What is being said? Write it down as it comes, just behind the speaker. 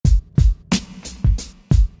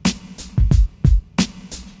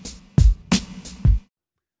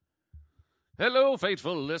Hello,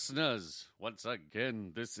 faithful listeners. Once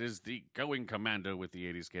again, this is the Going Commando with the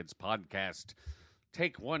 80s Kids podcast.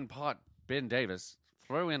 Take one pot Ben Davis,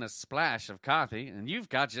 throw in a splash of coffee, and you've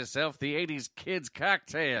got yourself the 80s Kids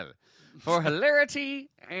cocktail for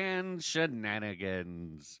hilarity and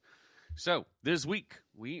shenanigans. So, this week,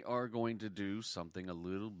 we are going to do something a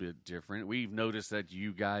little bit different. We've noticed that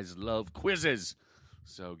you guys love quizzes.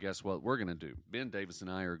 So, guess what we're going to do? Ben Davis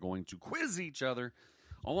and I are going to quiz each other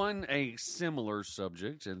on a similar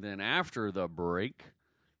subject, and then after the break,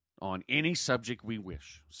 on any subject we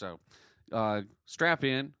wish. So, strap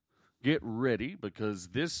in, get ready, because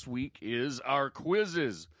this week is our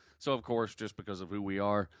quizzes. So, of course, just because of who we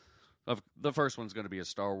are, the first one's going to be a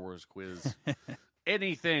Star Wars quiz.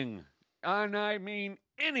 Anything, and I mean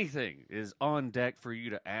anything, is on deck for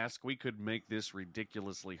you to ask. We could make this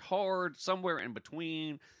ridiculously hard, somewhere in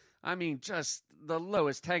between. I mean, just the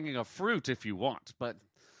lowest hanging of fruit if you want, but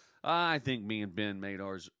I think me and Ben made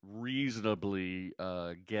ours reasonably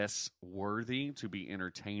guess-worthy to be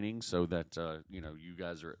entertaining so that, you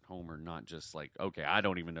guys are at home are not just like, okay, I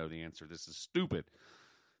don't even know the answer. This is stupid.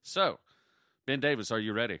 So, Ben Davis, are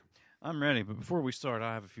you ready? I'm ready, but before we start,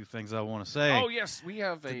 I have a few things I want to say. Oh, yes, we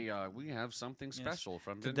have something special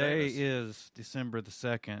from Ben Davis. Today is December the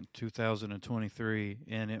 2nd, 2023,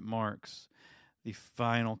 and it marks the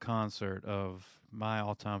final concert of my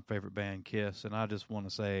all-time favorite band, KISS, and I just want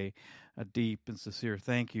to say a deep and sincere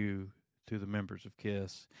thank you to the members of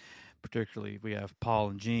KISS. Particularly, we have Paul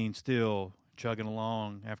and Gene still chugging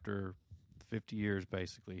along after 50 years,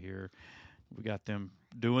 basically. Here, we got them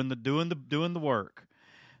doing the work.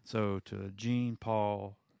 So to Gene,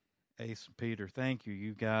 Paul, Ace, and Peter, thank you.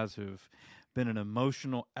 You guys have been an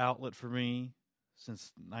emotional outlet for me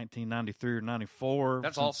since 1993 or 94.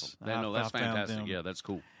 That's awesome. That's fantastic. Yeah, that's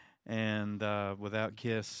cool. And without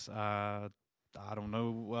KISS, I don't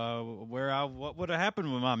know what would have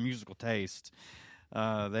happened with my musical taste.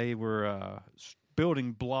 They were a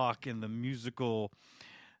building block in the music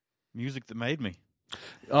that made me.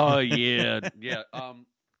 Oh yeah.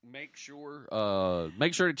 Make sure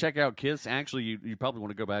to check out KISS. Actually, you probably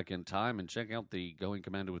want to go back in time and check out the Going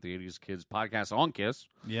Commando with the 80s Kids podcast on KISS.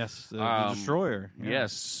 Yes, the Destroyer. Yeah.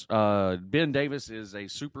 Yes. Ben Davis is a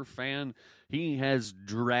super fan. He has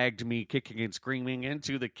dragged me kicking and screaming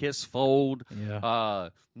into the KISS fold. Yeah.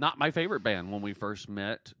 Not my favorite band when we first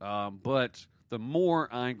met, but the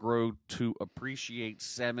more I grow to appreciate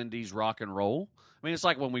 70s rock and roll. I mean, it's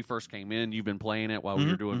like when we first came in, you've been playing it while we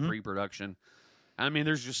were doing pre-production. I mean,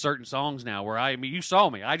 there's just certain songs now where you saw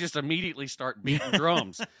me. I just immediately start beating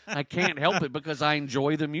drums. I can't help it because I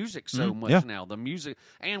enjoy the music so much now. The music,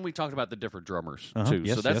 and we talked about the different drummers too.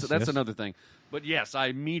 Yes, so that's another thing. But yes, I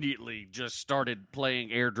immediately just started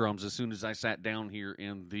playing air drums as soon as I sat down here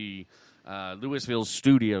in the Louisville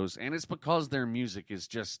studios, and it's because their music is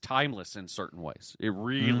just timeless in certain ways. It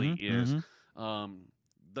really is. And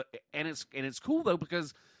it's cool though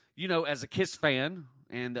because as a KISS fan.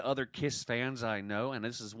 And the other KISS fans I know, and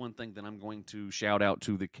this is one thing that I'm going to shout out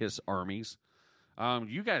to the KISS armies,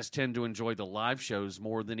 you guys tend to enjoy the live shows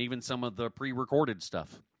more than even some of the pre-recorded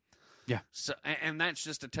stuff. Yeah. So, and that's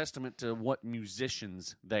just a testament to what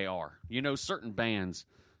musicians they are. Certain bands,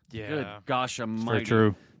 good gosh almighty. Very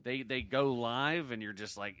true. They go live, and you're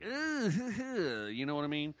just like, you know what I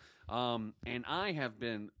mean? And I have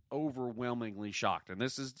been overwhelmingly shocked, and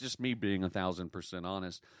this is just me being 1,000%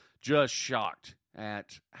 honest, just shocked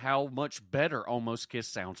at how much better almost KISS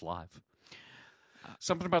sounds live.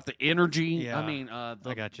 Something about the energy. Yeah, I mean, I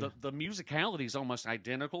got you. The musicality is almost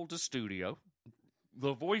identical to studio.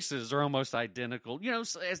 The voices are almost identical.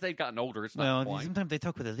 As they've gotten older, it's not quite. Sometimes they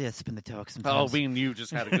talk with a lisp and they talk sometimes. Oh, me and you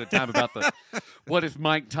just had a good time about what if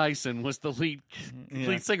Mike Tyson was the lead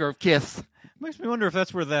singer of KISS? Makes me wonder if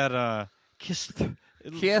that's where that KISS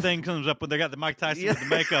thing comes up when they got the Mike Tyson with the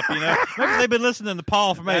makeup, Maybe they've been listening to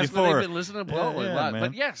Paul from '84. They've been listening to Paul a lot. Man.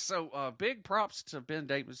 But yes, so big props to Ben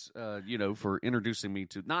Davis, for introducing me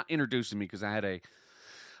to, not introducing me because I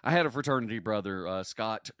had a fraternity brother,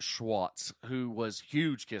 Scott Schwartz, who was a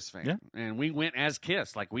huge KISS fan. Yeah. And we went as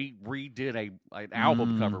KISS. Like, we redid an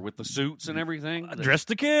album cover with the suits and everything. Dress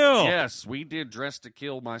to Kill. Yes, we did Dress to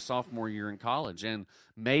Kill my sophomore year in college and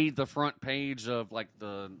made the front page of, like,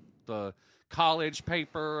 the college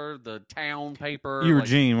paper, the town paper. You were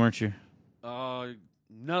Gene, weren't you?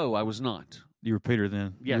 No, I was not. You were Peter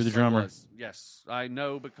then. Yes, you were the drummer. I was. Yes, I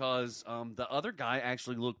know because the other guy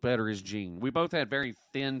actually looked better as Gene. We both had very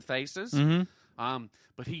thin faces.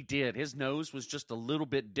 But he did. His nose was just a little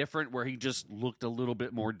bit different, where he just looked a little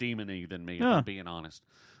bit more demon-y than me, if I'm being honest.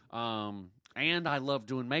 And I love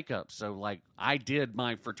doing makeup. So, like, I did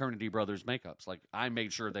my fraternity brothers' makeups. Like, I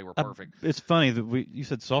made sure they were perfect. It's funny that you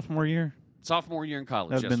said sophomore year? Sophomore year in college,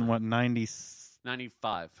 That'd yes, been sir. what, 90?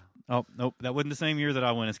 95. Oh, nope. That wasn't the same year that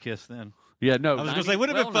I went as KISS then. Yeah, no. I was going to say, would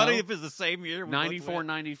it have been funny if it was the same year? 94,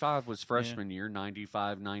 95 was freshman year,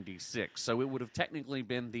 95, 96. So it would have technically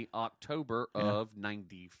been the October of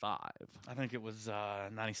 95. I think it was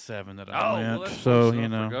 97 that Oh, I went. well, that's so, close you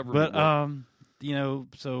enough for know. government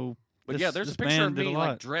But, so. But this, yeah, there's this a picture band of did me a like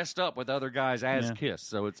lot. dressed up with other guys as Yeah. KISS.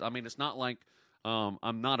 So it's not like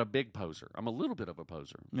I'm not a big poser. I'm a little bit of a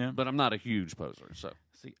poser. Yeah. But I'm not a huge poser. So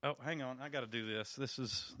See, hang on. I got to do this. This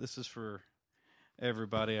is for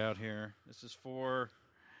everybody out here. This is for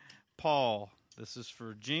Paul. This is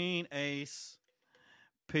for Gene, Ace,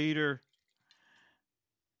 Peter,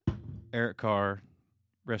 Eric Carr.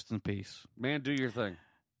 Rest in peace. man, do your thing.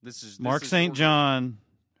 This is Mark St. John,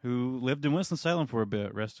 who lived in Winston-Salem for a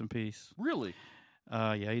bit. Rest in peace. Really?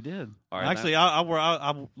 Yeah, he did. All right, actually,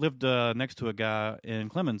 I lived next to a guy in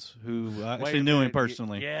Clemens who I Wait actually a knew him minute.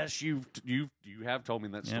 personally. Yes, you have told me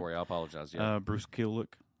that Yep. story. I apologize. Yeah. Bruce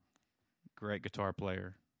Kulick, great guitar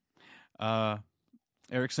player.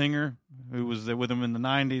 Eric Singer, who was there with him in the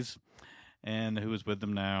 90s and who is with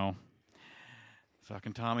them now.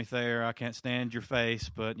 Fucking Tommy Thayer, I can't stand your face,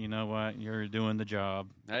 but you know what? You're doing the job.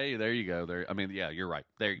 Hey, there you go. There. I mean, yeah, you're right.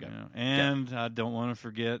 There you go. You know? And I don't want to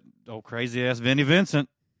forget old crazy-ass Vinnie Vincent.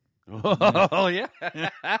 Oh yeah.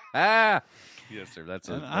 Yes, sir. That's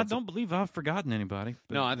it. I don't believe I've forgotten anybody.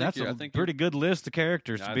 But No, I think that's you're- a I think pretty good list of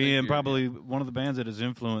characters I to think be in. you're- Probably one of the bands that has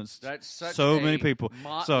influenced That's such so a many people.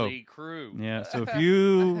 motley crew. Yeah, so if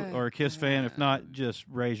you are a KISS fan, if not, just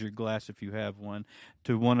raise your glass if you have one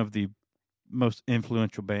to one of the most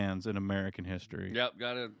influential bands in American history. Yep,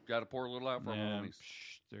 gotta pour a little out for Yeah, our homies.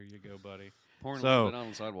 there you go, buddy. Pouring a So, little bit on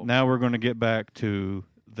the sidewalk. Now we're going to get back to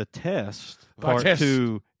The Test, The Part Test.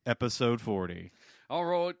 2, Episode 40. All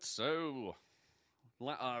right, so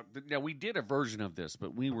now we did a version of this,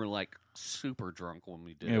 but we were like super drunk when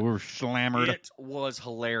we did Yeah, it. we were slammered. It was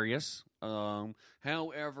hilarious.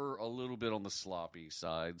 However, a little bit on the sloppy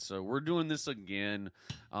side. So we're doing this again.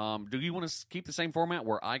 Do you want to keep the same format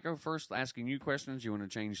where I go first, asking you questions? You want to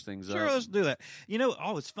change things Sure, up? let's do that. You know,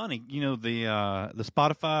 it's funny. You know, the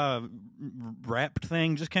Spotify Wrapped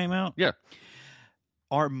thing just came out. Yeah.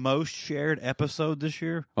 Our most shared episode this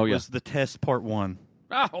year was The Test Part 1.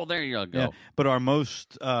 Oh, there you go. Yeah, but our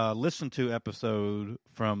most listened to episode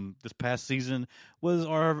from this past season was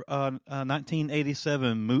our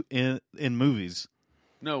 1987 in movies.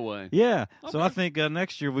 No way. Yeah, so Okay. I think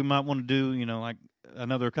next year we might want to do, like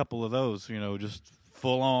another couple of those. Just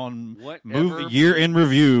full on movie year in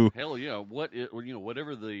review. Hell yeah!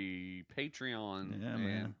 Whatever the Patreon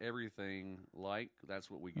and everything like, that's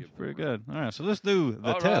what we give. Pretty good. All right, so let's do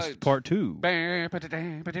The All Test right. Part 2.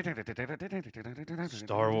 Star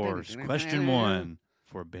Star Wars. Question 1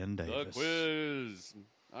 for Ben The Davis. quiz.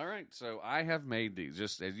 All right, so I have made these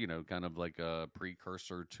just as kind of like a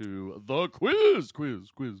precursor to the quiz.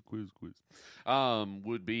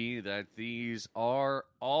 Would be that these are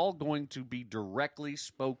all going to be directly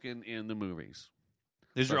spoken in the movies,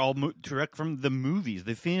 These are all direct from the movies,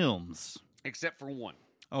 the films. except for one.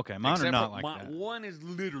 Okay, mine are Except not for like that. One is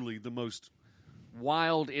literally the most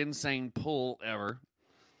wild, insane pull ever.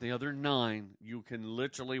 The other 9, you can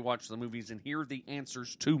literally watch the movies and hear the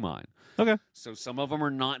answers to mine. Okay. So some of them are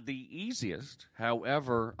not the easiest.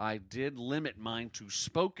 However, I did limit mine to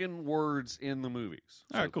spoken words in the movies.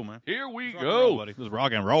 All right, cool, man. Here we Rock and roll, go. buddy. It was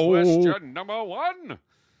rock and roll. Question number 1.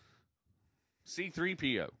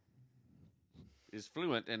 C-3PO is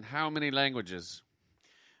fluent in how many languages?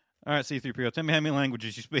 All right, C-3PO, tell me how many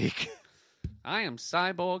languages you speak. I am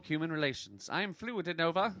cyborg human relations. I am fluent in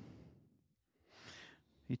Nova.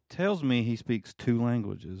 He tells me he speaks 2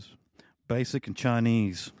 languages, Basic and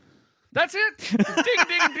Chinese. That's it. Ding,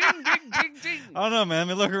 ding, ding, ding, ding, ding. I don't know, man.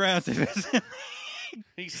 Let me look around. See if it's...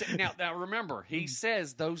 He said, now remember, he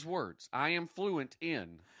says those words. I am fluent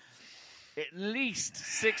in at least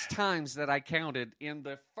 6 times that I counted in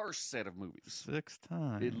the first set of movies. 6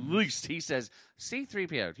 times. At least he says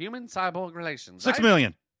C-3PO, human cyborg relations. 6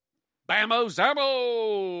 million. Bammo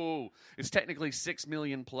Zammo! It's technically 6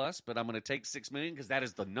 million plus, but I'm going to take 6 million because that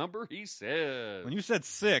is the number he said. When you said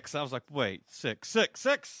 6, I was like, wait, 6.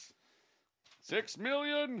 6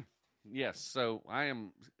 million? Yes, so I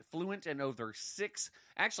am fluent in over 6.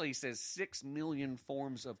 Actually, he says 6 million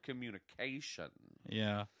forms of communication.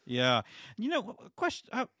 Yeah. You know, question.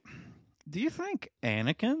 Do you think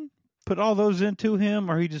Anakin put all those into him,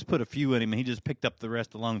 or he just put a few in him and he just picked up the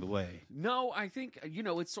rest along the way? No, I think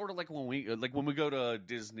it's sort of like when we go to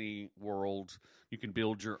Disney World, you can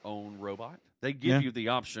build your own robot. They give you the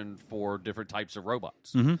option for different types of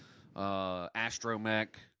robots, astromech,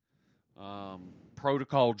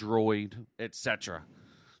 protocol droid, etc.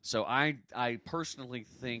 So I personally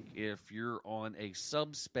think if you're on a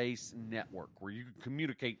subspace network where you can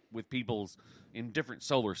communicate with people in different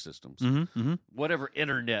solar systems, whatever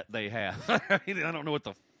internet they have, I don't know what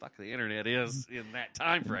the fuck the internet is in that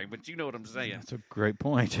time frame, but you know what I'm saying. That's a great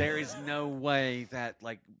point. There is no way that,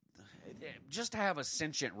 like, just to have a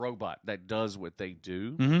sentient robot that does what they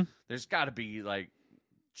do, there's got to be, like,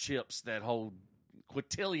 chips that hold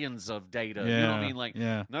quintillions of data. You know what I mean? Like,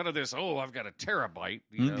 none of this, I've got a terabyte,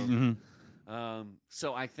 you know.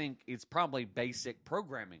 So I think it's probably basic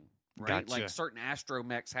programming, right? Gotcha. Like certain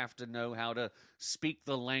astromechs have to know how to speak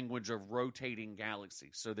the language of rotating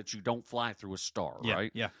galaxies so that you don't fly through a star,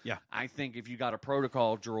 right? Yeah. I think if you got a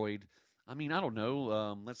protocol droid, I mean, I don't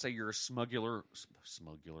know, let's say you're a smuggler,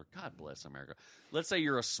 God bless America. Let's say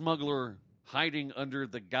you're a smuggler hiding under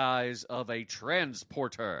the guise of a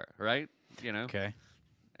transporter, right? You know, Okay.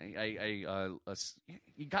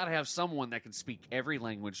 You got to have someone that can speak every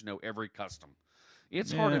language, know every custom.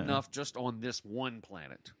 It's hard enough just on this one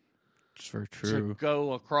planet It's very true. to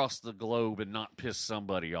go across the globe and not piss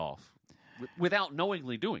somebody off without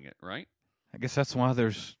knowingly doing it, right? I guess that's why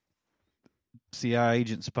there's CIA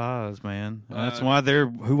agent spies, man. That's why they're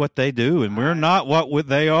what they do, and we're not what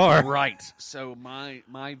they are. Right. So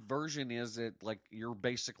my version is that, like, you're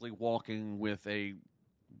basically walking with a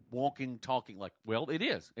talking, like, well, it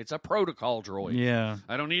is. It's a protocol droid. Yeah.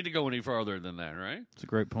 I don't need to go any further than that, right? It's a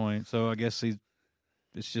great point. So I guess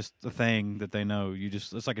it's just the thing that they know.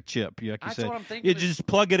 It's like a chip. Like you That's said, what I'm thinking. you just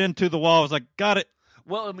plug it into the wall. It's like, got it.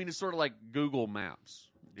 Well, I mean, it's sort of like Google Maps.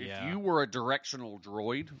 If you were a directional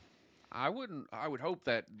droid, I would hope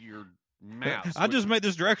that your maps. I just made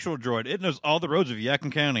this directional droid. It knows all the roads of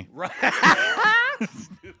Yadkin County. Right.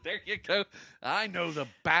 There you go. I know the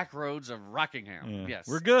back roads of Rockingham. Yeah. Yes,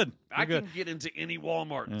 We're good. I can get into any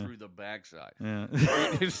Walmart through the backside. Yeah.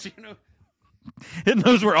 You know. It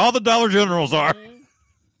knows where all the Dollar Generals are.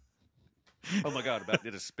 Oh my God! About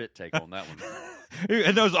did a spit take on that one.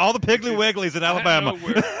 It knows all the Piggly Wigglies in Alabama. I know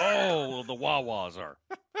where the Wawas are.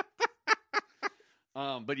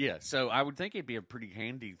 But yeah, so I would think it'd be a pretty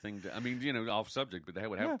handy thing to. I mean, off subject, but that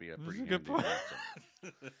would have to be a pretty handy thing.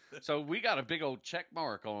 So we got a big old check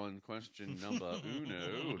mark on question number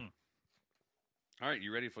uno. All right,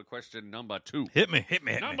 you ready for question number 2? Hit me.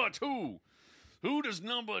 Number 2. Who does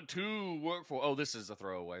number 2 work for? Oh, this is a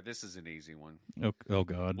throwaway. This is an easy one. Oh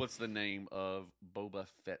God. What's the name of Boba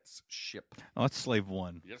Fett's ship? Oh, it's Slave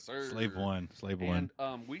One. Yes, sir. Slave One.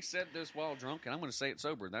 And we said this while drunk, and I'm going to say it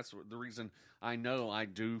sober. That's the reason I know I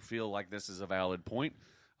do feel like this is a valid point.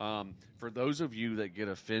 For those of you that get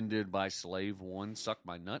offended by Slave One, suck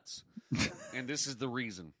my nuts. And this is the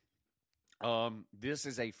reason. This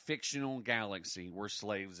is a fictional galaxy where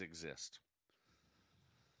slaves exist.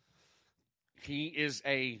 He is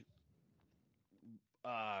a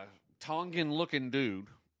Tongan-looking dude.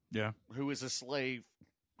 Yeah. Who is a slave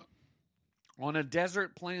on a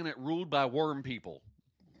desert planet ruled by worm people.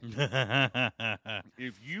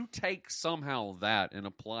 If you take somehow that and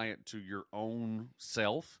apply it to your own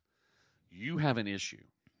self, you have an issue.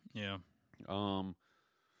 Yeah.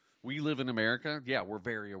 We live in America. Yeah, we're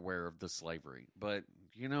very aware of the slavery. But,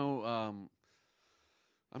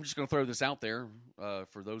 I'm just going to throw this out there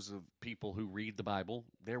for those of people who read the Bible.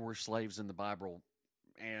 There were slaves in the Bible,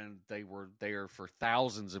 and they were there for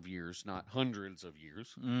thousands of years, not hundreds of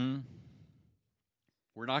years. Mm.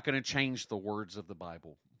 We're not going to change the words of the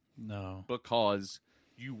Bible. No. Because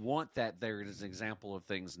you want that there as an example of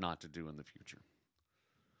things not to do in the future.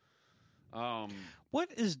 What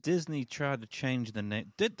is Disney tried to change the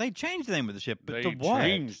name? Did they change the name of the ship? But they to what?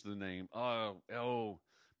 changed the name. Oh,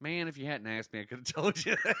 man! If you hadn't asked me, I could have told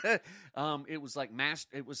you. It was like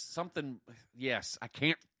it was something. Yes, I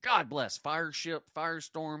can't. God bless. Fire ship,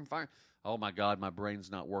 firestorm, fire. Oh my God, my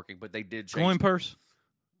brain's not working. But they did change. Coin purse.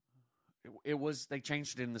 It was. They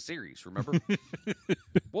changed it in the series. Remember?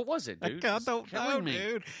 What was it, dude? I don't know, me.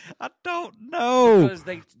 dude. I don't know.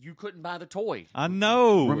 Because you couldn't buy the toy. I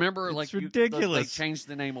know. Remember, it's like ridiculous. they changed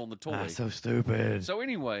the name on the toy. That's so stupid. So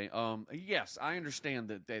anyway, yes, I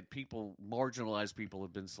understand that people, marginalized people,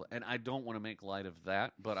 have been, and I don't want to make light of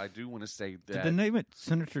that, but I do want to say that. Did they name it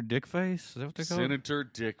Senator Dickface? Is that what they call it? Senator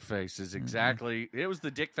Dickface is exactly. It was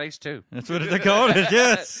the Dickface 2. That's what they called it.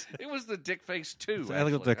 Yes, it was the Dickface 2.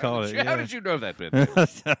 That's what they called it. How did did you know that, Ben?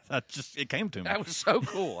 It came to me. That was so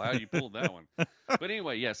cool how you pulled that one. But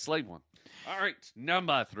anyway, yes, Slade one. All right,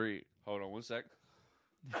 number 3. Hold on one sec.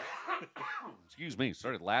 Excuse me,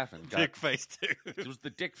 started laughing. Dick face 2. It was the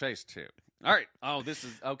dick face 2. All right. Oh, this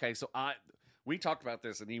is okay. So we talked about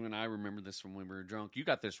this, and even I remember this from when we were drunk. You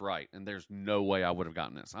got this right, and there's no way I would have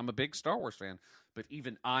gotten this. I'm a big Star Wars fan, but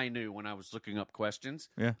even I knew when I was looking up questions,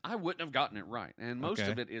 I wouldn't have gotten it right. And most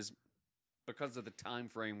of it is because of the time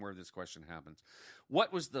frame where this question happens.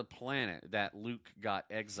 What was the planet that Luke got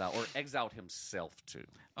exiled himself to?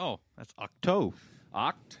 Oh, that's Octo.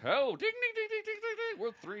 Octo. Ding, ding, ding, ding, ding, ding, ding.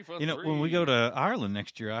 We're 3 for 3. When we go to Ireland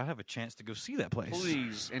next year, I have a chance to go see that place.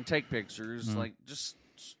 Please, and take pictures. Like, just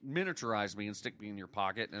miniaturize me and stick me in your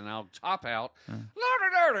pocket, and I'll top out.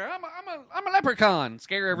 Lordy, I'm a leprechaun.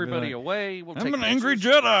 Scare everybody away. We'll I'm take an angry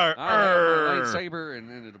pictures. Jedi. I'll have a lightsaber, and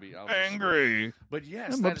then it'll be angry. But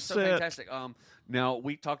yes, I'm that is so upset. fantastic. Now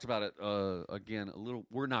we talked about it again a little.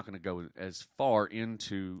 We're not going to go as far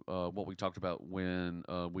into what we talked about when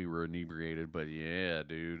we were inebriated, but yeah,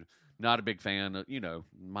 dude. Not a big fan of,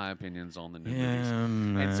 my opinions on the new movies.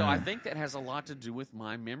 And so I think that has a lot to do with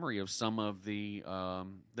my memory of some of the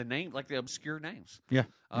name, like the obscure names. Yeah.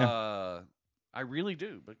 I really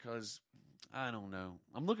do, because I don't know.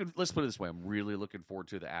 Let's put it this way. I'm really looking forward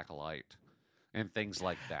to The Acolyte and things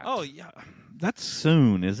like that. Oh, yeah. That's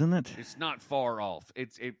soon, isn't it? It's not far off.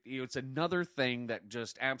 It's another thing that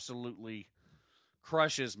just absolutely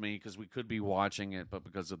crushes me, because we could be watching it, but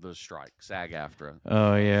because of the strike, SAG-AFTRA.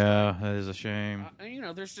 Oh yeah, that is a shame.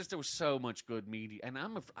 There was so much good media, and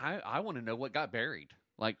I want to know what got buried,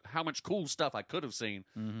 like how much cool stuff I could have seen,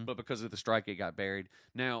 but because of the strike, it got buried.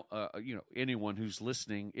 Now, anyone who's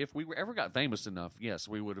listening, if we ever got famous enough, yes,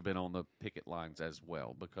 we would have been on the picket lines as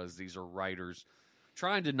well, because these are writers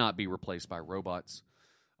trying to not be replaced by robots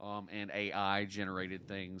and AI generated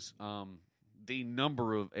things. The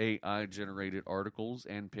number of AI-generated articles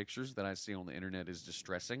and pictures that I see on the internet is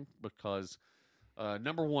distressing, because,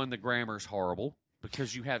 number one, the grammar's horrible,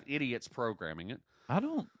 because you have idiots programming it. I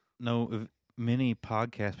don't know of many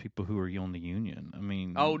podcast people who are on the union. I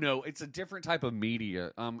mean... Oh, no, it's a different type of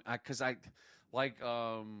media. Oh,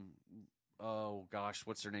 gosh,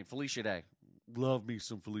 what's her name? Felicia Day. Love me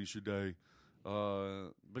some Felicia Day.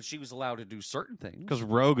 But she was allowed to do certain things. Because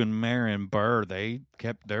Rogan, Marin, Burr, they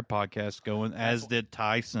kept their podcasts going, as did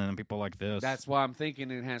Tyson and people like this. That's why I'm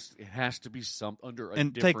thinking it has to be some under a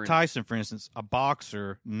and different... take Tyson, for instance, a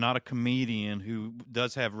boxer, not a comedian who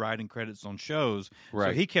does have writing credits on shows. Right.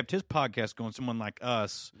 So he kept his podcast going. Someone like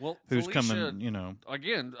us, who's Felicia, coming,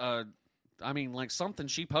 Again, like something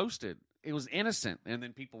she posted. It was innocent, and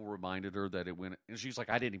then people reminded her that it went, and she's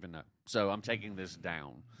like, I didn't even know, so I'm taking this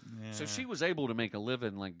down. Yeah. So she was able to make a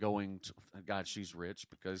living, like going to, God, she's rich,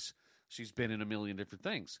 because she's been in a million different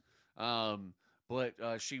things. But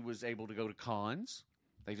she was able to go to cons.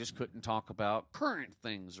 They just couldn't talk about current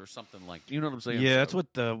things or something like, you know what I'm saying? Yeah, that's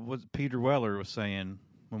what Peter Weller was saying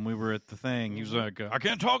when we were at the thing. He was like, I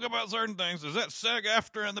can't talk about certain things. Is that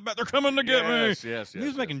SAG-AFTRA in the back? They're coming to get me. Yes. He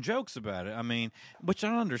was making jokes about it. I mean, which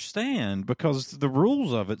I understand, because the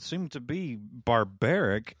rules of it seem to be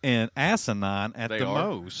barbaric and asinine at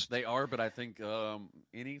most. They are, but I think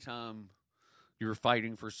anytime you're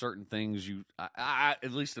fighting for certain things, I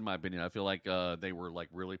at least in my opinion, I feel like they were like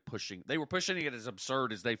really pushing. They were pushing it as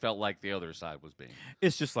absurd as they felt like the other side was being.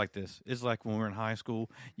 It's just like this. It's like when we were in high school.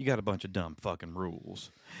 You got a bunch of dumb fucking rules.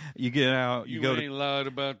 You get out. You go ain't lied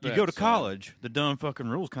about that. You go to college. The dumb fucking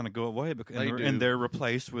rules kind of go away, and they're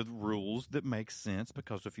replaced with rules that make sense,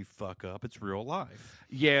 because if you fuck up, it's real life.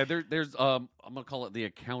 Yeah, there's I'm gonna call it the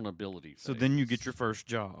accountability phase. So then you get your first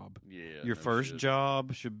job. Yeah, your first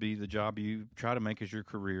job should be the job you try to make as your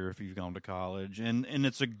career if you've gone to college, and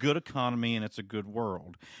it's a good economy and it's a good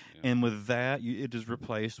world. Yeah. And with that, it is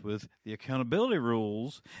replaced with the accountability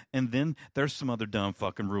rules, and then there's some other dumb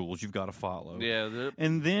fucking rules you've got to follow. Yeah,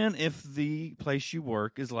 and then if the place you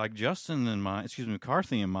work is like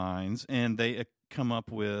McCarthy and Mines, and they come up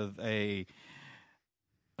with it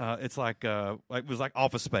was like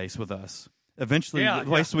Office Space with us. Eventually, the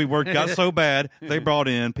place we worked got so bad, they brought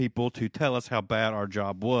in people to tell us how bad our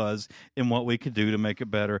job was and what we could do to make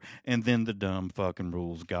it better. And then the dumb fucking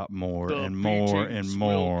rules got more and more and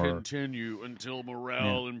more. Will continue until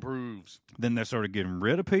morale improves. Then they started getting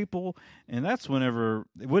rid of people, and that's whenever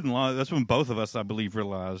that's when both of us, I believe,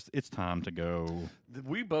 realized it's time to go.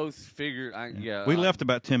 We both figured, we left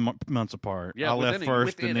about 10 months apart. Yeah, I left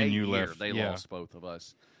first, and then you left. They lost both of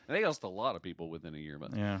us. And they lost a lot of people within a year.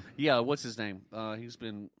 But yeah, what's his name? He's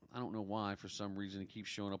been, I don't know why, for some reason, he keeps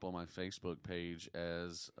showing up on my Facebook page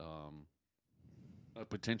as a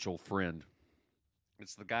potential friend.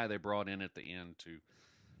 It's the guy they brought in at the end to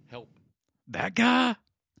help. That guy?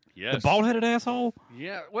 Yes. The bald-headed asshole?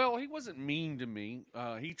 Yeah, well, he wasn't mean to me.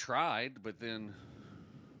 He tried, but then...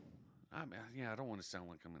 I don't want to sound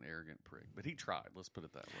like I'm an arrogant prick, but he tried. Let's put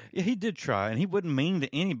it that way. Yeah, he did try, and he wasn't mean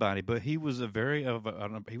to anybody, but he was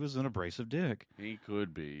he was an abrasive dick. He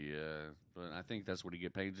could be, but I think that's what he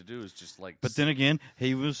get paid to do is just like... But then again,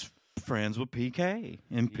 he was friends with PK,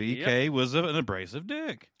 and PK was an abrasive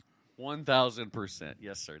dick. 1,000%.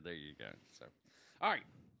 Yes, sir. There you go. So, all right.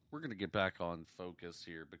 We're going to get back on focus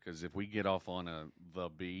here because if we get off on the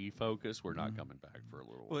B focus, we're not coming back for a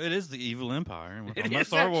little while. Well, it is the evil empire. And we're talking It about is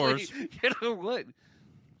Star actually, Wars. You know what?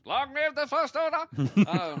 Long live the First Order.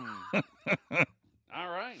 All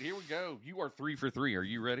right, here we go. You are 3 for 3. Are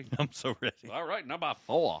you ready? I'm so ready. All right, number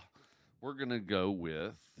 4. We're going to go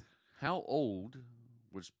with how old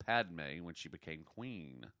was Padme when she became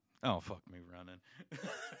queen? Oh, fuck me running.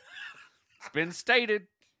 It's been stated.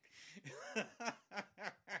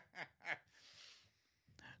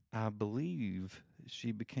 I believe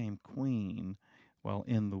she became queen while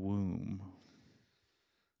in the womb.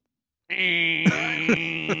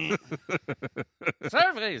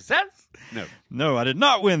 Survey says no. No, I did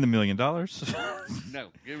not win the $1 million. No,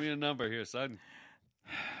 give me a number here, son.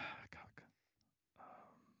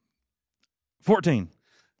 14.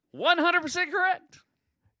 100% correct.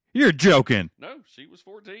 You're joking. No, she was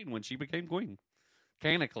 14 when she became queen.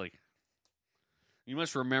 Canonically. You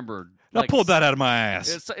must remember. I pulled that out of my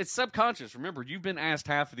ass. It's subconscious. Remember, you've been asked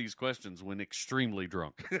half of these questions when extremely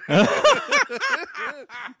drunk.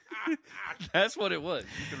 That's what it was.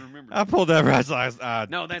 You can remember. I pulled that right.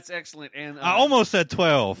 No, that's excellent. And I almost said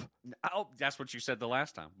 12. Oh, that's what you said the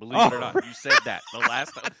last time. Believe it or not, you said that the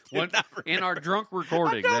last time. In our drunk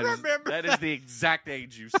recording, that is the exact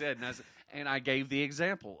age you said. And I gave the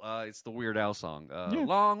example. It's the Weird Al song.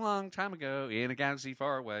 Long, long time ago in a galaxy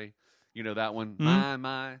far away. You know that one? Mm-hmm.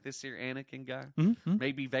 My, this here Anakin guy. Mm-hmm.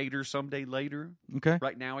 Maybe Vader someday later. Okay.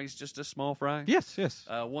 Right now he's just a small fry. Yes.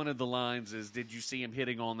 One of the lines is, did you see him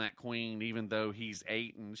hitting on that queen even though he's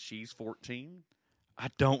 8 and she's 14? I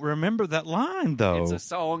don't remember that line, though. It's a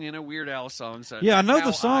song in a Weird Al song. So yeah, I know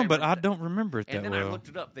the song, but I don't remember it that well. And then I looked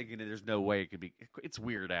it up thinking there's no way it could be. It's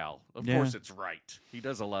Weird Al. Of course it's right. He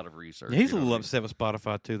does a lot of research. Yeah, he's a little upset with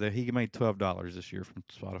Spotify, too. That he made $12 this year from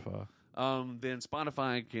Spotify. Then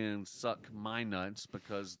Spotify can suck my nuts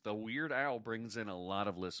because the Weird Al brings in a lot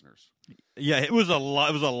of listeners. Yeah, it was a lot.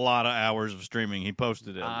 It was a lot of hours of streaming. He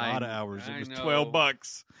posted it. A lot of hours. It was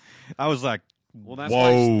 $12. I was like, well, that's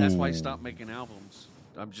whoa. That's why he stopped making albums.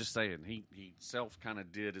 I'm just saying he self kind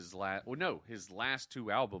of did his last. Well, no, his last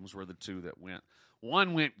 2 albums were the 2 that went.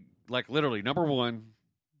 One went like literally number 1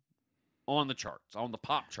 on the charts, on the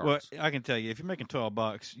pop charts. Well, I can tell you, if you're making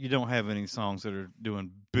 $12, you don't have any songs that are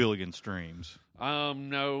doing billion streams.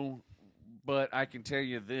 No, but I can tell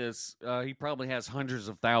you this: he probably has hundreds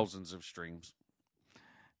of thousands of streams.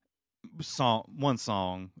 One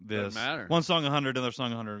song, this doesn't matter. One song 100, another song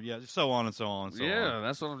 100, yeah, so on and so on. And so on.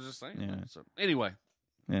 That's what I'm just saying. Yeah. So anyway,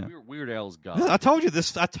 yeah. Weird Al's God. I told you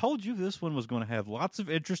this. I told you this one was going to have lots of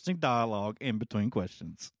interesting dialogue in between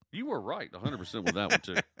questions. You were right, 100% with that one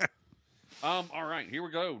too. All right, here we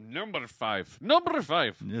go. Number 5. Number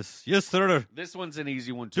 5. Yes, sir. This one's an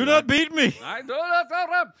easy one too. Do not beat me. I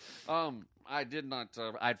did not.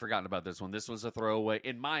 I'd forgotten about this one. This was a throwaway.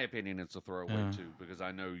 In my opinion, it's a throwaway too, because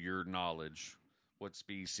I know your knowledge. What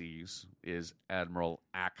species is Admiral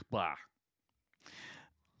Akbar?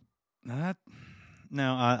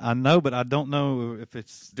 No, I know, but I don't know if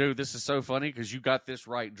it's. Dude, this is so funny because you got this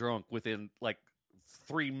right drunk within like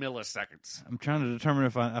 3 milliseconds. I'm trying to determine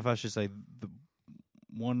if I should say the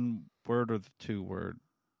one word or the 2 word.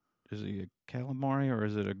 Is it a calamari or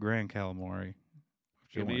is it a grand calamari?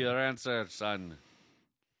 Give me your answer, son.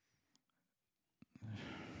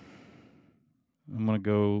 I'm gonna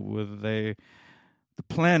go with the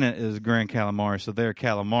planet is grand calamari, so they're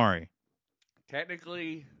calamari.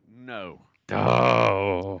 Technically, no.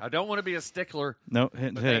 Oh. I don't want to be a stickler. No,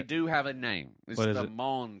 but they do have a name. It's the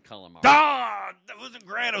Mon calamari. Ah, that wasn't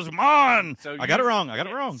grand. It was Mon. So I got it wrong.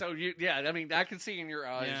 So I mean, I can see in your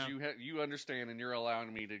eyes you understand, and you're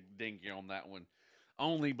allowing me to ding you on that one.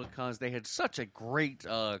 Only because they had such a great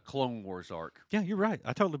Clone Wars arc. Yeah, you're right.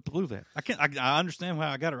 I totally blew that. I understand why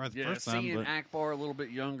I got it right the first time. Seeing Akbar a little bit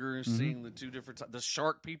younger, seeing the 2 different the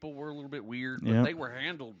shark people were a little bit weird, but they were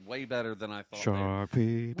handled way better than I thought. Shark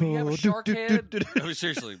people. We have a shark head. No,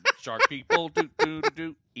 seriously, shark people.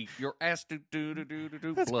 Eat your ass. Blood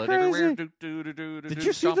crazy. everywhere. Did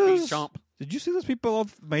you see those? Did you see those people on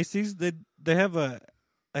Macy's? They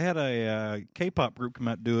had a K-pop group come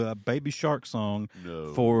out and do a Baby Shark song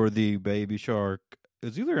for the Baby Shark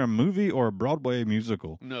It's either a movie or a Broadway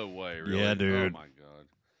musical. No way, really? Yeah, dude. Oh, my God.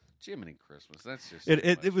 Jiminy Christmas. That's just...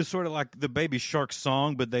 It was sort of like the Baby Shark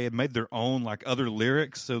song, but they had made their own, like, other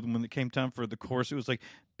lyrics. So when it came time for the chorus, it was like,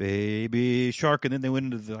 Baby Shark. And then they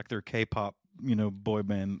went into, like, their K-pop, boy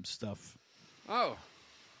band stuff. Oh.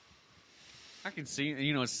 I can see...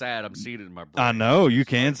 it's sad. I'm seeing it in my brain. I know. You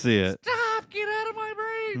can see it. Stop! Get out of my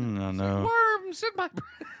brain! I know. Worms in my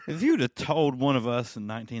brain. If you'd have told one of us in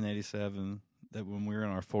 1987 that when we were in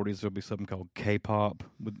our 40s there'll be something called K-pop,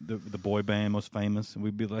 with the boy band most famous, and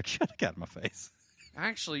we'd be like, shut out of my face.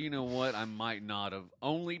 Actually, you know what? I might not have,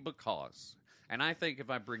 only because, and I think if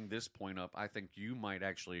I bring this point up, I think you might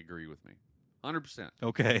actually agree with me. 100%.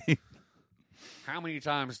 Okay. How many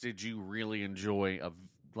times did you really enjoy a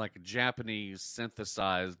Japanese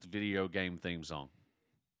synthesized video game theme song?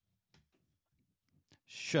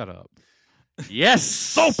 Shut up. Yes!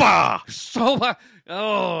 Sopa! Sopa!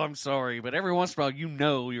 Oh, I'm sorry, but every once in a while,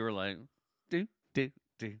 you were like, do, do,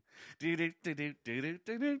 do.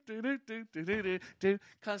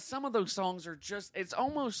 Because some of those songs are just, it's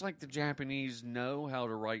almost like the Japanese know how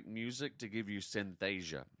to write music to give you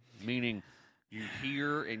synthesia, meaning you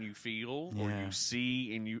hear and you feel, or you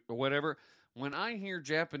see and or whatever. When I hear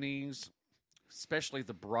Japanese, especially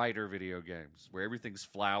the brighter video games where everything's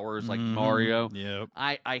flowers like Mario, Yep.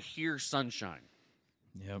 I hear sunshine.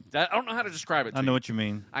 Yep. I don't know how to describe it to I know you. what you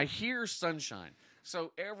mean. I hear sunshine.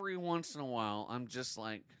 So every once in a while, I'm just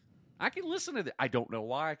like, I can listen to it. I don't know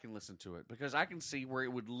why I can listen to it, because I can see where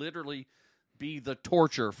it would literally be the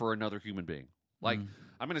torture for another human being. Like,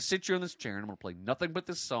 I'm going to sit you in this chair and I'm going to play nothing but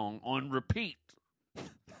this song on repeat.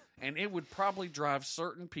 And it would probably drive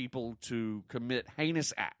certain people to commit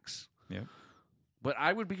heinous acts. Yep. But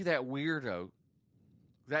I would be that weirdo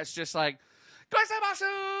that's just like,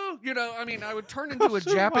 I would turn into a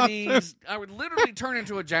Japanese, I would literally turn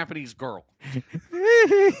into a Japanese girl. You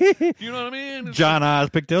know what I mean? It's John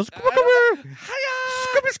Eyes, Pigtails.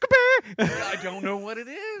 I don't know what it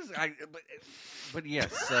is. But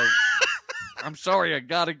yes, so I'm sorry, I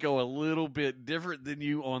got to go a little bit different than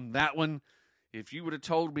you on that one. If you would have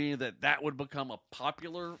told me that would become a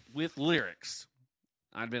popular with lyrics,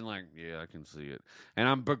 I'd been like, yeah, I can see it. And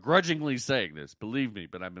I'm begrudgingly saying this, believe me,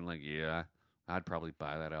 but I've been like, yeah, I'd probably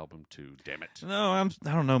buy that album too, damn it. No, I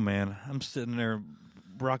don't know, man. I'm sitting there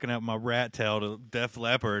rocking out my rat tail to Def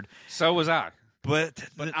Leppard. So was I. But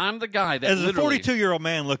I'm the guy that as a literally... 42-year-old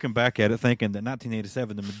man looking back at it, thinking that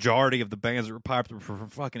 1987, the majority of the bands that were popular were from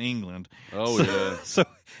fucking England. Oh, yeah. So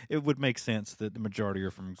it would make sense that the majority are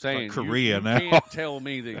from Korea you now. You can't tell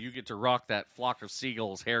me that you get to rock that Flock of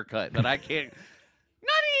Seagulls haircut, but I can't...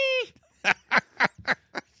 Nutty!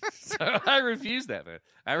 So I refuse that, man.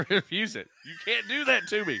 I refuse it. You can't do that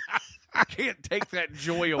to me. You can't take that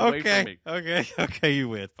joy away from me. Okay, you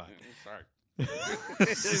win. Fine. Sorry.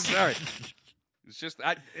 Sorry. It's just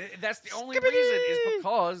that's the only reason is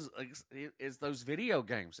because it's those video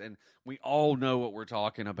games, and we all know what we're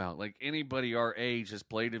talking about. Like, anybody our age has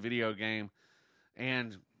played a video game,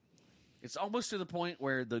 and it's almost to the point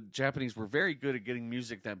where the Japanese were very good at getting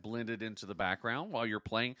music that blended into the background while you're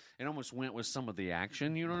playing. It almost went with some of the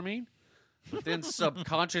action, you know what I mean? But then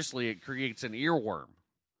subconsciously it creates an earworm,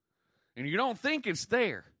 and you don't think it's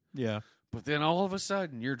there. Yeah. But then all of a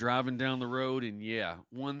sudden, you're driving down the road, and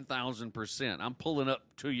 1,000%. I'm pulling up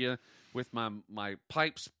to you with my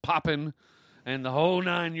pipes popping and the whole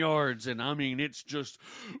 9 yards, and I mean, it's just...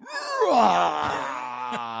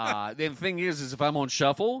 The thing is if I'm on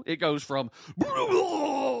shuffle, it goes from... And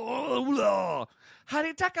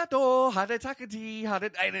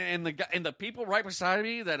the people right beside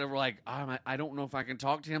me that are like, I don't know if I can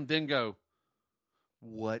talk to him, then go,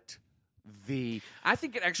 what I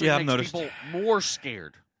think it actually makes people more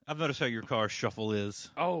scared. I've noticed how your car shuffle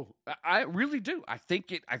is. Oh, I really do. I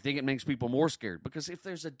think it makes people more scared, because if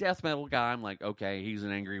there's a death metal guy, I'm like, okay, he's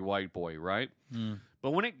an angry white boy, right?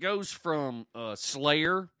 But when it goes from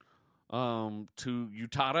Slayer to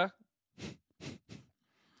Utada,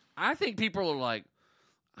 I think people are like,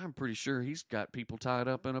 I'm pretty sure he's got people tied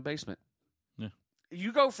up in a basement. Yeah.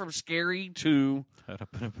 You go from scary to Tied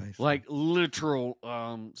up in a basement. like literal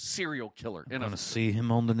serial killer. I'm going to see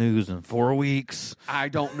him on the news in 4 weeks. I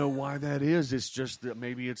don't know why that is. It's just that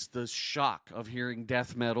maybe it's the shock of hearing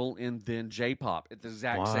death metal and then J-pop at the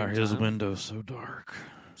exact same time. Why are his windows so dark?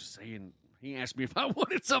 I'm just saying. He asked me if I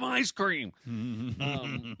wanted some ice cream.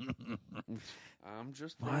 I'm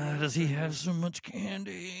just... Why does he have so much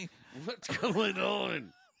candy? What's going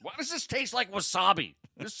on? Why does this taste like wasabi?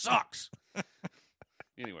 This sucks.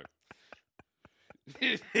 Anyway.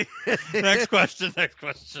 Next question. Next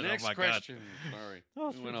Oh my question. God. Sorry. Oh,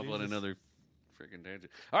 we went off on Jesus. another freaking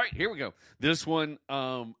tangent. All right, here we go. This one,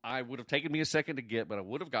 I would have taken me a second to get, but I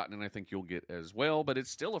would have gotten, and I think you'll get as well. But it's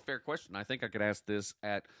still a fair question. I think I could ask this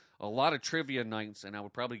at a lot of trivia nights, and I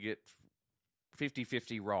would probably get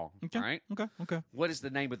 50-50 wrong. Okay. All right? Okay. What is the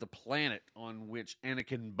name of the planet on which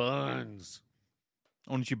Anakin burns?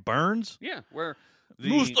 On which he burns? Yeah, where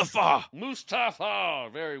Mustafa!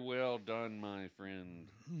 Very well done, my friend.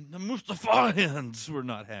 The Mustafans were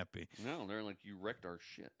not happy. No, they're like, you wrecked our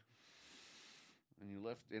shit. And you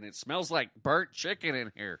left, and it smells like burnt chicken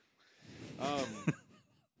in here.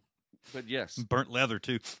 But yes. Burnt leather,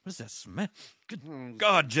 too. What does that smell? Good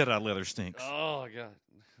God, Jedi leather stinks. Oh,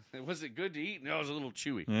 God. Was it good to eat? No, it was a little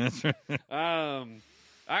chewy. That's right. All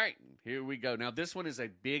right, here we go. Now, this one is a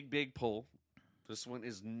big pull. This one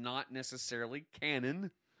is not necessarily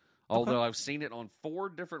canon, although I've seen it on 4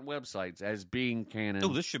 different websites as being canon. Oh,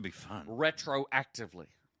 this should be fun. Retroactively.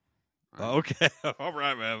 Okay. All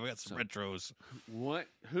right, man. We got some retros. What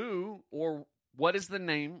is the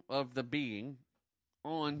name of the being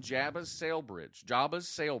on Jabba's sail bridge? Jabba's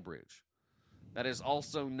sail bridge. That is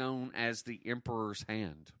also known as the Emperor's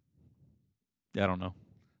Hand. Yeah, I don't know.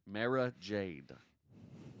 Mara Jade.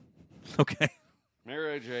 Okay.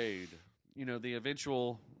 Mara Jade. You know, the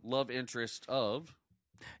eventual love interest of.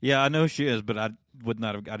 Yeah, I know she is, but I would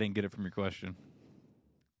not have. I didn't get it from your question.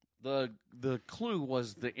 The clue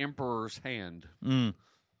was the Emperor's Hand. Mm.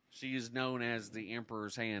 She is known as the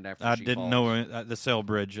Emperor's Hand after I she didn't falls. know her, the sail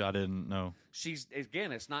bridge. I didn't know. She's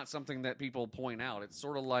again. It's not something that people point out. It's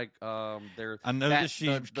sort of like they're. I know that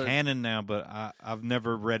she's canon now, but I've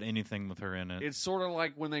never read anything with her in it. It's sort of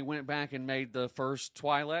like when they went back and made the first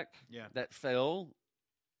Twi'lek that fell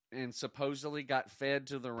and supposedly got fed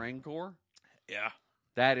to the Rancor. Yeah,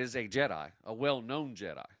 that is a Jedi, a well-known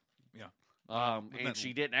Jedi. Yeah. And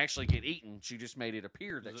she didn't actually get eaten. She just made it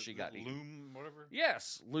appear that she got eaten. Whatever?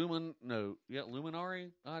 Yes.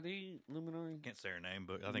 Luminari? ID? Luminari? Can't say her name,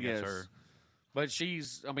 but I think that's her. But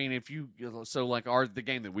she's, I mean, the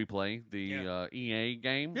game that we play, the EA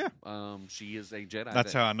game, she is a Jedi.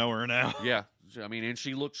 That's how I know her now. Yeah. I mean, and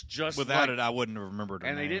she looks just Without it, I wouldn't have remembered her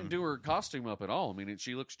And name. they didn't do her costume up at all. I mean,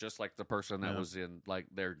 she looks just like the person that was in, like,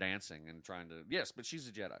 they're dancing and trying to, yes, but she's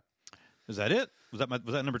a Jedi. Is that it? Was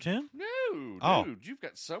that number 10? No, dude, you've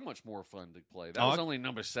got so much more fun to play. That was only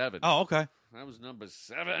number 7. Oh, okay. That was number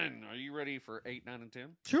 7. Are you ready for 8, 9, and 10?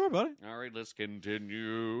 Sure, buddy. All right, let's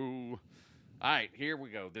continue. All right, here we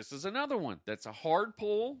go. This is another one that's a hard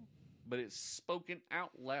pull, but it's spoken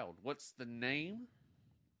out loud. What's the name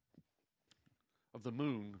of the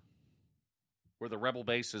moon where the Rebel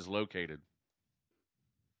base is located?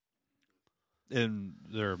 In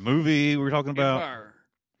their movie we were talking about? Empire.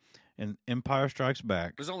 And Empire Strikes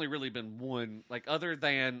Back. There's only really been one, like other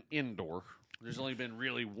than Endor, there's only been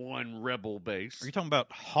really one Rebel base. Are you talking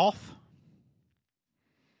about Hoth?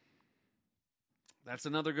 That's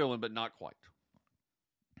another good one, but not quite.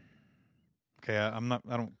 Okay, I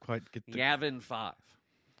don't quite get the... Yavin 5.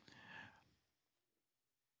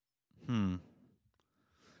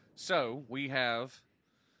 So, we have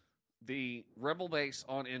the Rebel base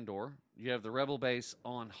on Endor. You have the Rebel base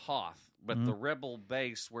on Hoth. But the Rebel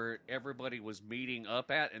base where everybody was meeting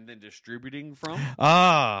up at and then distributing from.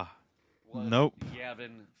 Nope.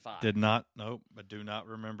 Yavin 5. Nope. I do not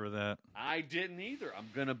remember that. I didn't either. I'm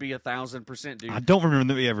going to be 1,000%, dude. I don't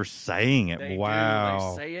remember them ever saying it. They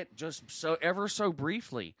Wow. do. They say it just ever so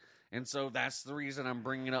briefly. And so that's the reason I'm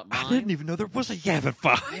bringing up mine. I didn't even know there was a Yavin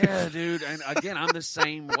 5. Yeah, dude. And again, I'm the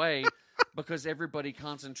same way. Because everybody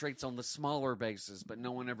concentrates on the smaller bases, but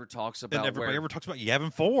no one ever talks about. And everybody ever talks about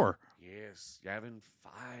Yavin 4. Yes, Yavin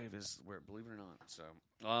 5 is where, believe it or not. So,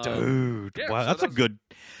 dude, yeah, wow, so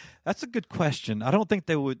that's a good question. I don't think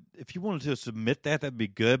they would. If you wanted to submit that'd be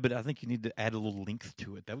good. But I think you need to add a little length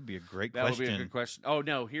to it. That would be a great question. That would be a good question. Oh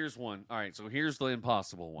no, here's one. All right, so here's the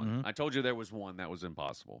impossible one. I told you there was one that was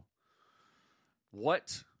impossible.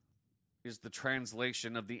 What is the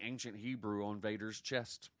translation of the ancient Hebrew on Vader's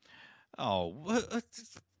chest? Oh,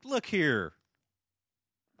 look here.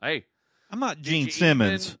 Hey. I'm not Gene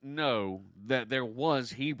Simmons. Did you even know that there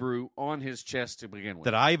was Hebrew on his chest to begin with?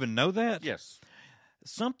 Did I even know that? Yes.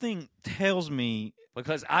 Something tells me.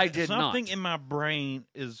 Because I did something in my brain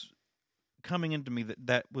is coming into me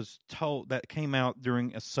that came out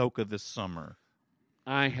during Ahsoka this summer.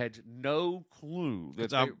 I had no clue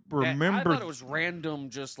that I remember. I thought it was random,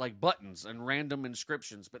 just like buttons and random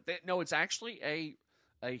inscriptions. But no, it's actually a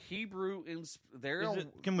Hebrew there.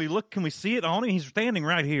 Can we look? Can we see it on it? He's standing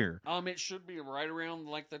right here. It should be right around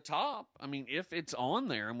like the top. I mean, if it's on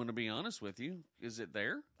there, I'm going to be honest with you. Is it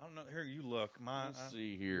there? I don't know. Here, you look. Let's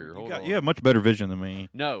see here. You have much better vision than me.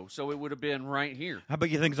 No, so it would have been right here. How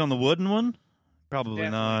about you think it's on the wooden one? Probably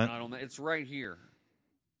Definitely not. on that. It's right here.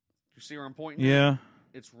 You see where I'm pointing? Yeah.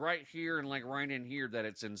 It's right here and like right in here that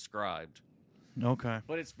it's inscribed. Okay.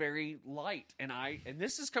 But it's very light, and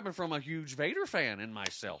this is coming from a huge Vader fan in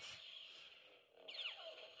myself.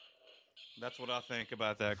 That's what I think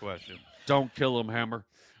about that question. Don't kill him, Hammer.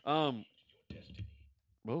 Oh,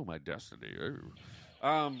 my destiny.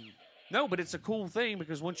 Oh. No, but it's a cool thing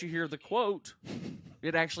because once you hear the quote,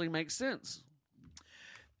 it actually makes sense.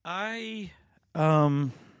 No,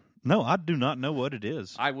 I do not know what it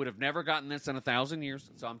is. I would have never gotten this in 1,000 years,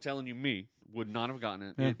 so I'm telling you, me would not have gotten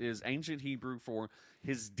it. Yeah. It is ancient Hebrew for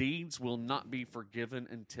his deeds will not be forgiven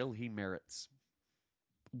until he merits.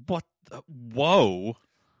 What? Whoa.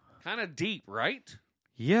 Kind of deep, right?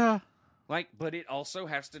 Yeah. But it also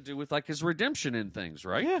has to do with his redemption in things,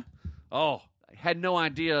 right? Yeah. Oh, I had no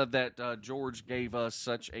idea that George gave us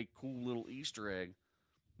such a cool little Easter egg.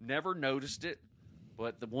 Never noticed it,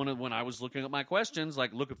 but when I was looking at my questions,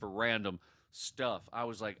 looking for random stuff, I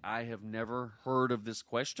was like, I have never heard of this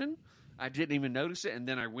question. I didn't even notice it, and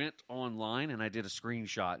then I went online and I did a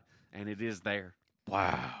screenshot, and it is there.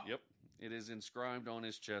 Wow. Yep, it is inscribed on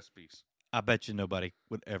his chest piece. I bet you nobody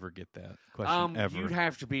would ever get that question ever. You'd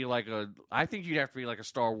have to be I think you'd have to be like a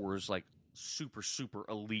Star Wars super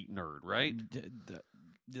elite nerd, right?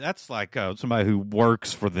 That's like somebody who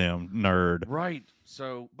works for them, nerd. Right.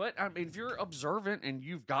 So, but I mean, if you're observant and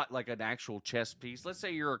you've got an actual chess piece, let's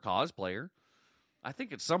say you're a cosplayer, I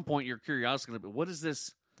think at some point your curiosity, but what is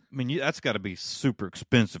this? I mean, that's got to be super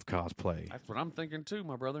expensive cosplay. That's what I'm thinking too,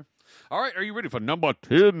 my brother. All right, are you ready for number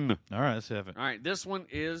 10? All right, let's have it. All right, this one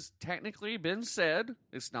is technically been said.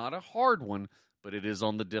 It's not a hard one, but it is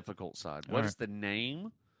on the difficult side. What is the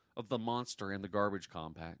name of the monster in the garbage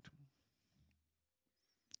compact?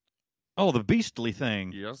 Oh, the beastly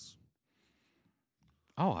thing. Yes.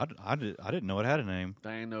 Oh, I didn't know it had a name.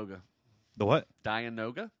 Dianoga. The what?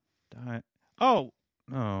 Dianoga? Oh,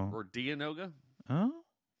 no. Or Dianoga? Oh,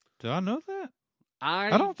 do I know that?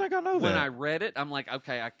 I don't think I know that. When I read it, I'm like,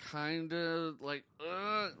 okay, I kind of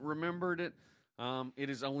remembered it. It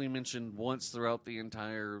is only mentioned once throughout the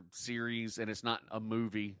entire series, and it's not a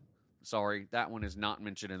movie. Sorry, that one is not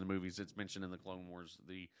mentioned in the movies. It's mentioned in the Clone Wars,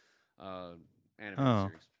 the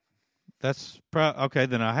animated series. That's okay.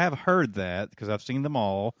 Then I have heard that because I've seen them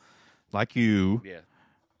all, like you. Yeah,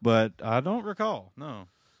 but I don't recall. No.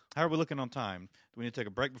 How are we looking on time? Do we need to take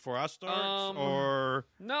a break before I start, or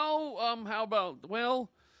no? How about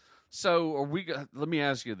So are we? Let me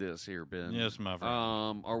ask you this here, Ben. Yes, my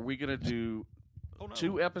friend. Are we gonna do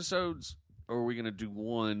 2 episodes, or are we gonna do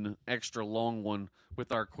one extra long one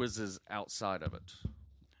with our quizzes outside of it?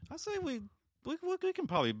 I say we can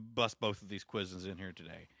probably bust both of these quizzes in here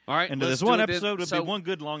today. All right, into this one episode. It'll be one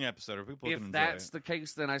good long episode. People can enjoy if that's the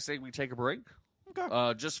case, then I say we take a break.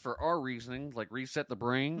 Okay. Just for our reasoning, reset the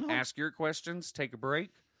brain, ask your questions, take a break.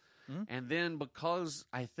 Mm-hmm. And then because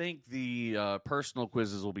I think the personal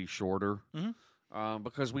quizzes will be shorter,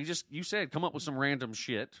 because you said come up with some random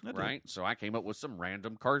shit, right? So I came up with some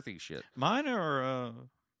random Carthy shit. Mine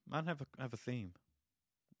have a theme.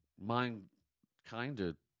 Mine kind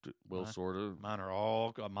of sort of. Mine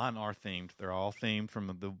are themed. They're all themed from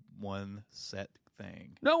the one set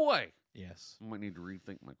thing. No way. Yes. I might need to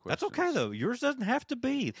rethink my questions. That's okay though. Yours doesn't have to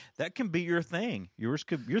be. That can be your thing. Your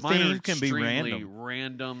Mine theme can be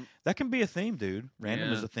random. That can be a theme, dude.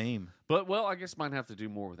 Random is a theme. But I guess mine have to do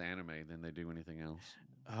more with anime than they do anything else.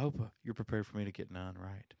 I hope you're prepared for me to get 9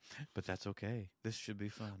 right. But that's okay. This should be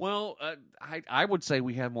fun. Well, I would say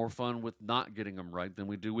we have more fun with not getting them right than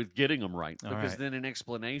we do with getting them right. Because then an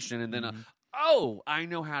explanation and then I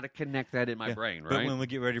know how to connect that in my brain, right? But when we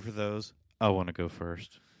get ready for those, I want to go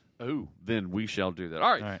first. Oh, then we shall do that.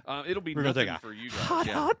 All right. It'll be nothing for you guys.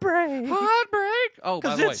 Hot break. Hot break. Oh,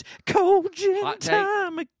 by the way. It's cold gin hot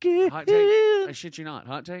time again. Hot take. I shit you not.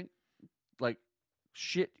 Hot take.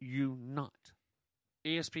 Shit you not.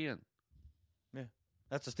 ESPN. Yeah.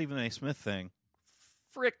 That's a Stephen A. Smith thing.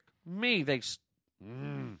 Frick me.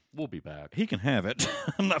 We'll be back. He can have it.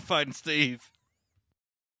 I'm not fighting Steve.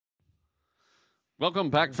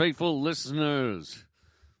 Welcome back, faithful listeners.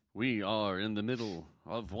 We are in the middle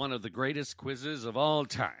of one of the greatest quizzes of all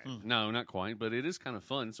time. No, not quite, but it is kind of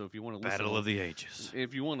fun. So if you want to listen, Battle of the Ages.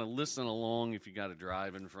 If you want to listen along, if you got a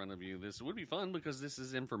drive in front of you, this would be fun because this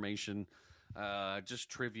is information, just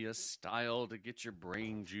trivia style to get your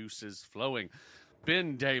brain juices flowing.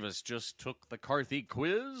 Ben Davis just took the Carthy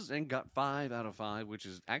quiz and got 5 out of 5, which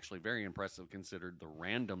is actually very impressive considered the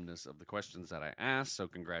randomness of the questions that I asked. So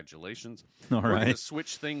congratulations. All We're right. going to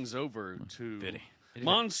switch things over to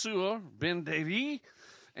Mansour Ben Davy,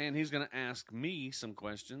 and he's going to ask me some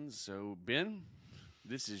questions. So, Ben,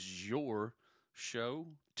 this is your show.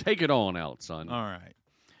 Take it on out, son. All right.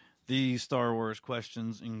 These Star Wars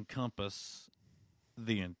questions encompass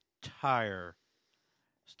the entire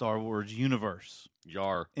Star Wars universe.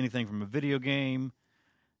 Yar. Anything from a video game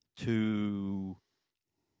to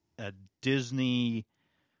a Disney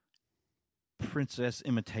princess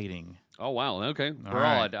imitating. Oh, wow. Okay. All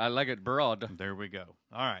Broad. right. I like it broad. There we go.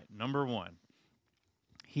 All right. Number one.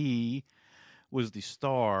 He was the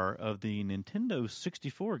star of the Nintendo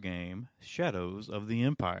 64 game Shadows of the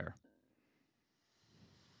Empire.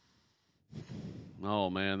 Oh,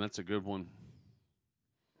 man. That's a good one.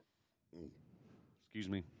 Excuse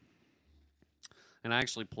me. And I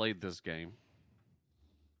actually played this game.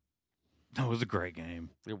 That was a great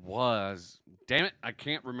game. It was. Damn it. I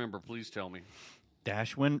can't remember. Please tell me.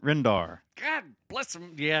 Dash Rendar. God bless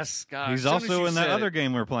him. Yes, God. He's also in that other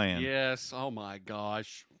game we're playing. Yes. Oh, my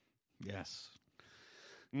gosh. Yes.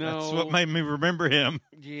 No. That's what made me remember him.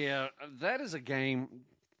 Yeah, that is a game.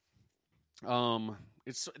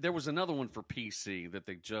 There was another one for PC that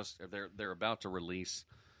they're about to release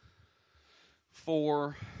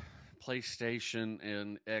for PlayStation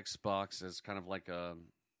and Xbox as kind of like a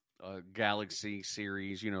Galaxy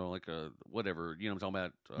series, like a whatever, I'm talking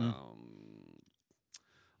about.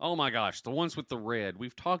 Oh my gosh, the ones with the red.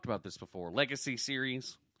 We've talked about this before. Legacy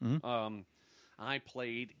series. Mm-hmm. I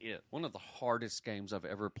played it. One of the hardest games I've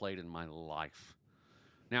ever played in my life.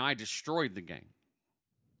 Now, I destroyed the game.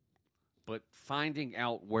 But finding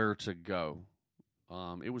out where to go,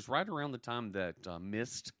 it was right around the time that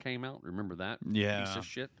Myst came out. Remember that? Yeah. Piece of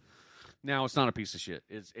shit. Now, it's not a piece of shit.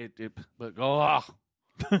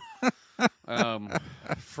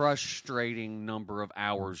 Frustrating number of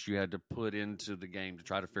hours you had to put into the game to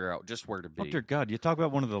try to figure out just where to be. Oh, dear God. You talk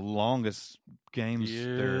about one of the longest games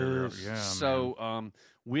there. Yeah, so,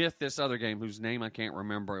 with this other game, whose name I can't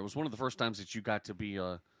remember, it was one of the first times that you got to be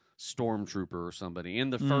a stormtrooper or somebody.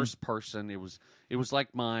 In the first person, it was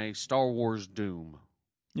like my Star Wars Doom,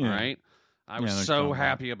 right? I was so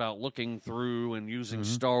happy about looking through and using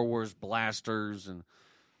Star Wars blasters and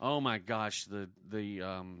oh my gosh, the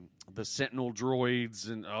Sentinel droids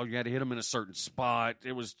and you had to hit them in a certain spot.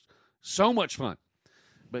 It was so much fun.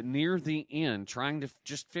 But near the end, trying to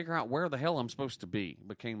just figure out where the hell I'm supposed to be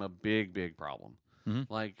became a big, big problem.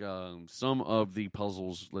 Mm-hmm. Like some of the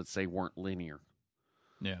puzzles, let's say, weren't linear.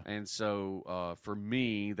 Yeah. And so for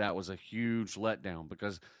me, that was a huge letdown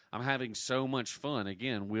because I'm having so much fun,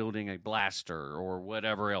 again, wielding a blaster or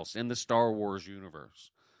whatever else in the Star Wars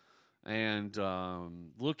universe. And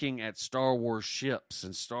looking at Star Wars ships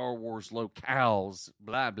and Star Wars locales,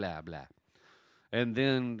 blah, blah, blah. And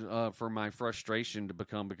then for my frustration to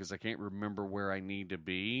become, because I can't remember where I need to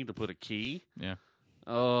be to put a key. Yeah.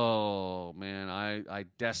 Oh, man, I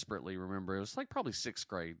desperately remember. It was like probably 6th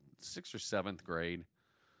or 7th grade.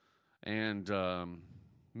 And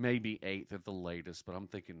maybe 8th at the latest, but I'm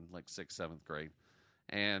thinking like 6th, 7th grade.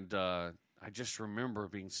 And I just remember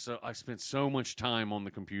I spent so much time on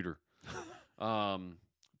the computer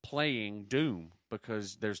playing Doom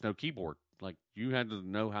because there's no keyboard. Like, you had to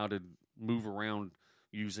know how to move around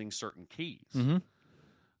using certain keys. Mm-hmm.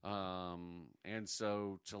 And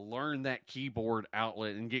so to learn that keyboard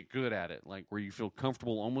outlet and get good at it, like where you feel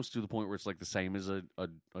comfortable almost to the point where it's like the same as a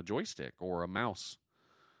joystick or a mouse,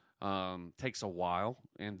 takes a while.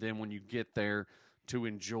 And then when you get there, to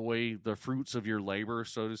enjoy the fruits of your labor,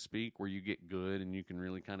 so to speak, where you get good and you can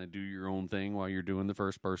really kind of do your own thing while you're doing the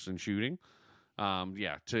first-person shooting. Not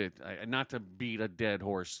to beat a dead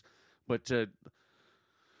horse, but to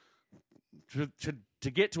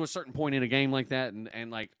get to a certain point in a game like that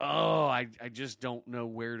and like, I just don't know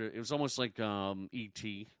where to. It was almost like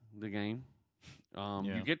E.T., the game.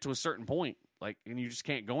 You get to a certain point, like, and you just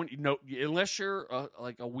can't go in. Unless you're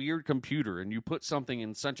like a weird computer and you put something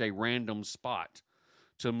in such a random spot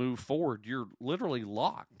to move forward, you're literally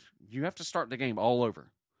locked. You have to start the game all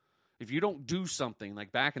over. If you don't do something,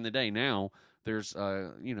 like back in the day, now there's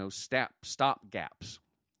stop gaps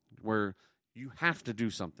where you have to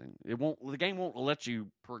do something. The game won't let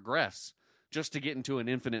you progress just to get into an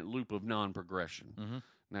infinite loop of non-progression. Mm-hmm.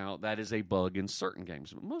 Now, that is a bug in certain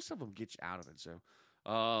games, but most of them get you out of it. So,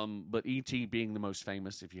 but E.T. being the most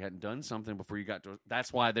famous, if you hadn't done something before you got to,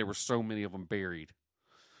 that's why there were so many of them buried.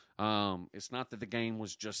 It's not that the game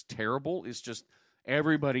was just terrible. It's just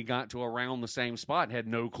everybody got to around the same spot and had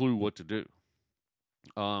no clue what to do.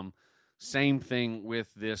 Same thing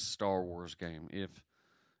with this Star Wars game.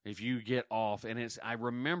 If you get off, and I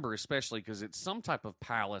remember especially because it's some type of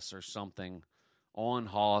palace or something on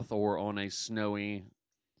Hoth or on a snowy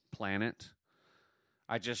planet.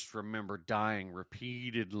 I just remember dying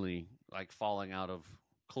repeatedly, like falling out of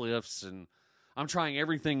cliffs and I'm trying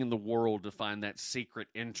everything in the world to find that secret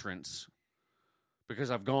entrance because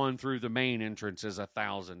I've gone through the main entrances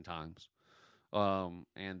 1,000 times.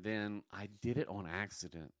 And then I did it on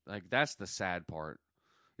accident. Like, that's the sad part.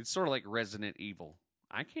 It's sort of like Resident Evil.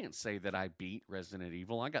 I can't say that I beat Resident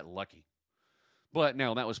Evil. I got lucky. But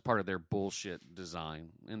no, that was part of their bullshit design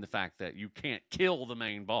and the fact that you can't kill the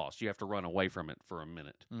main boss. You have to run away from it for a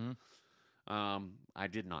minute. Mm-hmm. I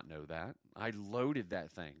did not know that. I loaded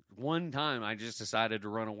that thing. One time I just decided to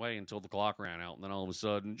run away until the clock ran out, and then all of a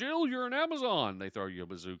sudden, Jill, you're an Amazon. They throw you a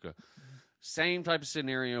bazooka. Same type of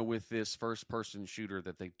scenario with this first-person shooter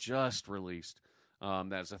that they just released.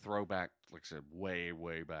 That's a throwback, like I said, way,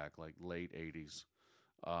 way back, like late 80s,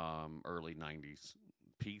 early 90s.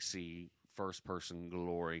 PC, first-person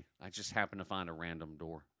glory. I just happened to find a random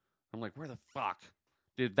door. I'm like, where the fuck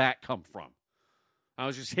did that come from? I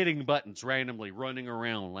was just hitting buttons randomly, running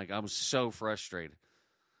around. Like, I was so frustrated.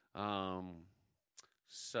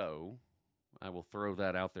 So, I will throw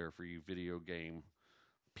that out there for you video game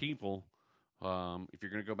people. If you're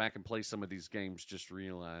going to go back and play some of these games, just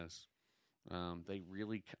realize they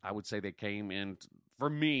really, I would say they came in, for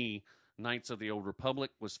me, Knights of the Old Republic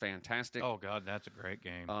was fantastic. Oh, God, that's a great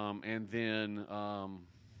game. And then,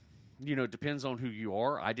 it depends on who you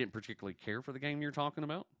are. I didn't particularly care for the game you're talking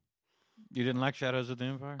about. You didn't like Shadows of the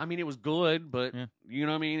Empire? I mean, it was good, but Yeah. you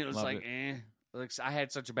know what I mean? It was Loved like, Like, I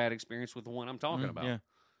had such a bad experience with the one I'm talking about. Yeah.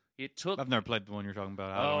 It took... I've never played the one you're talking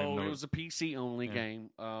about. I don't even know it was a PC-only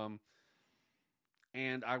game.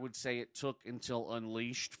 And I would say it took until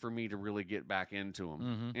Unleashed for me to really get back into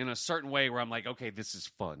them. In a certain way where I'm like, okay, this is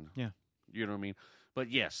fun. Yeah. You know what I mean?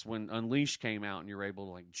 But yes, when Unleashed came out and you're able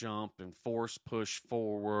to, like, jump and force push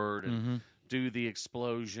forward and do the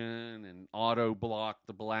explosion and auto block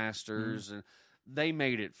the blasters, and they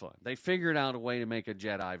made it fun. They figured out a way to make a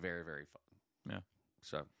Jedi very, very fun. Yeah.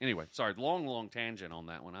 So anyway, sorry, long tangent on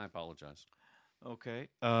that one. I apologize. Okay.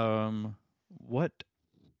 What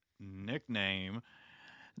nickname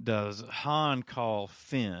does Han call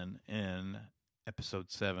Finn in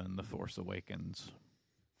Episode 7, The Force Awakens?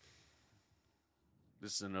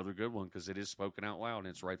 This is another good one because it is spoken out loud and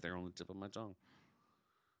it's right there on the tip of my tongue.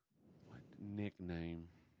 What nickname?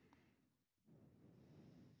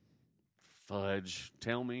 Fudge.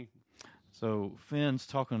 Tell me. So Finn's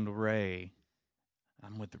talking to Rey.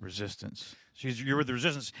 I'm with the Resistance. You're with the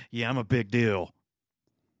Resistance? Yeah, I'm a big deal.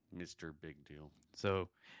 Mr. Big Deal. So,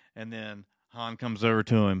 and then Han comes over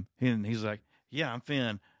to him and he's like, yeah, I'm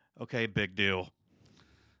Finn. Okay, big deal.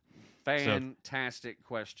 Fantastic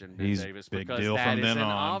question, Ben He's Davis, big because deal that from is then an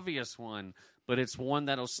on. obvious one, but it's one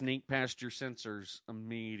that'll sneak past your sensors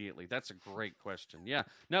immediately. That's a great question. Yeah.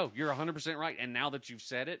 No, you're 100% right. And now that you've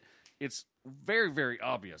said it, it's very, very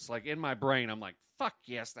obvious. Like, in my brain, I'm like, fuck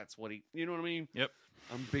yes, that's what he... You know what I mean? Yep.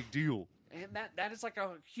 I'm Big Deal. And that is like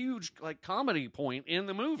a huge, like, comedy point in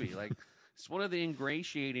the movie. Like, it's one of the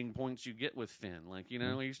ingratiating points you get with Finn. Like,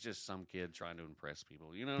 he's just some kid trying to impress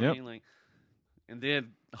people. You know what I mean? Like... And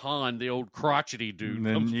then Han, the old crotchety dude, And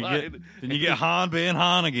then comes you by. get Han being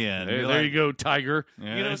Han again. Hey, there you go, Tiger.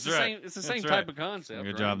 Yeah, it's the that's right. same. It's the That's same right. type of concept. Good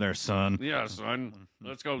right? job there, son. Yeah, son.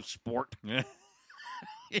 Let's go, sport. Yeah.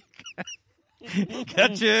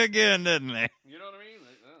 Got you again, didn't they? You know what I mean?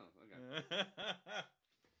 Like, oh,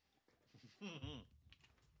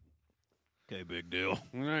 okay. Okay, big deal.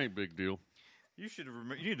 All right, Big Deal. You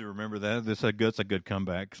need to remember that. That's a good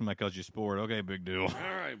comeback. Somebody calls you sport. Okay, big deal. All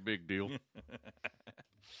right, Big Deal.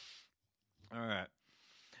 All right.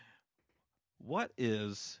 What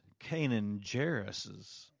is Kanan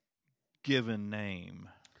Jarrus's given name?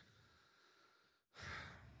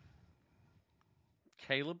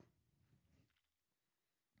 Caleb?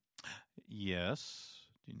 Yes.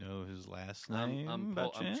 Do you know his last I'm name? by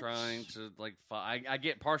chance? trying to, like, I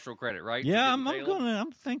get partial credit, right? Yeah, for getting Caleb?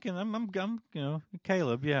 I'm thinking. I'm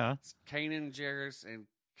Caleb. Yeah. It's Kanan Jarrus and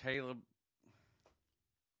Caleb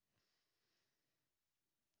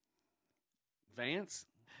Vance.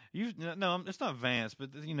 No, it's not Vance,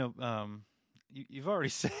 but you've already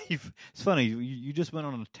said. It's funny. You just went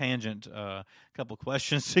on a tangent a couple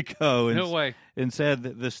questions ago, and No way. and said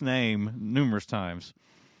this name numerous times.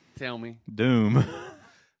 Tell me. Doom.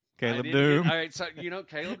 Caleb Doom. All right, so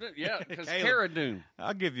Caleb Doom. Yeah, because Caleb. Cara Doom.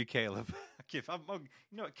 I'll give you Caleb.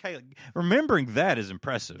 Caleb. Remembering that is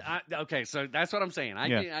impressive. Okay, so that's what I'm saying. I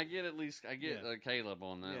Yeah. get Caleb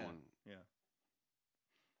on that one. Yeah.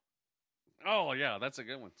 Oh yeah, that's a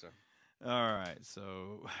good one. So All right,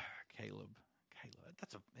 so Caleb.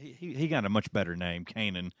 That's he got a much better name,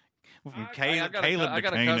 Kanan. From Caleb I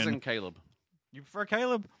got a Kanan. cousin Caleb. You prefer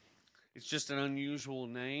Caleb? It's just an unusual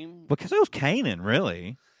name. Because it was Kanan,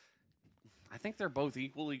 really. I think they're both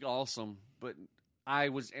equally awesome. but I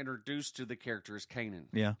was introduced to the character as Kanan.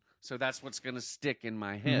 Yeah. So that's what's going to stick in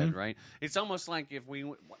my head, right? It's almost like if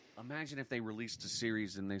imagine if they released a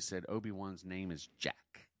series and they said Obi-Wan's name is Jack.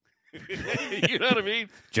 You know what I mean?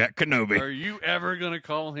 Jack Kenobi. Are you ever going to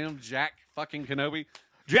call him Jack fucking Kenobi?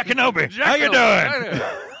 Jack Kenobi. Jack How you Kenobi. doing?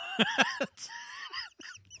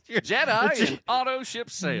 Jedi and auto ship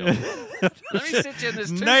sail. Let me sit you in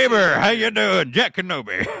this neighbor. How you doing? Jack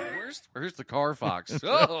Kenobi. Where's the car fox?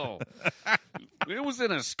 Oh, it was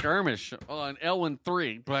in a skirmish on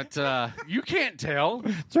L-3, but you can't tell.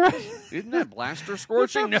 That's right. Isn't that blaster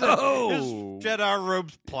scorching? No. His Jedi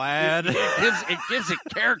robes plaid. It gives it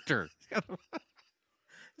character.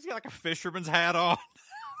 He's got like a fisherman's hat on.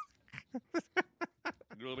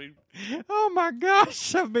 You know what I mean? Oh my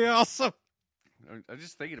gosh, that'd be awesome. I'm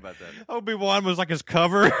just thinking about that. Obi-Wan was like his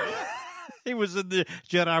cover. He was in the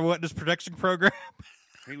Jedi Witness Protection Program.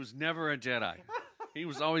 He was never a Jedi. He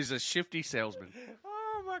was always a shifty salesman.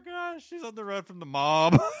 Oh my gosh, he's on the run from the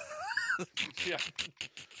mob. Yeah.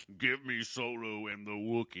 Give me Solo and the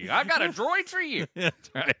Wookiee. I got a droid for you.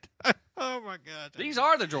 That's right. Oh my gosh. These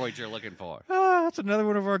are the droids you're looking for. That's another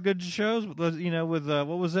one of our good shows. You know, with what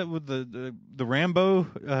was that with the Rambo?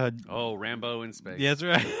 Rambo in space. Yeah, that's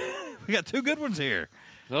right. We got two good ones here.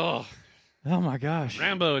 Oh my gosh.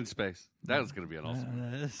 Rambo in space. That was going to be an awesome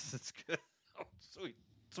one. It's good. Oh,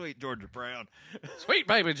 sweet Georgia Brown. Sweet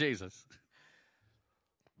baby Jesus.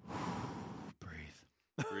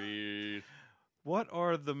 Breathe. What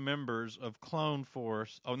are the members of Clone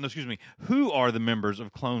Force? Oh, no, excuse me. Who are the members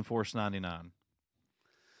of Clone Force 99?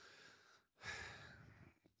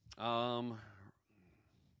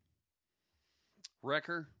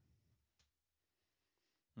 Wrecker.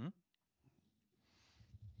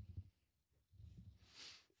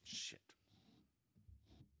 Shit.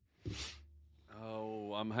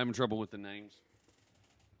 Oh, I'm having trouble with the names.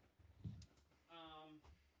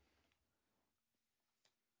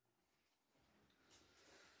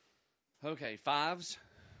 Okay, Fives.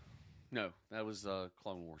 No, that was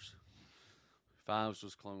Clone Wars. Fives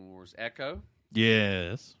was Clone Wars. Echo.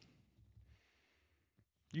 Yes.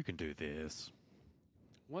 You can do this.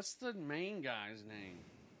 What's the main guy's name?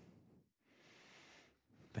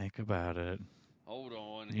 Think about it. Hold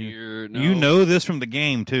on here. No. You know this from the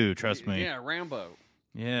game, too. Trust me. Yeah, Rambo.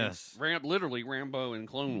 Yes. Literally Rambo in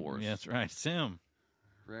Clone Wars. Yes, right. Sim.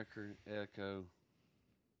 Record, Echo.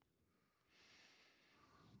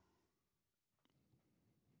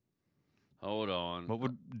 Hold on. What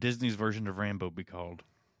would Disney's version of Rambo be called?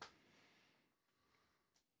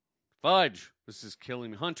 Fudge. This is killing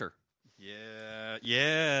me. Hunter. Yeah.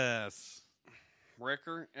 Yes.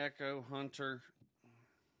 Wrecker, Echo, Hunter.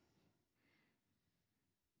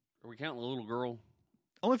 Are we counting the little girl?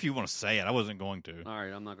 Only if you want to say it. I wasn't going to. All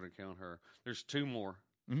right, I'm not going to count her. There's two more.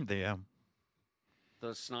 Yeah.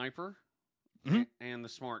 The sniper and the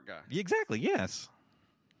smart guy. Exactly, yes.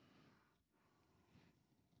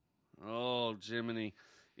 Oh, Jiminy.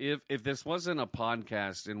 If this wasn't a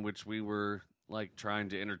podcast in which we were like trying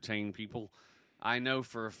to entertain people, I know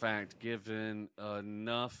for a fact, given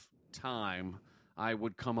enough time, I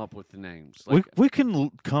would come up with the names. Like, we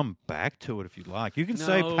can come back to it if you like. You can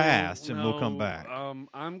say pass, and we'll come back.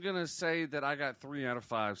 I'm going to say that I got 3 out of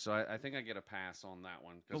 5, so I think I get a pass on that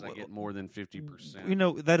one because I get more than 50%. You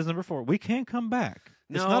know, that is number 4. We can come back.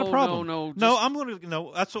 It's not a problem. No, I'm going to.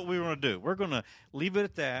 No, that's what we want to do. We're going to leave it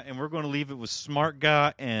at that, and we're going to leave it with Smart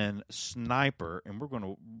Guy and Sniper, and we're going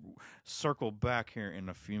to circle back here in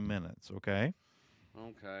a few minutes. Okay.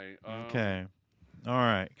 Okay. Okay. All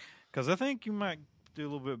right. Because I think you might do a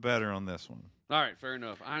little bit better on this one. All right, fair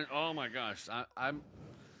enough. Oh my gosh, I'm.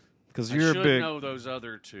 Because I you're should a big. know those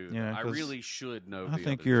other two. Yeah, I really should know. I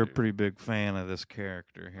think other you're two. a pretty big fan of this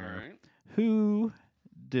character here. All right. Who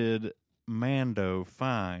did Mando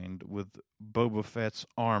find with Boba Fett's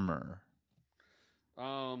armor?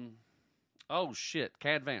 Oh shit,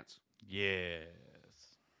 Cad Vance. Yes.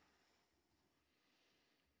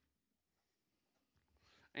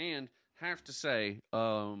 And have to say,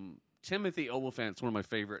 Timothy Olyphant's one of my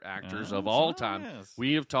favorite actors of all time. Yes.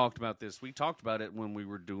 We have talked about this. We talked about it when we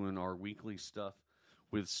were doing our weekly stuff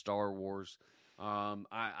with Star Wars.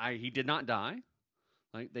 He did not die.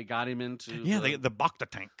 Like they got him into the Bacta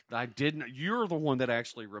tank. I didn't. You're the one that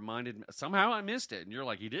actually reminded me. Somehow I missed it, and you're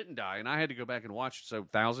like, he didn't die, and I had to go back and watch. So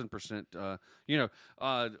 1,000%.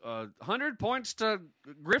 100 points to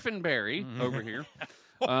Griffinberry over here.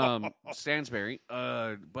 Stansberry.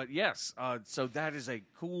 But yes, so that is a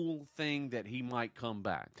cool thing that he might come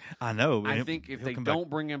back. I know. I think if they don't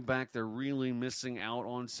bring him back, they're really missing out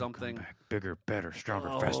on something. Come back bigger, better, stronger,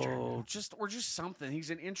 faster. Just something.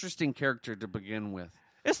 He's an interesting character to begin with.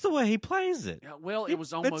 It's the way he plays it. Yeah, well, it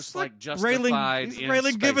was almost It's like justified in Raylan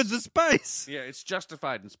space. Givens in space. Yeah, it's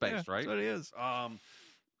justified in space, Yeah, right? That's what it is.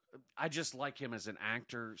 I just like him as an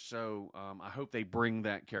actor, so I hope they bring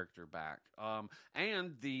that character back.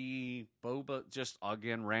 And the Boba, just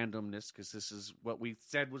again randomness, because this is what we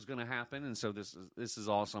said was going to happen, and so this is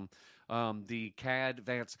awesome. The Cad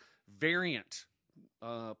Vance variant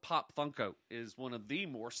Pop Funko is one of the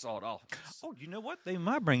more sought after. Oh, you know what? They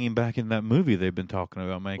might bring him back in that movie they've been talking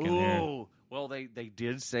about making here. Oh, well, they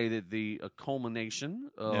did say that the culmination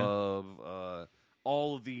of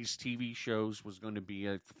all of these TV shows was going to be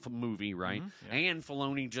a movie, right? Mm-hmm. And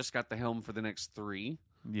Filoni just got the helm for the next 3,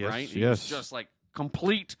 Yes, right? yes. He's just like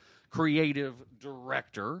complete creative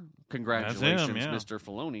director. Congratulations, him, yeah. Mr.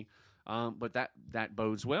 Filoni. But that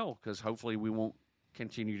bodes well because hopefully we won't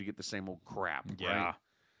continue to get the same old crap, Yeah.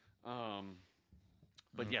 right?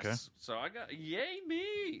 But Okay. yes, so I got yay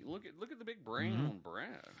me! Look at the big brain Mm-hmm. on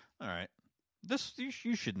Brad. All right. This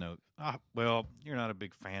you should know. Well, you're not a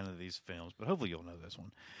big fan of these films, but hopefully you'll know this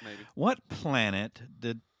one. Maybe. What planet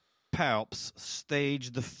did Palps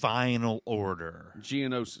stage the final order?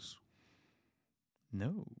 Geonosis.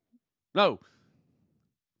 No. No.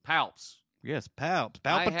 Palps. Yes, Palps.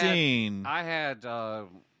 I had- Palpatine. I had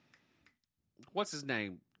what's his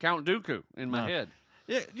name? Count Dooku in my No. head.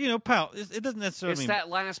 Yeah, you know, Palps. It doesn't necessarily It's mean that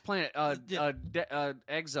last planet. Yeah.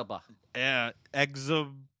 Exaba.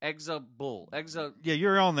 Exo. Exabull. Yeah,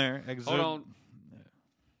 you're on there. Exo. Hold on.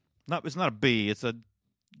 Not. It's not a B. It's a.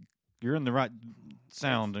 You're in the right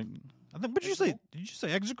sound. I think. What did you say? Exegol? Did you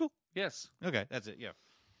say exical? Yes. Okay, that's it. Yeah.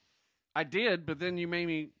 I did, but then you made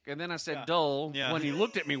me, and then I said Yeah. dull Yeah. when you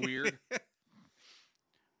looked at me weird.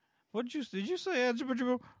 What did you say?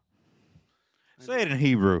 Exical? Say it in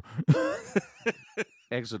Hebrew.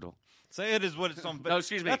 Exodal. Say it is what it's on. No,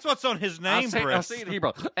 excuse me. That's what's on his name. I'll Brett. say it in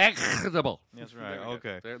Hebrew. Exodal. That's right. There we go.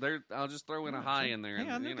 Okay. There, I'll just throw in a high in there.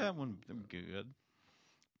 Yeah, I and, knew you know. that one. Good.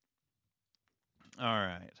 All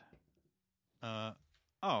right.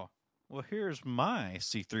 Oh. Well, here's my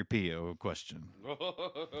C-3PO question.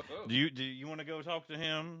 Do you want to go talk to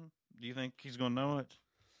him? Do you think he's going to know it?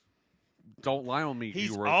 Don't lie on me. He's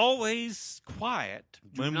you always quiet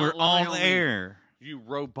Do when not we're lie on on the me. air. You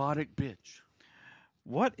robotic bitch.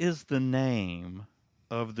 What is the name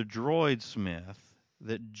of the droid smith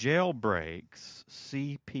that jailbreaks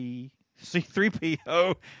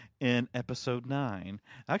C-3PO in Episode 9?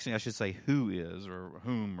 Actually, I should say who is or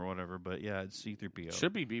whom or whatever, but yeah, it's C-3PO.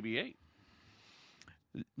 Should be BB-8.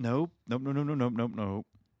 Nope.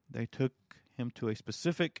 They took him to a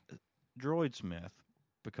specific droid smith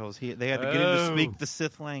because they had to get him to speak the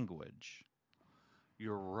Sith language.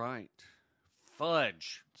 You're right.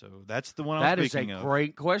 Fudge. So that's the one That I'm is speaking a of.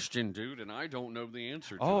 great question, dude, and I don't know the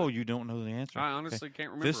answer to Oh, it. you don't know the answer? I honestly Okay. can't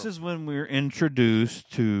remember. This is when we're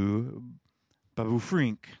introduced to Babu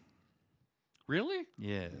Frink. Really?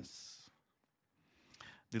 Yes.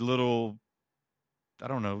 The little, I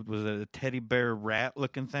don't know, was it a teddy bear rat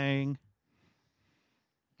looking thing?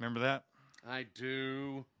 Remember that? I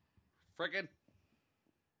do. Frickin'.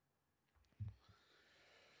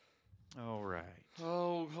 All right.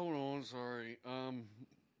 Oh, hold on. Sorry.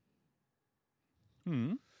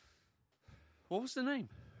 What was the name?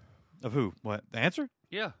 Of who? What? The answer?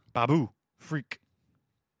 Yeah. Babu Freak.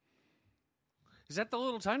 Is that the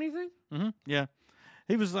little tiny thing? Mm-hmm. Yeah.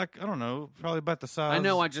 He was like, I don't know, probably about the size. I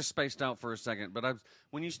know I just spaced out for a second, but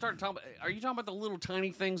when you start talking about, are you talking about the little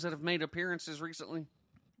tiny things that have made appearances recently?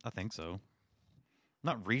 I think so.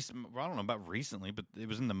 Not recent. Well, I don't know about recently, but it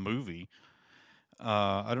was in the movie.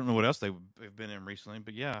 I don't know what else they've been in recently,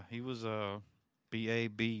 but yeah, he was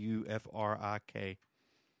Babufrik.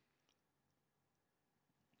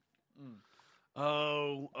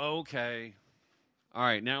 Oh, okay. All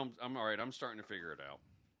right, now I'm all right. I'm starting to figure it out.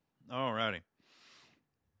 All righty.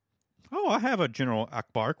 Oh, I have a General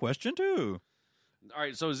Akbar question too. All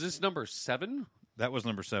right, so is this number 7? That was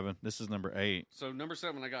number 7. This is number 8. So number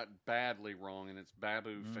 7 I got badly wrong, and it's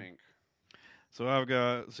Babu Fink. So I've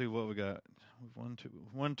got, let's see what we got. 1,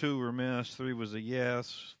 2 were missed. 3 was a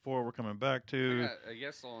yes. 4 we're coming back I to. got a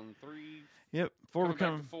yes on 3. Yep. 4 we're Coming back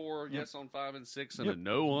coming. to 4. Yep. Yes on 5 and 6, and Yep. a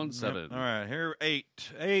no on 7. Yep. All right, here 8.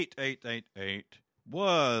 8.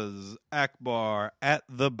 Was Akbar at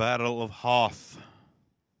the Battle of Hoth?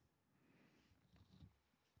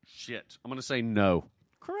 Shit, I'm gonna say no.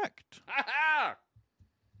 Correct. Ha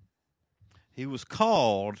He was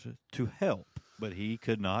called to help, but he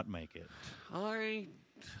could not make it. I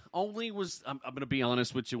only was. I'm going to be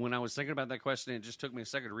honest with you. When I was thinking about that question, it just took me a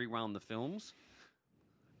second to rewound the films.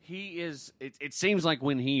 He is. It seems like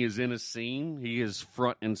when he is in a scene, he is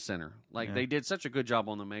front and center. Like they did such a good job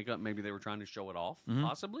on the makeup. Maybe they were trying to show it off,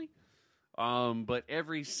 possibly. But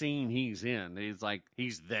every scene he's in,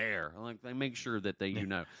 he's there. Like they make sure that they,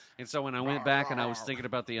 And so when I went back and I was thinking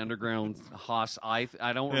about the underground Haas, I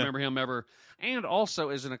don't remember him ever. And also,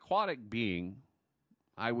 as an aquatic being,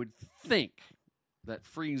 I would think that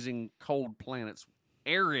freezing cold planets,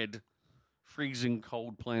 arid freezing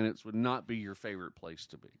cold planets, would not be your favorite place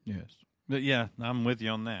to be. Yes. But yeah, I'm with you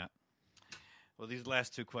on that. Well, these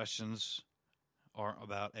last two questions are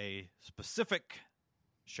about a specific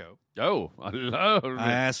show. Oh, I love it.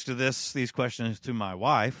 I asked these questions to my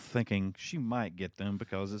wife, thinking she might get them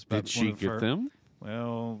because it's about Did she get them?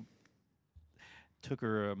 Well, took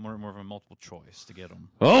her more of a multiple choice to get them.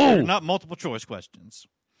 Oh! They're not multiple choice questions.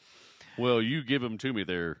 Well, you give them to me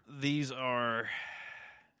there. These are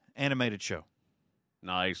animated show.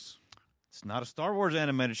 Nice. It's not a Star Wars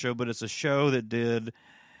animated show, but it's a show that did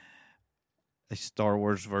a Star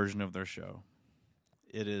Wars version of their show.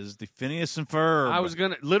 It is the Phineas and Ferb. I was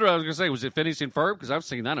gonna say, was it Phineas and Ferb? Because I've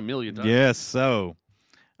seen that a million times. Yes, so.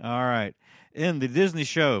 All right. In the Disney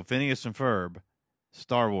show, Phineas and Ferb,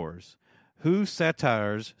 Star Wars, who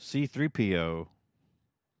satires C-3PO?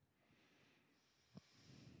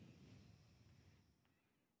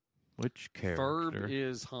 Which character? Ferb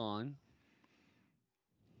is Han.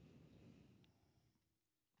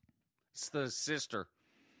 It's the sister.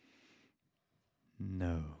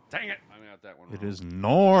 No. Dang it. I got that one wrong. It is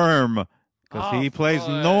Norm. Because he plays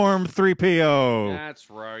fudge. Norm 3PO. That's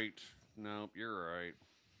right. Nope, you're right.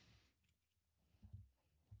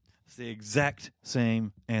 It's the exact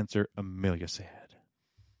same answer Amelia said.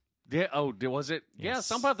 Yeah, was it? Yes. Yeah,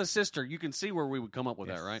 something about the sister. You can see where we would come up with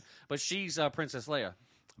that, right? But she's Princess Leia.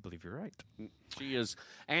 I believe you're right. She is.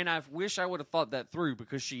 And I wish I would have thought that through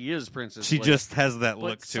because she is Princess She Leia. just has that But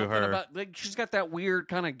look to something her. about, she's got that weird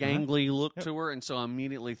kind of gangly look Yep. to her, and so I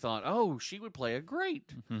immediately thought, oh, she would play a great.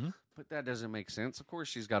 Mm-hmm. But that doesn't make sense. Of course,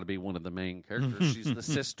 she's got to be one of the main characters. She's the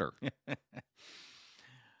sister.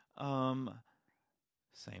 Same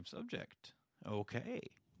subject. Okay.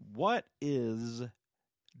 What is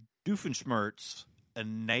Doofenshmirtz a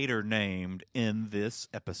nader named in this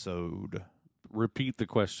episode? Repeat the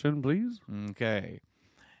question, please. Okay.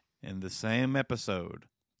 In the same episode,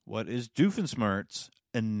 what is Doofenshmirtz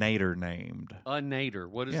a nader named? A nader.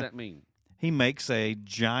 What does that mean? He makes a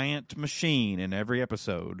giant machine in every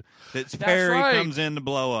episode that That's Perry right. comes in to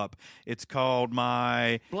blow up. It's called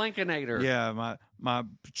my Blankinator. my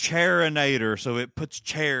chairinator. So it puts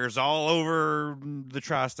chairs all over the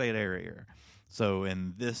tri-state area. So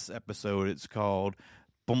in this episode, it's called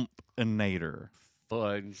Bumpinator.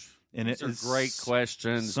 Fudge. And Those are great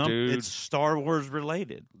questions, dude. It's Star Wars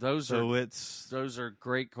related. Those are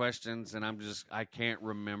great questions, and I can't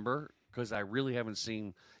remember because I really haven't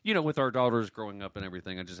seen, with our daughters growing up and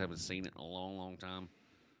everything, I just haven't seen it in a long, long time.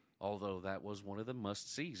 Although that was one of the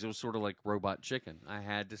must-sees. It was sort of like Robot Chicken. I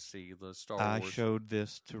had to see the Star Wars. I showed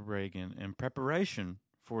this to Reagan in preparation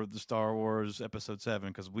for the Star Wars Episode 7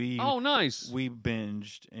 because we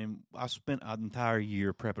binged, and I spent an entire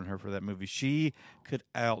year prepping her for that movie. She could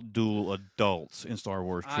outduel adults in Star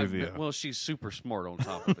Wars trivia. Well, she's super smart on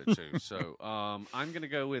top of it too. So I'm going to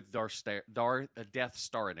go with Death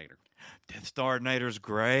Starinator. Death Starinator's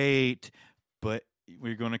great, but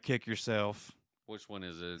we're going to kick yourself. Which one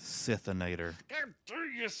is it? Sithinator.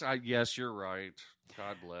 Yes, you're right.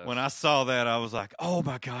 God bless. When I saw that, I was like, "Oh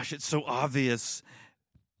my gosh, it's so obvious."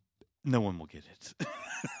 No one will get it.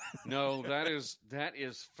 No, that's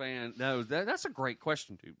a great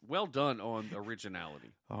question, dude. Well done on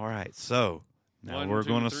originality. All right, so now we're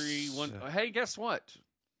going to. Hey, guess what?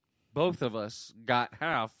 Both of us got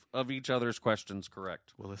half of each other's questions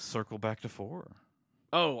correct. Well, let's circle back to 4.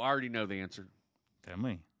 Oh, I already know the answer. Tell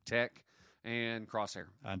me. Tech and Crosshair.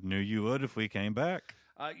 I knew you would if we came back.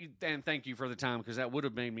 And thank you for the time because that would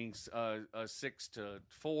have made me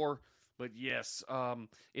 6-4. But yes,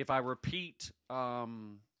 if I repeat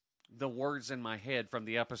the words in my head from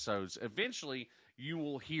the episodes, eventually you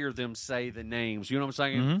will hear them say the names. You know what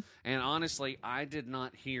I'm saying? Mm-hmm. And honestly, I did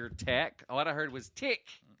not hear Tech. What I heard was Tick.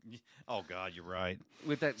 Oh, God, you're right.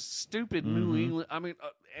 With that stupid New England. I mean,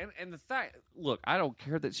 and the fact, look, I don't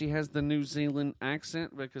care that she has the New Zealand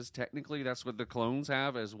accent because technically that's what the clones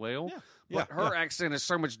have as well. Yeah. But her accent is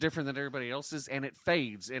so much different than everybody else's, and it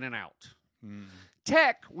fades in and out. Mm.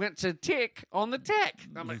 Tech went to Tick on the Tech.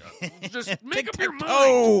 I'm like, just make up your mind.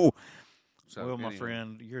 Oh, So, well, my anyway.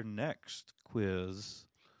 friend, your next quiz.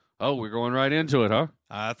 Oh, we're going right into it, huh?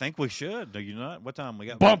 I think we should. Do you not? What time we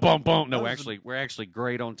got? Bump, bump, bump. No, That was actually, we're actually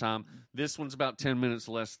great on time. This one's about 10 minutes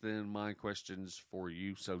less than my questions for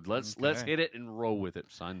you. So let's Okay. hit it and roll with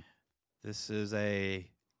it, son. This is a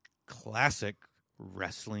classic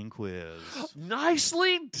wrestling quiz.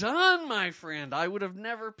 Nicely done, my friend. I would have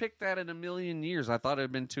never picked that in a million years. I thought it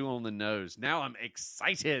had been too on the nose. Now I'm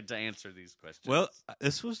excited to answer these questions. Well,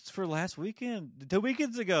 this was for last weekend, 2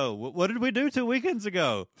 weekends ago. What did we do 2 weekends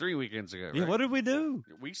ago? 3 weekends ago. Yeah, right? what did we do?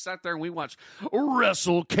 We sat there and we watched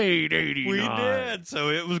WrestleCade 89. We did, so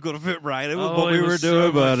it was going to fit right. It was Oh, what we it were was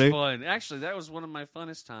doing, so much buddy. fun. Actually, that was one of my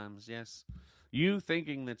funnest times, yes. You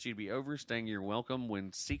thinking that you'd be overstaying your welcome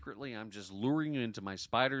when secretly I'm just luring you into my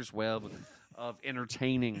spider's web of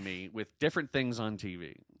entertaining me with different things on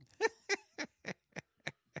TV.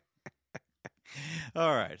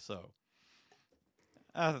 All right, so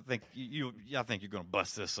I think I think you're going to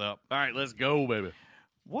bust this up. All right, let's go, baby.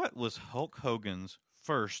 What was Hulk Hogan's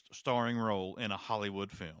first starring role in a Hollywood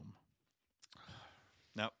film?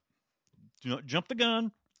 Now, do not jump the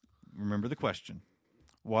gun. Remember the question.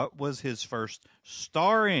 What was his first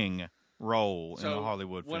starring role in a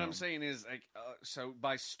Hollywood film? What I'm saying is, like, so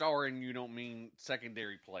by starring, you don't mean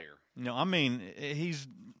secondary player. No, I mean he's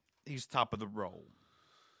top of the role.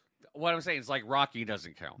 What I'm saying is, like, Rocky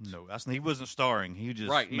doesn't count. No, he wasn't starring. He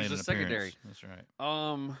just Right, made he's an a secondary. appearance. That's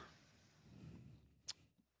right.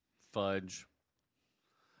 Fudge.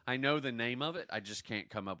 I know the name of it. I just can't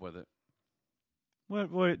come up with it.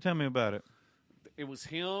 What? Tell me about it. It was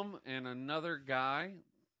him and another guy,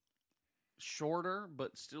 shorter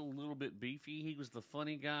but still a little bit beefy. He was the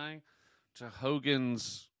funny guy to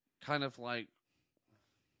Hogan's kind of like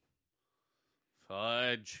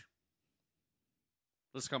Fudge.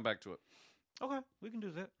 Let's come back to it. Okay, we can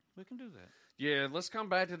do that. Yeah, let's come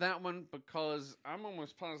back to that one because I'm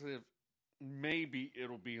almost positive maybe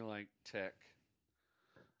it'll be like Tech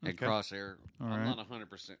and Okay. Crosshair. All I'm right. not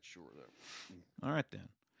 100% sure, though. All right, then.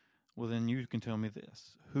 Well, then you can tell me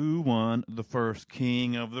this. Who won the first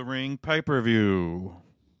King of the Ring pay-per-view?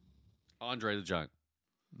 Andre the Giant.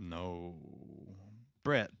 No.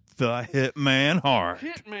 Bret the Hitman Hart.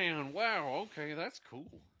 Hitman. Wow. Okay, that's cool.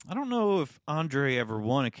 I don't know if Andre ever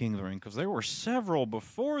won a King of the Ring because there were several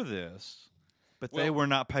before this, but they Well, were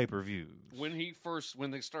not pay-per-views. When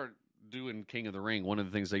they started doing King of the Ring, one of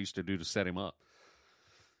the things they used to do to set him up,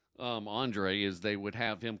 Andre, is they would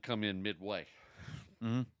have him come in midway.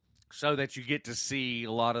 Mhm. So that you get to see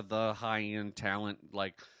a lot of the high-end talent,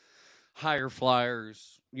 like higher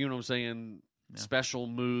flyers, you know what I'm saying, Yeah. special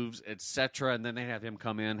moves, etc. And then they have him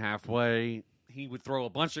come in halfway. He would throw a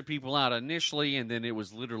bunch of people out initially, and then it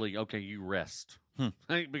was literally, okay, you rest.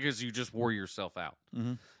 Because you just wore yourself out.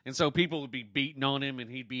 Mhm. And so people would be beating on him, and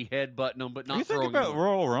he'd be headbutting them, but not you think throwing about them.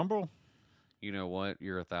 Royal Rumble? You know what?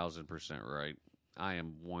 You're 1,000% right. I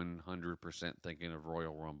am 100% thinking of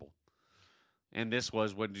Royal Rumble. And this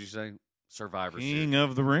was, what did you say? Survivor King Series.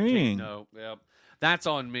 of the Ring. No, yep. That's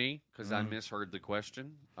on me because I Mhm. misheard the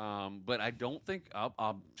question. But I don't think,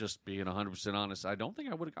 I'm just being 100% honest, I don't think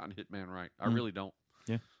I would have gotten Hitman right. I really don't.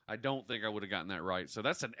 Yeah. I don't think I would have gotten that right. So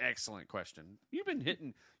that's an excellent question. You've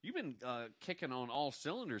been kicking on all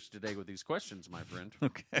cylinders today with these questions, my friend.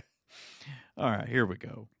 Okay. All right, here we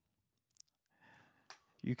go.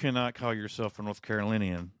 You cannot call yourself a North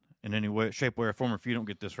Carolinian in any way, shape, way, or form if you don't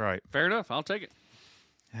get this right. Fair enough. I'll take it.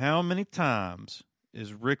 How many times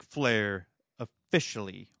is Ric Flair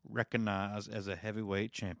officially recognized as a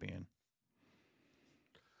heavyweight champion?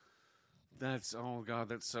 That's, oh God,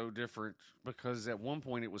 that's so different because at one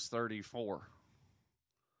point it was 34.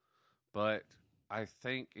 But I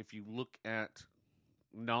think if you look at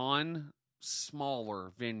non-smaller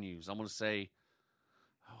venues, I'm going to say,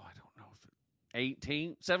 I don't know if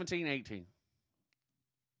 18, 17, 18.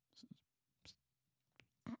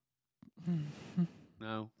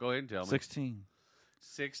 No, go ahead and tell me. 16.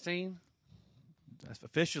 16? That's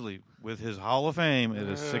officially with his Hall of Fame. It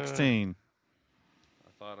is 16.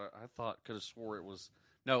 I could have swore it was.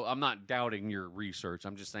 No, I'm not doubting your research.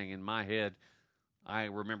 I'm just saying in my head, I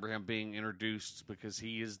remember him being introduced because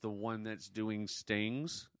he is the one that's doing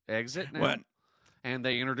Sting's exit now. What? And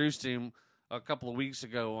they introduced him a couple of weeks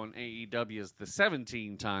ago on AEW as the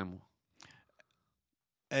 17-time.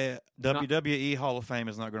 WWE Hall of Fame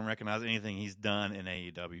is not going to recognize anything he's done in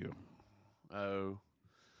AEW. Oh.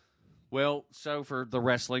 Well, so for the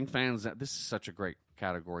wrestling fans, this is such a great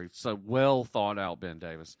category. So well thought out, Ben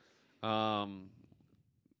Davis.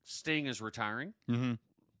 Sting is retiring. Mm-hmm.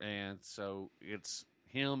 And so it's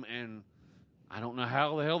him and I don't know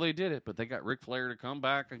how the hell they did it, but they got Ric Flair to come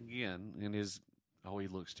back again in his he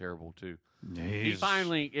looks terrible too. He age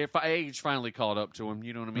finally caught up to him,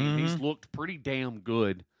 you know what I mean? Mm-hmm. He's looked pretty damn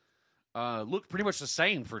good. Looked pretty much the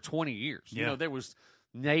same for 20 years. Yeah. You know, there was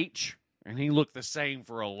Nate and he looked the same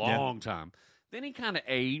for a long time. Then he kind of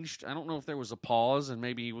aged. I don't know if there was a pause and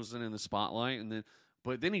maybe he wasn't in the spotlight,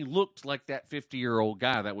 but then he looked like that 50-year-old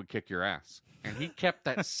guy that would kick your ass. And he kept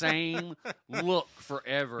that same look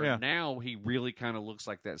forever. Yeah. Now he really kind of looks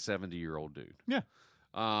like that 70-year-old dude. Yeah.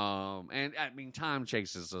 And I mean, time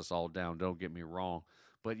chases us all down, don't get me wrong.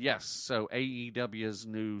 But yes, so AEW's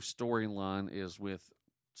new storyline is with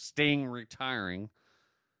Sting retiring.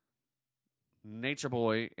 Nature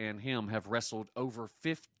Boy and him have wrestled over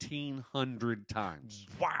 1,500 times.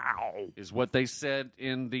 Wow. Is what they said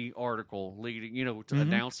in the article leading, to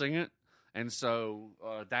announcing it. And so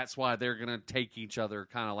that's why they're going to take each other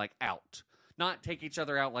kind of like out. Not take each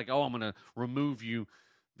other out like, oh, I'm going to remove you.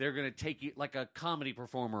 They're going to take it like a comedy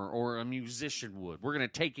performer or a musician would. We're going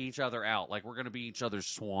to take each other out like we're going to be each other's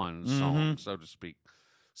swan song, so to speak.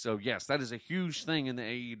 So, yes, that is a huge thing in the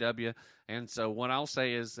AEW. And so what I'll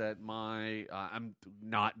say is that I'm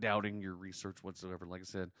not doubting your research whatsoever, like I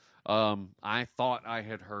said. I thought I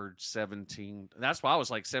had heard 17. That's why I was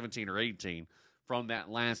like 17 or 18 from that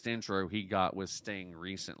last intro he got with Sting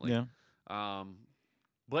recently. Yeah.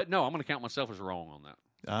 But, no, I'm going to count myself as wrong on that.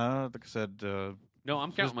 Like I said... no,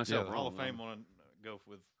 I'm counting myself the wrong. Hall of Fame want to go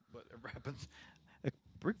with whatever happens.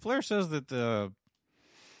 Ric Flair says that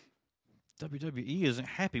WWE isn't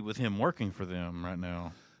happy with him working for them right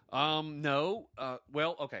now. No.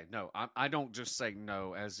 Well, okay, no. I don't just say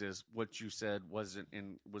no as is what you said was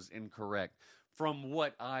incorrect. From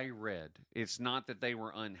what I read, it's not that they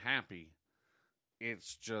were unhappy.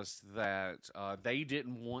 It's just that they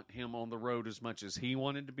didn't want him on the road as much as he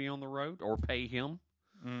wanted to be on the road or pay him.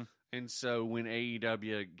 Mm. And so when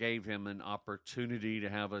AEW gave him an opportunity to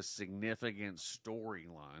have a significant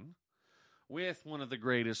storyline with one of the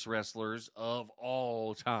greatest wrestlers of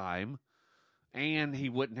all time, and he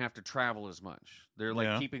wouldn't have to travel as much. They're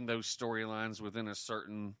like keeping those storylines within a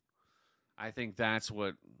certain... I think that's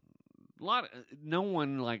what... no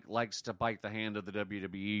one likes to bite the hand of the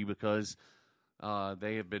WWE because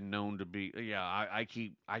they have been known to be... Yeah, I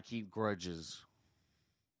keep grudges.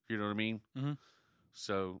 You know what I mean? Mm-hmm.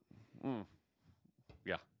 So,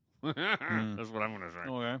 yeah. That's what I'm going to say.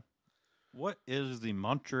 Okay. What is the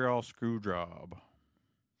Montreal Screwjob?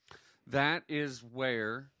 That is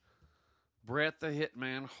where Bret the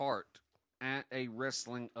Hitman Hart at a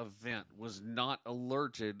wrestling event was not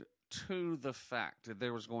alerted to the fact that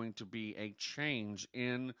there was going to be a change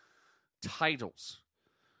in titles.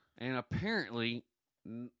 And apparently,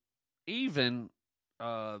 even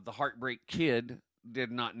the Heartbreak Kid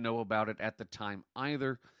did not know about it at the time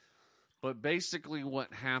either. But basically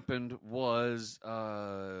what happened was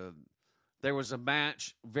there was a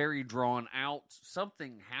match, very drawn out.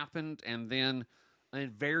 Something happened, and then a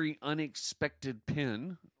very unexpected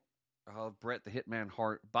pin of Bret the Hitman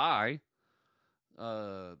Hart by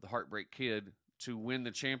the Heartbreak Kid to win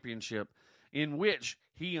the championship, in which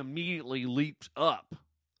he immediately leaped up.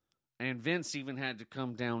 And Vince even had to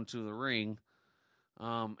come down to the ring,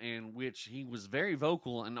 in which he was very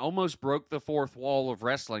vocal and almost broke the fourth wall of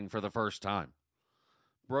wrestling for the first time.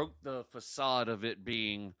 Broke the facade of it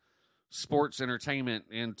being sports entertainment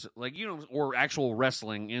into, or actual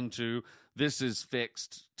wrestling into this is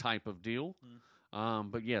fixed type of deal.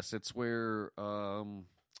 But yes, it's where,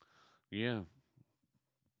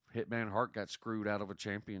 Hitman Hart got screwed out of a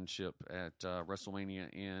championship at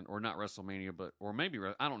WrestleMania or not WrestleMania, or maybe,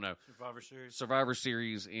 I don't know. Survivor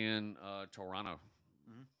Series in Toronto.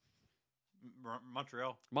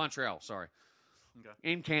 Montreal, sorry.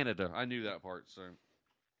 Okay. In Canada. I knew that part, so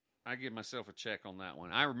I give myself a check on that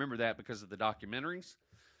one. I remember that because of the documentaries.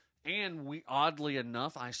 And oddly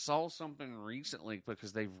enough, I saw something recently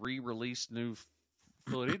because they've re-released new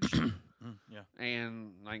footage.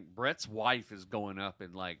 And Bret's wife is going up,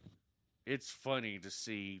 and it's funny to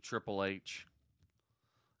see Triple H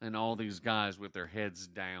and all these guys with their heads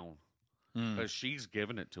down because she's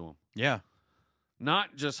giving it to him. Yeah.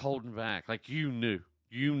 Not just holding back. You knew.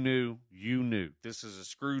 This is a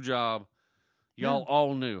screw job. Y'all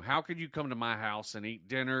all knew. How could you come to my house and eat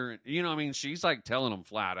dinner? You know what I mean? She's telling them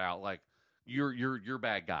flat out, you're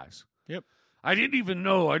bad guys. Yep. I didn't even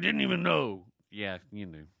know. Yeah, you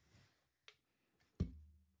knew.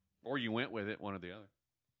 Or you went with it, one or the other.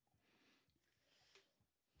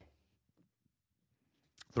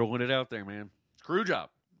 Throwing it out there, man. Screw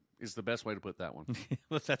job is the best way to put that one.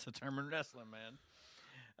 Well, that's a term in wrestling, man.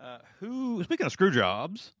 Speaking of screw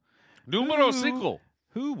jobs, Numero cinco.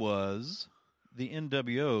 Who was the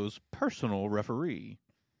NWO's personal referee?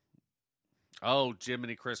 Oh,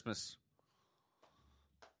 Jiminy Christmas.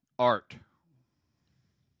 Art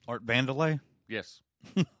Art Vandelay? Yes.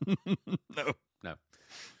 No.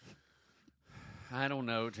 I don't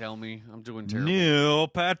know. Tell me. I'm doing terrible. Neil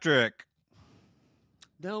Patrick.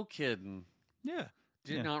 No kidding. Yeah.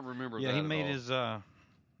 Did not remember that. Yeah, he at made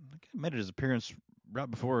all. his appearance right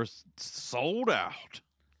before Sold Out.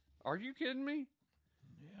 Are you kidding me?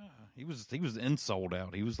 Yeah, he was in Sold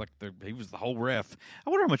Out. He was the whole ref. I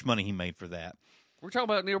wonder how much money he made for that. We're talking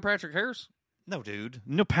about Neil Patrick Harris? No, dude.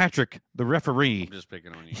 Neil Patrick, the referee. I'm just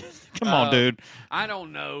picking on you. Come on, dude. I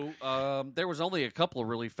don't know. There was only a couple of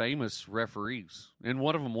really famous referees, and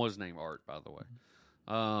one of them was named Art, by the way.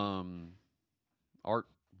 Art.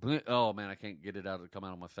 Oh man, I can't get it out to come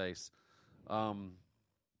out of my face.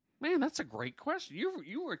 Man, that's a great question.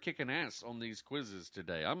 You were kicking ass on these quizzes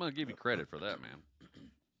today. I'm gonna give you credit for that, man.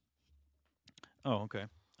 Oh, okay.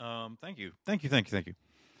 Thank you.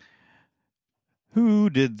 Who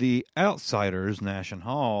did the Outsiders Nash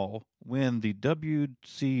Hall win the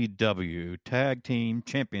WCW Tag Team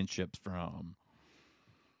Championships from?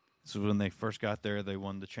 This is when they first got there. They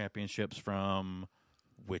won the championships from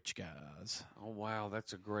which guys? Oh wow,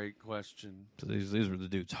 that's a great question. So these were the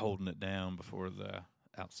dudes holding it down before the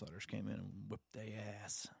Outsiders came in and whipped their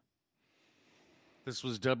ass. This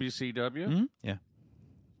was WCW, Mm-hmm. Yeah.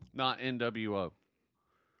 not NWO.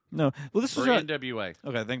 No. Well, this Or was NWA.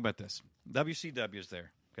 Okay, think about this. WCW is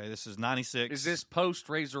there. Okay, this is 96. Is this post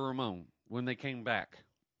Razor Ramon when they came back?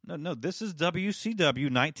 No, this is WCW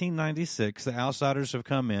 1996. The Outsiders have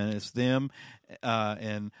come in. It's them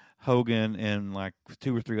and Hogan and like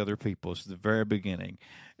 2 or 3 other people. It's the very beginning.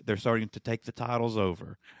 They're starting to take the titles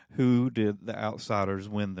over. Who did the Outsiders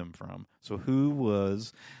win them from? So who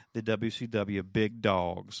was the WCW big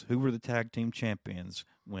dogs? Who were the tag team champions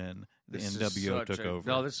when the NWO took over?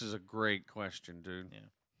 No, this is a great question, dude. Yeah.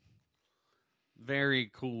 Very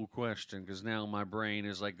cool question, because now my brain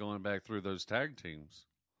is like going back through those tag teams.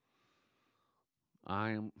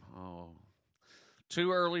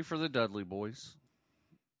 Too early for the Dudley Boys.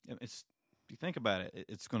 It's, if you think about it,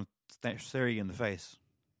 it's going to stare you in the face.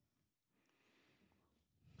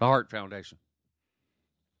 The Hart Foundation.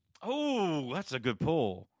 Oh, that's a good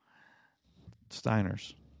pull.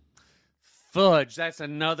 Steiners. Fudge. That's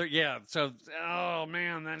another. Yeah. So, oh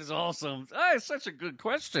man, that is awesome. Oh, it's such a good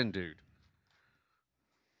question, dude.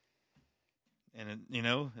 And,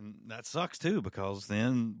 and that sucks, too, because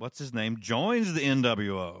then, what's his name, joins the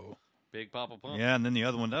NWO. Big Papa Pump. Yeah, and then the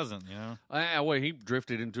other one doesn't, Well, he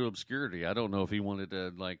drifted into obscurity. I don't know if he wanted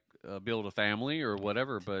to, build a family or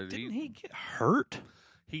whatever, but Didn't he get hurt?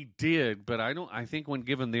 He did, but I think when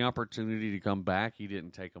given the opportunity to come back, he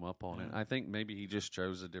didn't take him up on it. I think maybe he just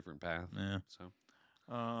chose a different path. Yeah. So,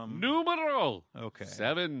 numero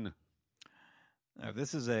 7. Now,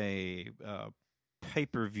 this is a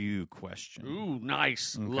pay-per-view question. Ooh,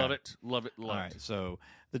 nice. Okay. Love it. Love it. Love All it. right, so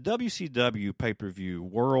the WCW pay-per-view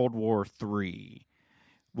World War III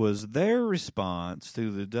was their response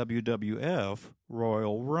to the WWF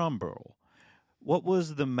Royal Rumble. What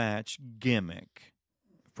was the match gimmick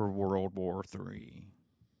for World War III?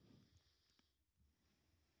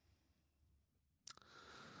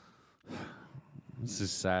 This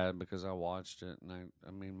is sad because I watched it, and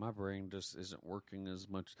I mean, my brain just isn't working as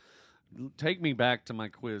much. Take me back to my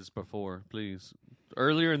quiz before, please.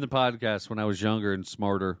 Earlier in the podcast when I was younger and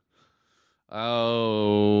smarter.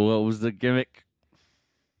 Oh, what was the gimmick?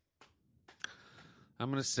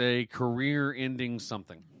 I'm going to say career-ending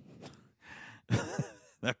something.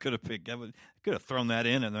 That could have thrown that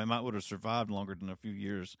in, and they might would have survived longer than a few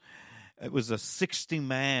years. It was a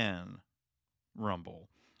 60-man Rumble.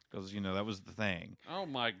 Because, that was the thing. Oh,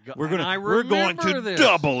 my God. We're going to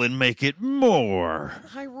double and make it more.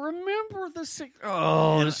 I remember the six.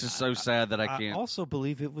 Oh, this is so sad that I can't. I also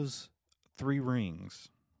believe it was 3 rings.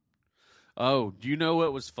 Oh, do you know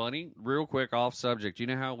what was funny? Real quick, off subject. You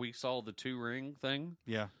know how we saw the 2-ring thing?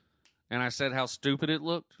 Yeah. And I said how stupid it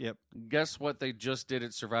looked? Yep. Guess what they just did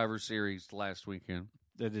at Survivor Series last weekend?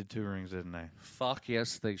 They did 2 rings, didn't they? Fuck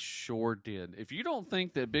yes, they sure did. If you don't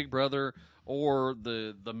think that Big Brother or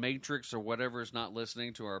the Matrix or whatever is not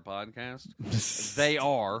listening to our podcast, they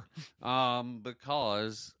are,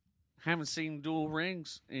 because haven't seen dual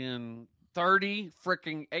rings in 30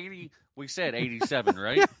 freaking 80. We said 87,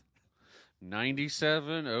 right?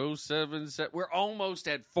 97, 07, we're almost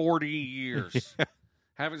at 40 years.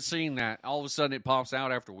 Haven't seen that. All of a sudden it pops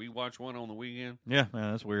out after we watch one on the weekend. Yeah,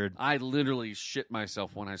 man, that's weird. I literally shit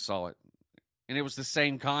myself when I saw it. And it was the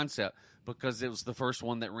same concept because it was the first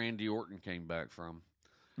one that Randy Orton came back from.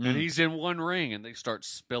 And he's in one ring, and they start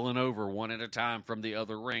spilling over one at a time from the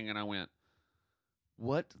other ring. And I went,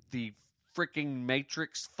 what the freaking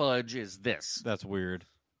Matrix fudge is this? That's weird.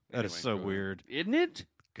 That is so weird. Isn't it?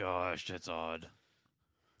 Gosh, that's odd.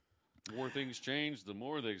 The more things change, the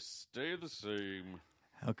more they stay the same.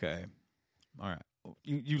 Okay. All right.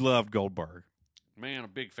 You loved Goldberg. Man, a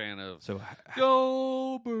big fan of So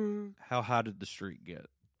Goldberg. how high did the streak get?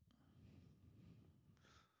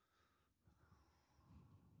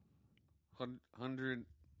 100,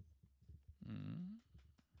 Mm.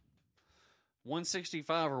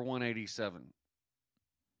 165 or 187?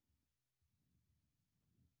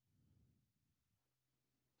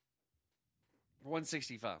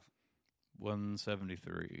 165.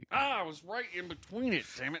 173. I was right in between it,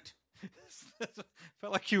 damn it.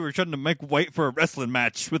 Felt like you were trying to make weight for a wrestling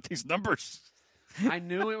match with these numbers. I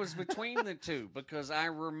knew it was between the two because I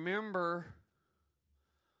remember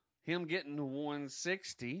him getting to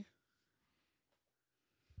 160.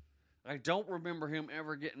 I don't remember him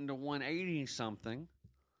ever getting to 180 something.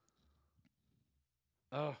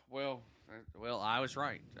 Well, I was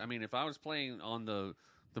right. I mean, if I was playing on the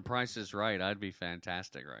Price is Right, I'd be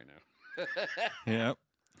fantastic right now. Yep.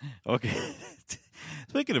 Okay.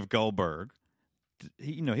 Speaking of Goldberg,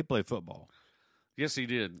 he played football. Yes, he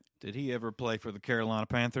did. Did he ever play for the Carolina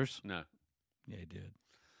Panthers? No. Yeah, he did.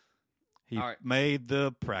 He All right. made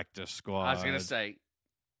the practice squad. I was going to say,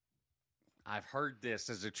 I've heard this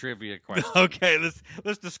as a trivia question. Okay,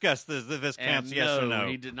 let's discuss this. If this And counts, yes or no?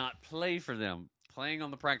 he did not play for them. Playing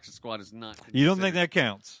on the practice squad is not considered. You don't think that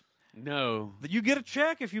counts? No. You get a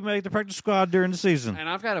check if you make the practice squad during the season. And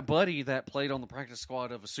I've got a buddy that played on the practice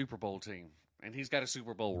squad of a Super Bowl team, and he's got a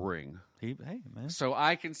Super Bowl ring. Hey, man. So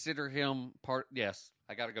I consider him part. Yes,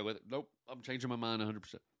 I got to go with it. Nope, I'm changing my mind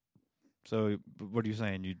 100%. So what are you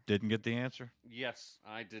saying? You didn't get the answer? Yes,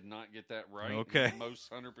 I did not get that right. Okay.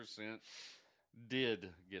 Most 100% did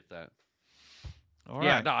get that. All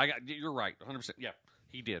right. No, you're right. 100%. Yeah,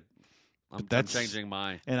 he did. I'm changing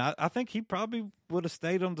my. And I think he probably would have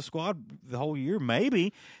stayed on the squad the whole year,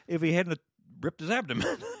 maybe, if he hadn't ripped his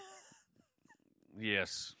abdomen.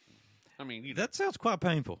 Yes. I mean, that sounds quite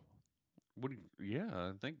painful.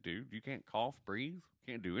 I think, dude, you can't cough, breathe,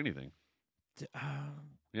 can't do anything. Uh,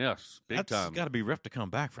 Yes, big that's time. got to be rough to come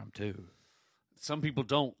back from, too. Some people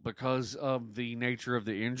don't because of the nature of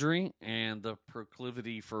the injury and the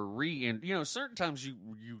proclivity for certain times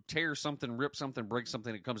you tear something, rip something, break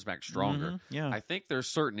something, it comes back stronger. Mm-hmm. Yeah. I think there's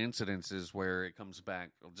certain incidences where it comes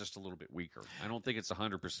back just a little bit weaker. I don't think it's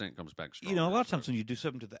 100% comes back stronger. A lot of times when you do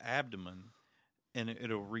something to the abdomen and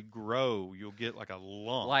it'll regrow, you'll get like a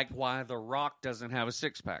lump. Like why The Rock doesn't have a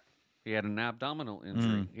six-pack. He had an abdominal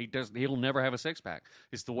injury. He'll never have a six-pack.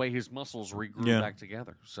 It's the way his muscles regrew back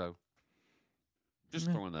together. So just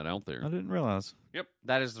throwing that out there. I didn't realize. Yep,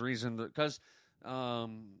 that is the reason. Because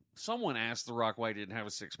someone asked The Rock why he didn't have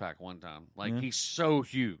a six-pack one time. He's so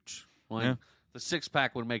huge. The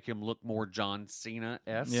six-pack would make him look more John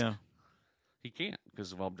Cena-esque. Yeah. He can't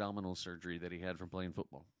because of abdominal surgery that he had from playing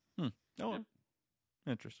football. Oh,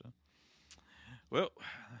 interesting. Well,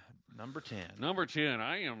 number 10. Number 10,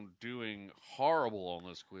 I am doing horrible on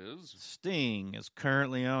this quiz. Sting is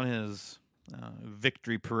currently on his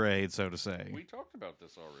victory parade, so to say. We talked about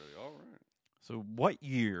this already. All right. So what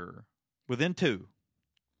year, within 2,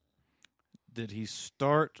 did he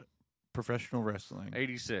start professional wrestling?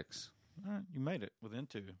 86. All right, you made it within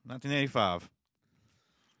 2. 1985.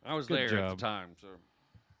 I was Good there at job. the time. So.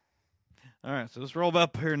 All right, so let's roll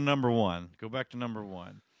up here to number 1. Go back to number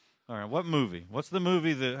 1. All right, what movie? What's the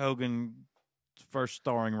movie that Hogan first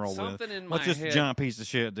starring role Something with? in What's my this head. giant piece of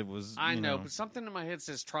shit that was? I know, but something in my head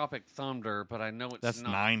says Tropic Thunder, but I know it's that's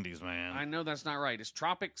not. 90s, man. I know that's not right. It's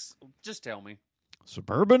Tropics. Just tell me.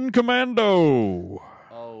 Suburban Commando.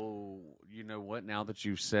 Oh, you know what? Now that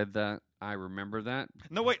you've said that, I remember that.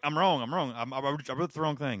 No, wait, I'm wrong. I wrote the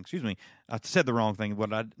wrong thing. Excuse me. I said the wrong thing.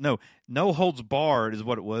 No Holds Barred is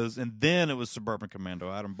what it was, and then it was Suburban Commando.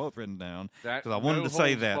 I had them both written down because I wanted to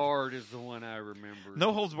say that. No Holds Barred is the one I remember.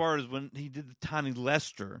 No Holds Barred is when he did the Tiny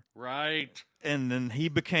Lester, right? And then he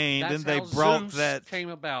became. That's then they how brought Zeus that came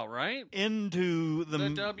about, right? into the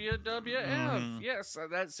WWF. Yes,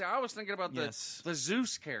 that's. I was thinking about the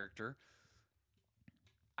Zeus character.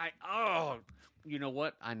 You know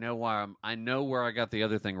what? I know where I got the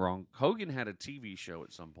other thing wrong. Hogan had a TV show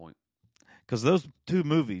at some point. Because those 2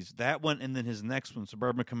 movies, that one and then his next one,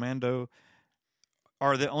 Suburban Commando,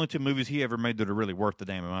 are the only 2 movies he ever made that are really worth the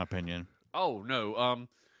damn, in my opinion. Oh no,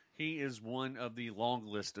 he is one of the long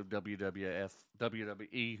list of WWF,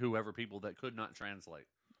 WWE, whoever people that could not translate.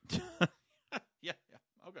 Yeah,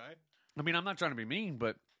 okay. I mean, I'm not trying to be mean,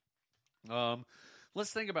 but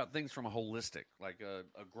let's think about things from a holistic, like a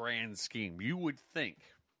grand scheme. You would think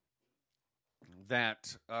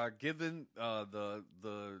that given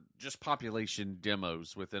the just population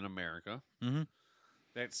demos within America,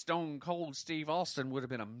 that Stone Cold Steve Austin would have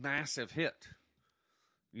been a massive hit.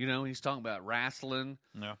 You know, he's talking about wrestling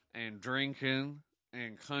Yeah. and drinking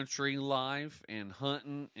and country life and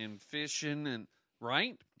hunting and fishing and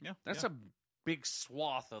right? Yeah. That's a big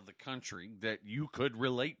swath of the country that you could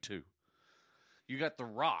relate to. You got The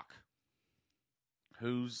Rock,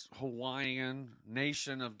 who's Hawaiian,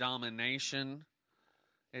 nation of domination,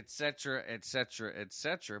 etc., etc.,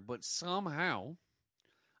 etc. But somehow,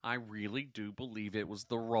 I really do believe it was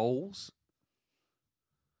the roles.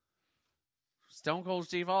 Stone Cold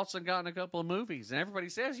Steve Austin got in a couple of movies, and everybody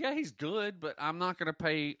says, yeah, he's good, but I'm not going to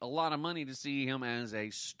pay a lot of money to see him as a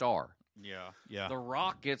star. Yeah. The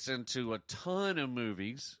Rock gets into a ton of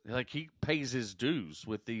movies. Like, he pays his dues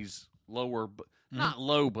with these lower, not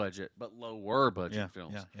low budget, but lower budget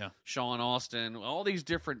films. Yeah. Sean Austin, all these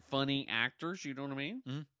different funny actors, you know what I mean?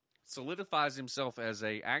 Mm-hmm. Solidifies himself as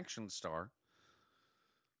a action star.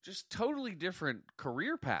 Just totally different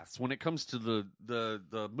career paths when it comes to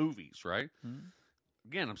the movies, right? Mm-hmm.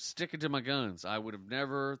 Again, I'm sticking to my guns. I would have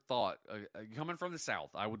never thought, coming from the South,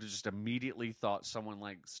 I would have just immediately thought someone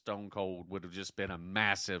like Stone Cold would have just been a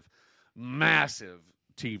massive, massive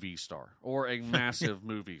TV star or a massive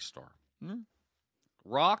movie star. Mm-hmm.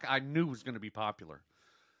 Rock, I knew was going to be popular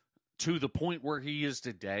to the point where he is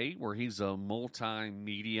today, where he's a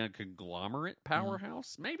multimedia conglomerate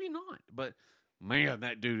powerhouse. Maybe not, but man,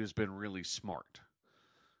 that dude has been really smart.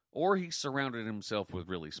 Or he surrounded himself with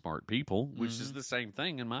really smart people, which is the same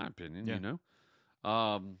thing, in my opinion, you know?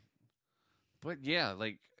 But yeah,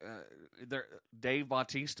 like, Dave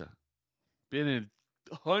Bautista, been in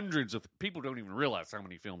hundreds of, people don't even realize how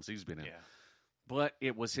many films he's been in. Yeah. But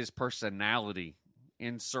it was his personality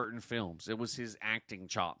in certain films. It was his acting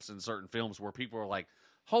chops in certain films where people are like,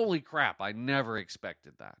 holy crap, I never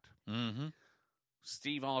expected that. Mm-hmm.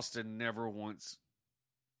 Steve Austin never once,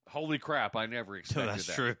 holy crap, I never expected That's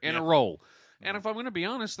that. true. In a role. And if I'm going to be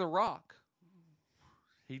honest, The Rock,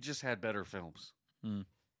 he just had better films. Mm.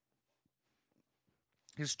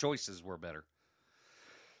 His choices were better.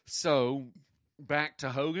 So, back to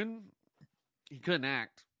Hogan, he couldn't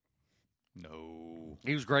act. No.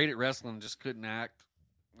 He was great at wrestling, just couldn't act.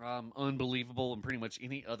 Unbelievable in pretty much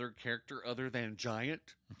any other character other than Giant.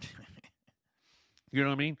 You know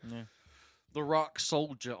what I mean? Yeah. The Rock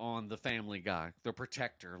sold you on the Family Guy, the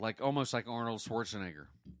Protector, like almost like Arnold Schwarzenegger.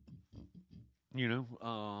 You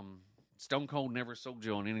know, Stone Cold never sold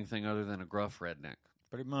you on anything other than a gruff redneck.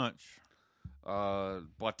 Pretty much.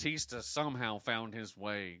 Bautista somehow found his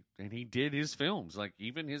way, and he did his films, like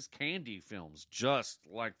even his Candy films, just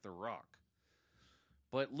like The Rock.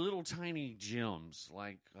 But little tiny gems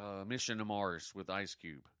like Mission to Mars with Ice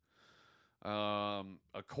Cube.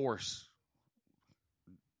 Of course,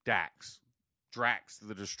 Drax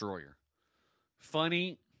the Destroyer.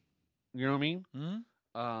 Funny, you know what I mean?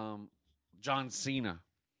 Mm-hmm. John Cena,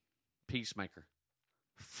 Peacemaker.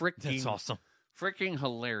 That's awesome. Freaking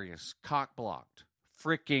hilarious. Cock blocked.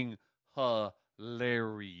 Freaking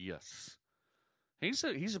hilarious. He's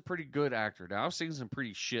a pretty good actor. Now, I've seen some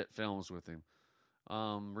pretty shit films with him.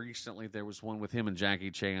 Recently, there was one with him and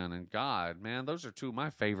Jackie Chan, and God, man, those are two of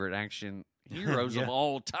my favorite action heroes of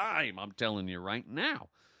all time. I'm telling you right now.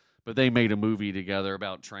 But they made a movie together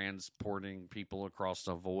about transporting people across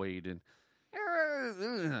a void, and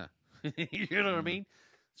you know what I mean?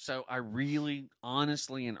 So I really,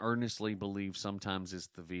 honestly, and earnestly believe sometimes it's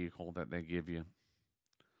the vehicle that they give you.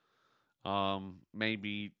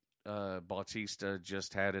 Maybe Bautista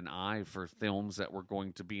just had an eye for films that were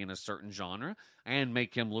going to be in a certain genre and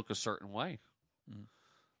make him look a certain way. Mm.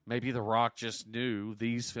 Maybe The Rock just knew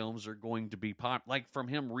these films are going to be pop. Like from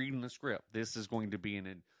him reading the script, this is going to be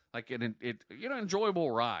an enjoyable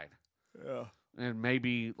ride. Yeah. And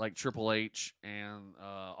maybe like Triple H and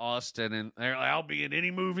Austin, and I'll be in any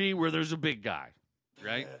movie where there's a big guy,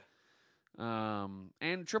 right?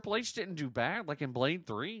 And Triple H didn't do bad. Like in Blade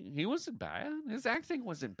 3, he wasn't bad. His acting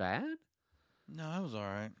wasn't bad. No, it was all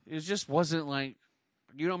right. It just wasn't like,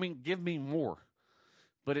 you know what I mean? Give me more.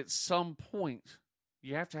 But at some point,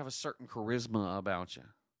 you have to have a certain charisma about you.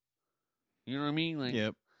 You know what I mean? Like,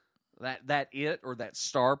 yep. That it or that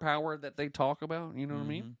star power that they talk about. You know what I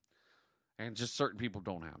mean? And just certain people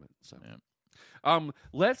don't have it. So,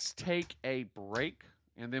 let's take a break,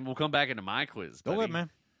 and then we'll come back into my quiz. Go ahead, man.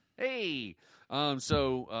 Hey.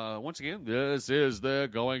 So, once again, this is the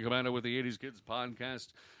Going Commando with the 80s Kids podcast.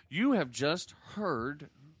 You have just heard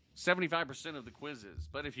 75% of the quizzes.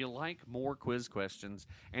 But if you like more quiz questions,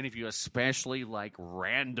 and if you especially like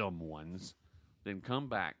random ones, then come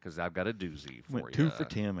back, because I've got a doozy for you. Went 2 for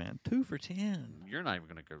 10, man. 2 for 10. You're not even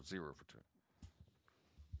going to go 0 for 10.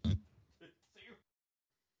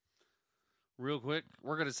 real quick.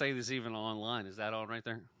 We're going to say this even online. Is that on right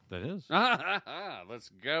there? That is. Let's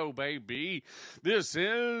go, baby. This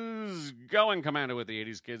is Going Commando with the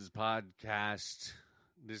 80s Kids podcast.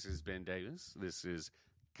 This is Ben Davis. This is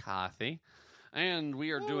Kathy. And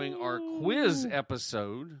we are doing our quiz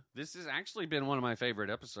episode. This has actually been one of my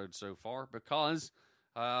favorite episodes so far because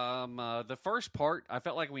the first part, I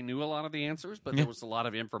felt like we knew a lot of the answers, but there was a lot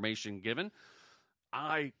of information given.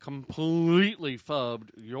 I completely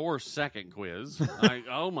fubbed your second quiz.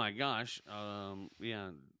 Oh, my gosh.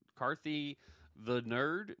 Carthy the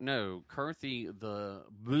nerd? No, Carthy the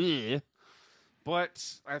bleh. But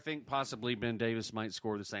I think possibly Ben Davis might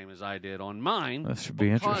score the same as I did on mine. That should be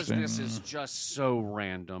interesting. Because this is just so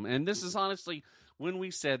random. And this is honestly, when we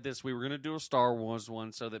said this, we were going to do a Star Wars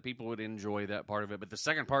one so that people would enjoy that part of it. But the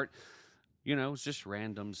second part, you know, it's just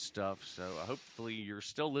random stuff. So hopefully you're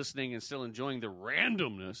still listening and still enjoying the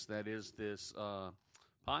randomness that is this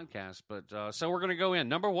podcast. But so we're going to go in.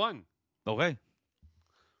 Number one. Okay.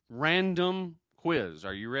 Random quiz.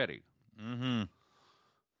 Are you ready? Mm-hmm.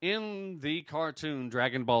 In the cartoon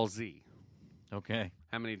Dragon Ball Z, Okay.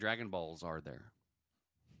 how many Dragon Balls are there?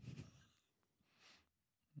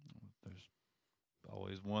 There's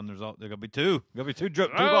always one. There gotta be two. Gotta be two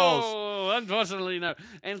balls. Oh, unfortunately, no.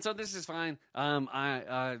 And so this is fine. Ben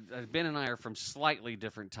and I are from slightly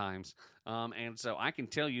different times. And so I can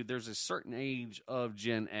tell you there's a certain age of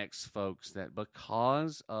Gen X folks that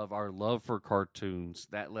because of our love for cartoons,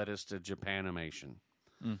 that led us to Japanimation.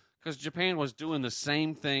 Because Japan was doing the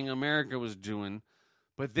same thing America was doing.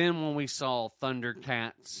 But then when we saw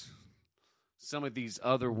Thundercats, some of these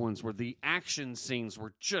other ones where the action scenes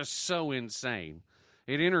were just so insane,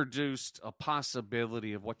 it introduced a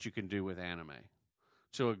possibility of what you can do with anime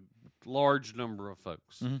to a large number of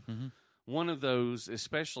folks. Mm-hmm. One of those,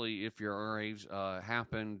 especially if you're our age,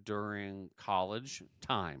 happened during college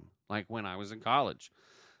time, like when I was in college.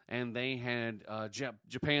 And they had,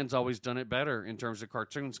 Japan's always done it better in terms of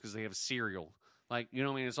cartoons because they have serial. Like, you know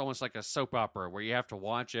what I mean? It's almost like a soap opera where you have to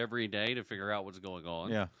watch every day to figure out what's going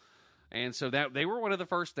on. Yeah. And so that they were one of the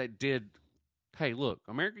first that did, hey, look,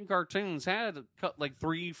 American cartoons had cut like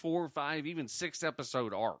 3, 4, 5, even 6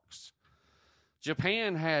 episode arcs.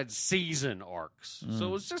 Japan had season arcs. So it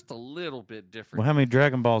was just a little bit different. Well, how many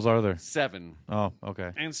Dragon Balls are there? 7. Oh, okay.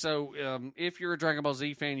 And so if you're a Dragon Ball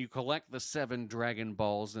Z fan, you collect the 7 Dragon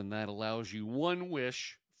Balls, and that allows you one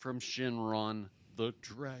wish from Shenron the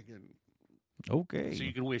Dragon. Okay. So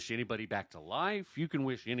you can wish anybody back to life. You can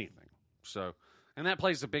wish anything. So, and that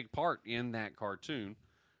plays a big part in that cartoon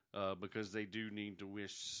because they do need to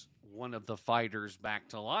wish one of the fighters back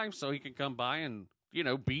to life so he can come by and, you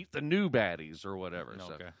know, beat the new baddies or whatever. Okay.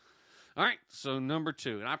 So. All right, so number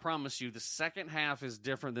 2, and I promise you the second half is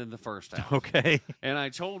different than the first half. Okay. And I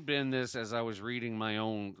told Ben this as I was reading my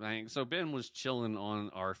own thing. So Ben was chilling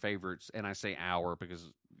on our favorites, and I say our because,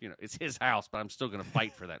 you know, it's his house, but I'm still going to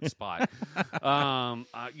fight for that spot.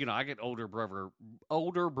 You know, I get older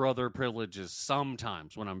brother privileges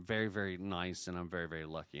sometimes when I'm very, very nice and I'm very, very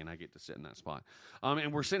lucky, and I get to sit in that spot.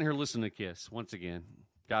 And we're sitting here listening to Kiss once again.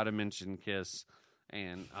 Got to mention Kiss.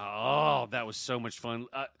 And, oh, that was so much fun.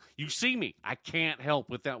 You see me. I can't help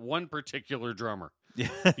with that one particular drummer. Yeah.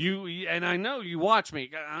 And I know you watch me.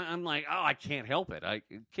 I'm like, oh, I can't help it.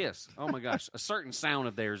 Kiss. Oh, my gosh. A certain sound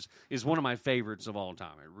of theirs is one of my favorites of all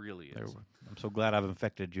time. It really is. I'm so glad I've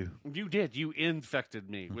infected you. You did. You infected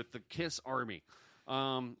me with the Kiss army.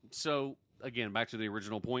 So, again, back to the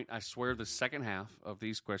original point. I swear the second half of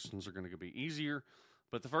these questions are going to be easier.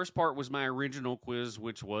 But the first part was my original quiz,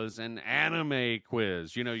 which was an anime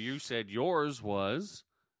quiz. You know, you said yours was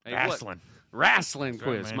a wrestling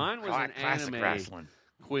quiz. Man. Mine was an anime wrestling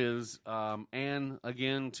quiz. And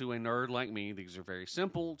again, to a nerd like me, these are very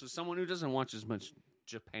simple. To someone who doesn't watch as much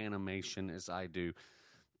Japanimation as I do.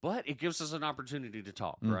 But it gives us an opportunity to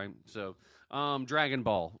talk, right? So, Dragon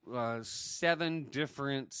Ball, 7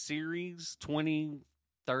 different series, 20,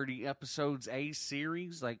 30 episodes a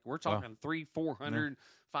series. Like, we're talking 300, 400,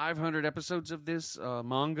 500 episodes of this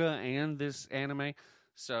manga and this anime.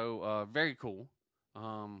 So, very cool.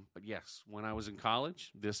 But yes, when I was in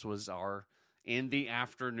college, this was our in the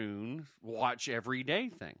afternoon watch every day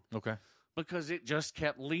thing. Okay. Because it just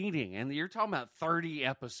kept leading. And you're talking about 30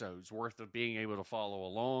 episodes worth of being able to follow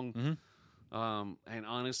along. Mm-hmm. And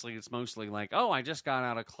honestly, it's mostly like, oh, I just got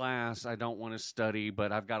out of class. I don't want to study,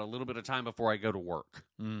 but I've got a little bit of time before I go to work.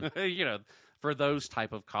 You know, for those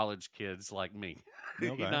type of college kids like me.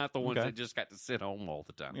 Okay. Not the ones that just got to sit home all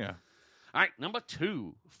the time. Yeah. All right, number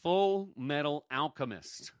 2, Full Metal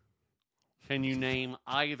Alchemist. Can you name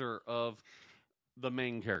either of the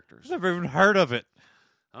main characters? I've never even heard of it.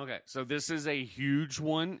 Okay, so this is a huge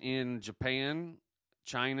one in Japan,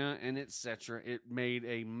 China, and etc. It made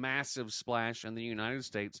a massive splash in the United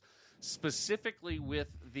States, specifically with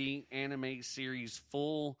the anime series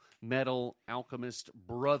Full Metal Alchemist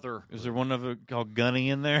Brotherhood. Is there one of it called Gunny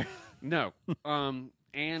in there? No.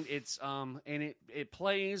 And it's and it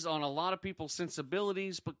plays on a lot of people's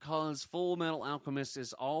sensibilities because Full Metal Alchemist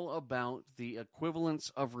is all about the equivalence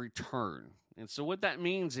of return. And so what that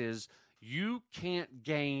means is you can't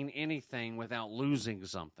gain anything without losing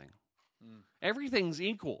something. Everything's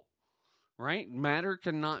equal, right? Matter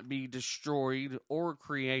cannot be destroyed or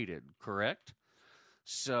created, correct?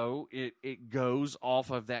 So it goes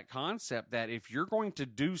off of that concept that if you're going to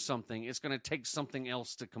do something, it's going to take something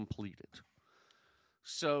else to complete it.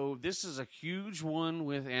 So this is a huge one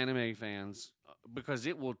with anime fans because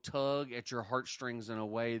it will tug at your heartstrings in a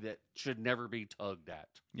way that should never be tugged at.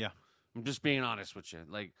 Yeah. I'm just being honest with you.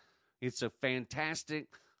 Like, it's a fantastic,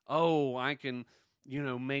 I can,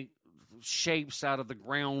 make shapes out of the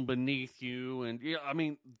ground beneath you. And, I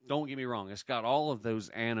mean, don't get me wrong. It's got all of those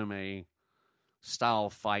anime style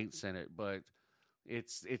fights in it, but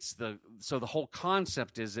so the whole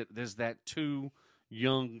concept is that two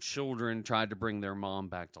young children tried to bring their mom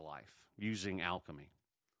back to life using alchemy.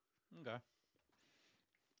 Okay.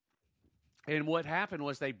 And what happened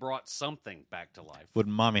was they brought something back to life. With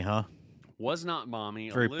mommy, huh? Was not mommy.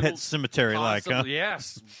 Very Pet Cemetery-like, huh?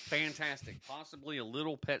 Yes, fantastic. Possibly a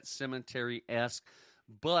little Pet Cemetery-esque.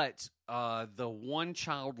 But the one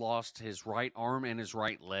child lost his right arm and his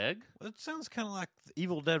right leg. It sounds kind of like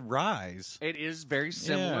Evil Dead Rise. It is very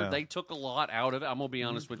similar. Yeah. They took a lot out of it. I'm going to be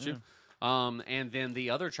honest with you. And then the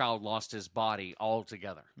other child lost his body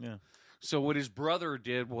altogether. Yeah. So what his brother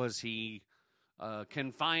did was he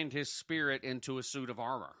confined his spirit into a suit of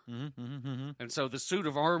armor. And so the suit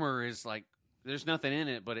of armor is like, there's nothing in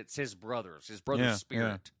it, but it's his brother's spirit.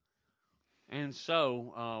 Yeah. And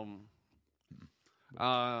so,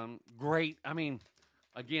 great. I mean,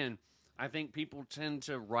 again, I think people tend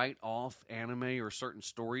to write off anime or certain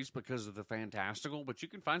stories because of the fantastical, but you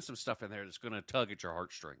can find some stuff in there that's going to tug at your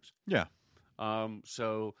heartstrings. Yeah.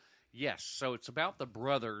 So, yes. So it's about the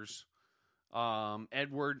brothers,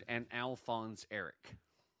 Edward and Alphonse Eric.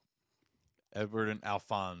 Edward and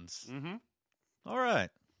Alphonse. Mm-hmm. All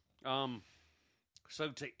right. So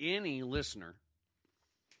to any listener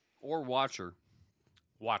or watcher,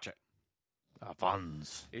 watch it.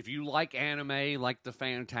 Alphonse. If you like anime, like the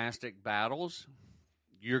fantastic battles,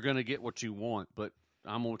 you're going to get what you want. But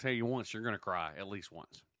I'm going to tell you once, you're going to cry at least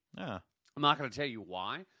once. Yeah. I'm not going to tell you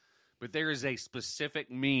why, but there is a specific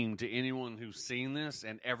meme to anyone who's seen this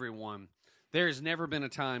and everyone. There has never been a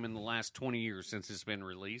time in the last 20 years since it's been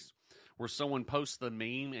released where someone posts the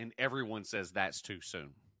meme and everyone says that's too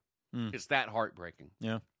soon. It's that heartbreaking.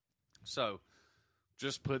 Yeah. So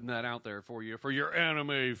just putting that out there for you for your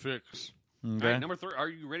anime fix. Okay. All right, number 3. Are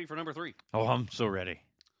you ready for number 3? Oh, I'm so ready.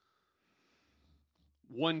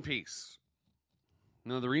 One Piece.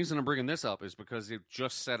 Now, the reason I'm bringing this up is because it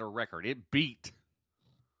just set a record. It beat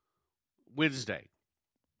Wednesday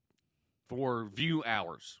for view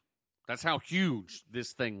hours. That's how huge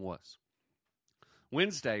this thing was.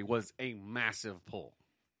 Wednesday was a massive pull.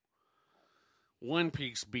 One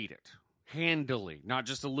Piece beat it handily, not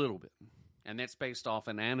just a little bit. And that's based off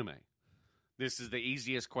an anime. This is the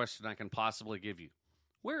easiest question I can possibly give you.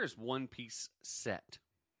 Where is One Piece set?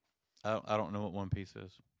 I don't know what One Piece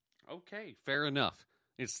is. Okay, fair enough.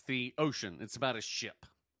 It's the ocean. It's about a ship.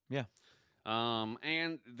 Yeah.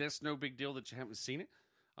 And that's no big deal that you haven't seen it.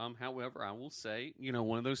 However, I will say,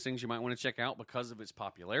 one of those things you might want to check out because of its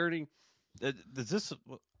popularity. This is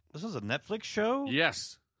a Netflix show?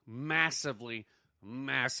 Yes. Massively,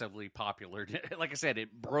 massively popular. Like I said,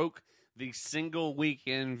 it broke the single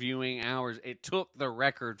weekend viewing hours. It took the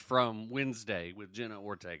record from Wednesday with Jenna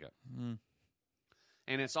Ortega. And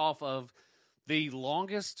it's off of the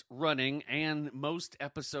longest running and most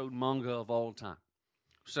episode manga of all time.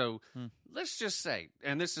 So let's just say,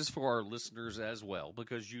 and this is for our listeners as well,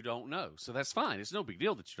 because you don't know. So that's fine. It's no big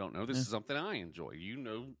deal that you don't know. This is something I enjoy.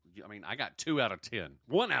 I got 2 out of 10.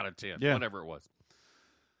 1 out of 10, whatever it was.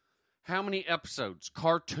 How many episodes,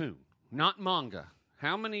 cartoon, not manga,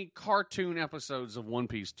 how many cartoon episodes of One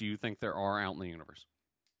Piece do you think there are out in the universe?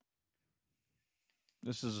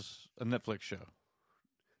 This is a Netflix show.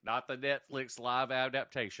 Not the Netflix live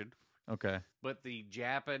adaptation. Okay. But the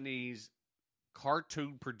Japanese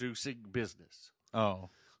cartoon producing business. Oh.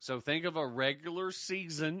 So think of a regular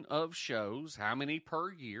season of shows, how many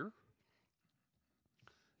per year?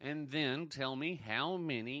 And then tell me how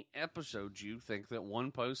many episodes you think that one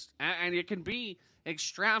post, and it can be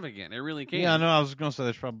extravagant. It really can. Yeah, I know. I was going to say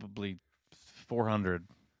there's probably 400.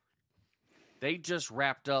 They just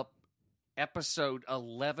wrapped up episode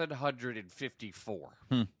 1154.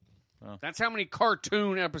 Wow. That's how many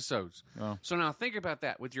cartoon episodes. Wow. So now think about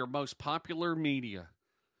that with your most popular media.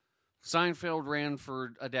 Seinfeld ran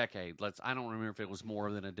for a decade. I don't remember if it was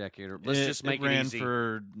more than a decade. Let's just make it ran easy.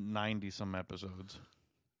 for 90-some episodes.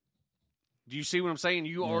 Do you see what I'm saying?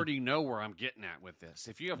 You already know where I'm getting at with this.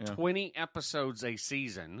 If you have 20 episodes a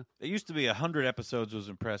season. It used to be 100 episodes was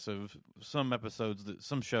impressive.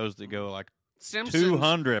 Some shows that go like Simpsons,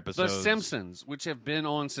 200 episodes. The Simpsons, which have been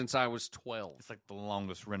on since I was 12. It's like the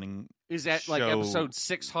longest running Is that show. like episode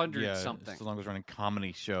 600 something? It's the longest running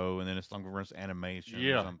comedy show, and then it's the longest running animation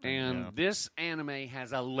or something. And this anime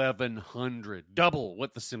has 1,100. Double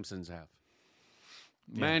what the Simpsons have.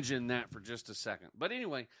 Imagine that for just a second. But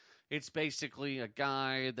anyway, it's basically a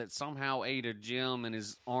guy that somehow ate a gym and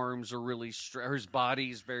his arms are really his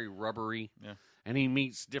body's very rubbery. Yeah. And he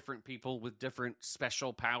meets different people with different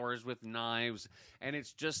special powers with knives. And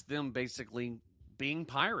it's just them basically being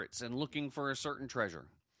pirates and looking for a certain treasure.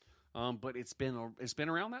 But it's been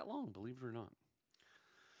around that long, believe it or not.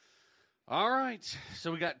 All right.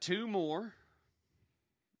 So we got two more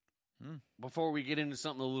before we get into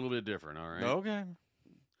something a little bit different. All right. Okay.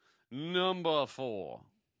 Number 4.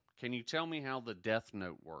 Can you tell me how the Death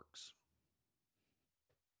Note works?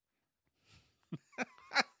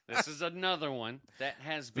 This is another one that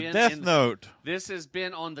has been Death Note. This has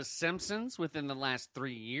been on The Simpsons within the last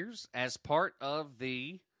 3 years as part of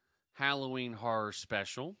the Halloween horror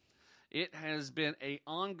special. It has been an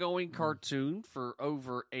ongoing cartoon for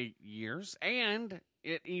over 8 years, and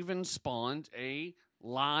it even spawned a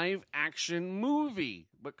live action movie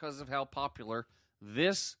because of how popular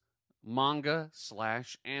this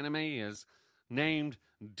manga/anime is, named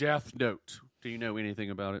Death Note. Do you know anything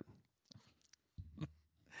about it?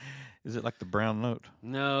 Is it like the Brown Note?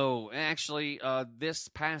 No, actually, this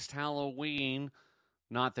past Halloween,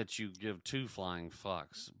 not that you give two flying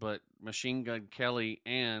fucks, but Machine Gun Kelly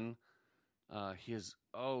and his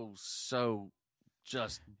so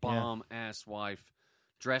just bomb-ass wife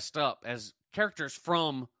dressed up as characters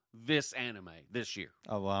from this anime this year.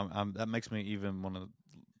 Oh, well, that makes me even want to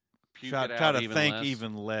Try to think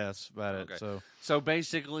even less about it. So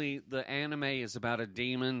basically, the anime is about a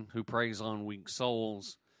demon who preys on weak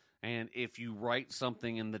souls. And if you write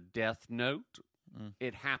something in the Death Note,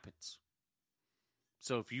 it happens.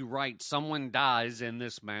 So if you write someone dies in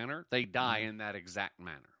this manner, they die in that exact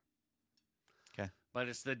manner. Okay. But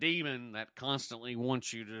it's the demon that constantly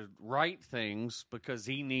wants you to write things because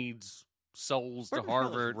he needs souls to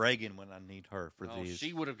Harvard. Reagan when I need her for these.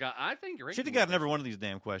 She would have got. I think Reagan she'd have gotten every one of these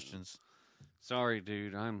damn questions. Sorry,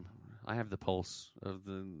 dude. I have the pulse of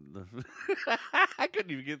the I couldn't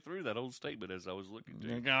even get through that whole statement as I was looking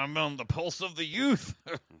to. I'm on the pulse of the youth.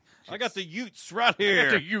 I got the Utes right here. I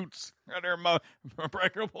got the Utes. Right there, my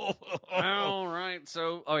breakable. All right.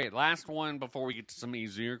 So, last one before we get to some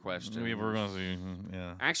easier questions. We're going to see.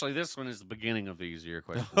 Yeah. Actually, this one is the beginning of the easier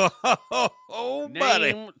questions.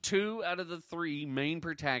 Buddy. Name 2 out of the 3 main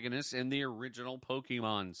protagonists in the original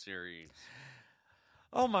Pokemon series.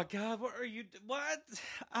 Oh, my God. What?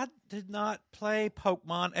 I did not play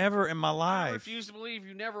Pokemon ever in my life. I refuse to believe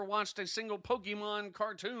you never watched a single Pokemon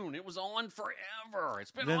cartoon. It was on forever.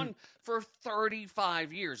 It's been on for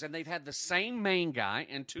 35 years, and they've had the same main guy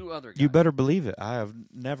and 2 other guys. You better believe it. I have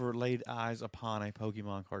never laid eyes upon a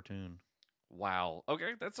Pokemon cartoon. Wow.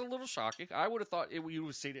 Okay, that's a little shocking. I would have thought you would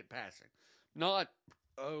have seen it passing. Not,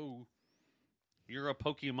 you're a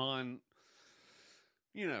Pokemon,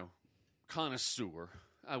 connoisseur.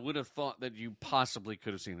 I would have thought that you possibly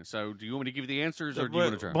could have seen it. So, do you want me to give you the answers, or do you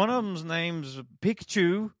want to try? One of them's name's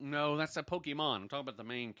Pikachu. No, that's a Pokemon. I'm talking about the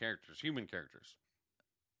main characters, human characters.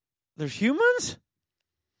 There's humans?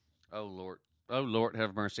 Oh, Lord. Oh, Lord,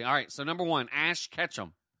 have mercy. All right, so number 1, Ash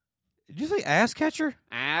Ketchum. Did you say Ass Catcher?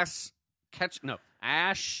 Ash Ketchum.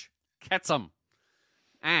 Ash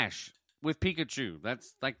with Pikachu.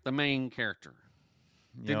 That's like the main character.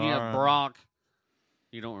 Then you have Brock.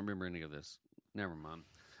 You don't remember any of this. Never mind.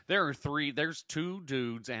 There's 2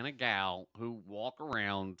 dudes and a gal who walk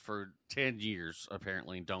around for 10 years,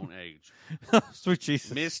 apparently, and don't age. Sweet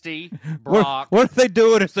Jesus. Misty, Brock. What are they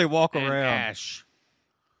doing as they walk and around? Ash.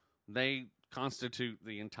 They constitute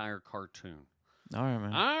the entire cartoon. All right,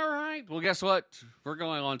 man. All right. Well, guess what? We're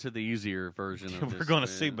going on to the easier version of this. We're going to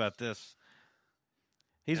see about this.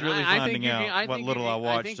 He's really finding out what little I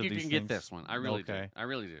watched of these things. I think you can get this one. I really do. I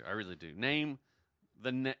really do. Name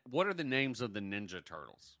what are the names of the Ninja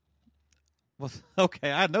Turtles? Well,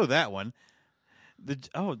 okay, I know that one. Did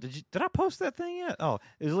I post that thing yet? Oh,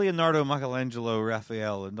 it was Leonardo, Michelangelo,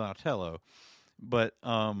 Raphael, and Donatello. But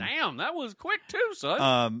damn, that was quick too,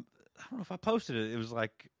 son. don't know if I posted it. It was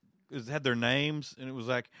like it had their names, and it was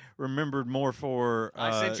like remembered more for.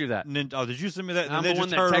 I sent you that. Oh, did you send me that? I'm the Ninja one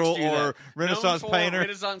that Turtle texted you or that. Renaissance Known for Painter?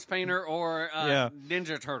 Renaissance Painter or Yeah.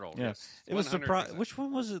 Ninja Turtle. Yeah. Yes, It was 100%. surprised. Which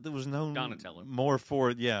one was it that was known Donatello. more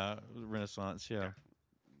for? Yeah, Renaissance. Yeah.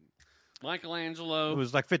 Michelangelo. It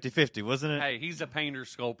was like 50-50, wasn't it? Hey, he's a painter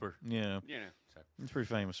sculptor. Yeah. You know. So. He's pretty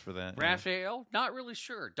famous for that. yeah. Raphael, not really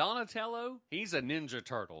sure. Donatello, he's a Ninja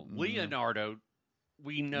Turtle. Leonardo,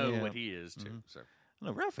 we know Yeah. what he is too. So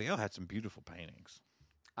No, Raphael had some beautiful paintings.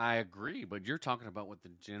 I agree, but you're talking about what the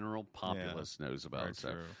general populace knows about. Very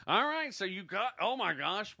So true. all right, so you got. Oh my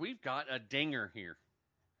gosh, we've got a dinger here.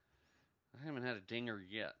 I haven't had a dinger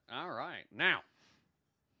yet. All right, now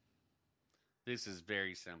this is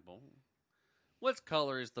very simple. What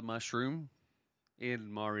color is the mushroom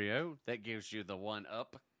in Mario that gives you the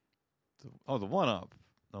 1-up? The 1-up.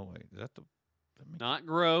 No, wait. Is that the... Not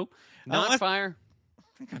grow, not fire.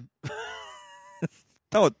 I think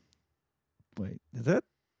oh, wait. Is that...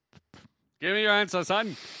 Give me your answer,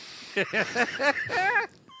 son.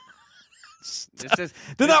 This is,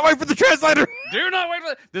 Do not wait for the translator! do not wait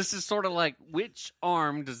for this. Is sort of like, which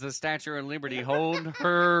arm does the Statue of Liberty hold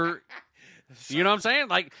her? You know what I'm saying?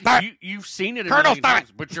 Like, Stop it. you've seen it a Colonel, million stop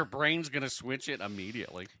times, but your brain's going to switch it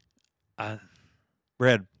immediately.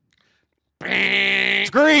 Red. It's It's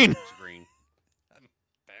green! green.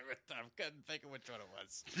 I couldn't think of which one it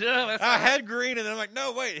was. Yeah, that's I all right. had green, and then I'm like,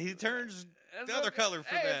 no, wait. He turns That's the other okay. color for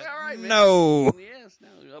Hey, that. it's all right, man. No. Yes,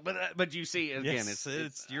 no. But you see, again, Yes,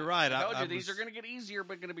 it's you're right. I told I you, these was- are going to get easier,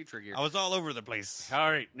 but going to be trickier. I was all over the place. All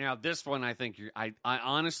right, now this one, I think I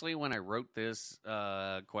honestly, when I wrote this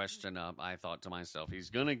question up, I thought to myself, he's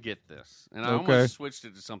gonna get this, and I Okay. almost switched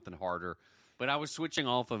it to something harder. But I was switching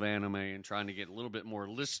off of anime and trying to get a little bit more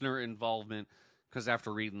listener involvement because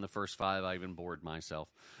after reading the first 5, I even bored myself.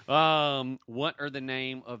 What are the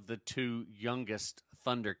name of the 2 youngest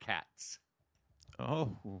Thundercats?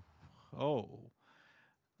 Oh.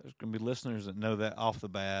 There's going to be listeners that know that off the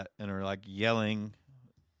bat and are like yelling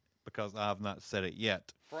because I've not said it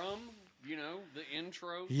yet. From the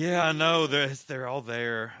intro. Yeah, I know. They're all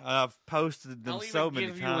there. I've posted them I'll so even many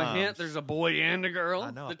give times. you a hint. There's a boy and a girl.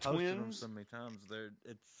 I know. The I posted them twins. so many times.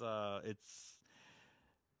 It's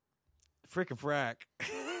freaking frack.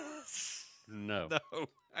 No, No,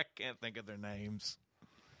 I can't think of their names.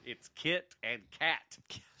 it's Kit and Kat.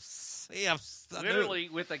 See, I knew it. Literally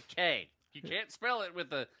with a K. You can't spell it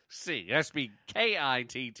with a C. It has to be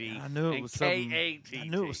K-I-T-T. I knew it and was something. K-A-T-T. I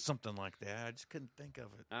knew it was something like that. I just couldn't think of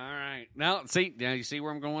it. All right. Now you see where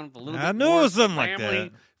I'm going with a little bit I knew more it was something like that.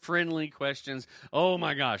 family-friendly questions. Oh,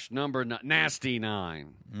 my gosh. Number Nasty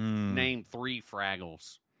 9. Mm. Name 3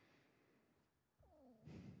 Fraggles.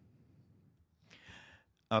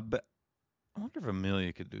 I wonder if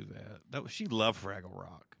Amelia could do that. She loved Fraggle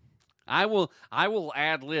Rock. I will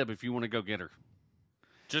ad-lib if you want to go get her.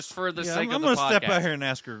 Just for the sake I'm of the going podcast. to step out here and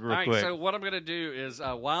ask her real All right, quick. so what I'm going to do is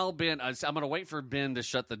while Ben, I'm going to wait for Ben to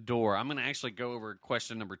shut the door. I'm going to actually go over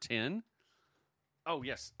question number 10. Oh,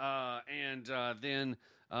 yes. And then,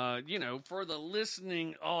 for the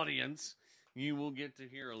listening audience, you will get to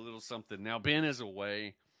hear a little something. Now, Ben is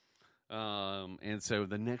away. And so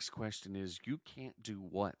the next question is, you can't do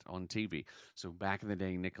what on TV? So back in the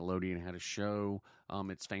day, Nickelodeon had a show.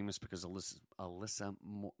 It's famous because Alanis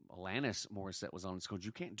Morissette was on. It's called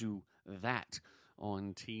You Can't Do That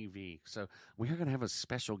on TV. So we are going to have a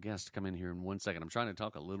special guest come in here in 1 second. I'm trying to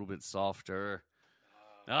talk a little bit softer.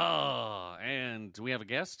 And do we have a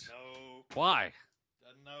guest? No. Why?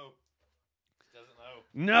 Doesn't know.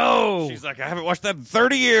 No. She's like, I haven't watched that in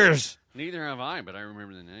 30 years. Neither have I, but I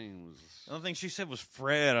remember the names. The only thing she said was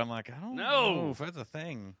Fred. I'm like, I don't No. know if that's a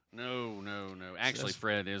thing. No. Actually, That's-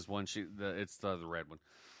 Fred is one. It's the red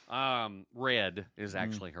one. Red is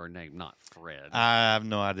actually her name, not Fred. I have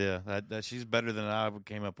no idea. That she's better than I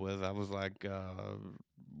came up with. I was like,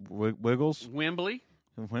 Wiggles? Wembley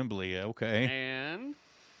Wembley, okay. and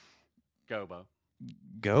Gobo.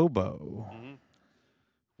 Gobo. Mm-hmm.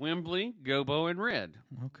 Wembley, Gobo, and Red.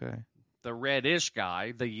 Okay. The red-ish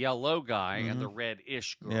guy, the yellow guy, and the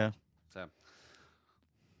red-ish girl. Yeah. So,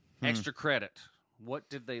 extra credit. What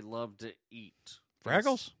did they love to eat?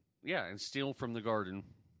 Fraggles? Yeah, and steal from the garden.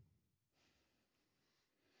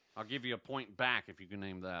 I'll give you a point back if you can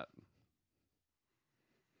name that.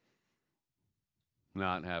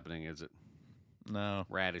 Not happening, is it? No.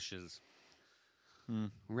 Radishes.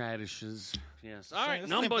 Radishes. Yes. All All right, right,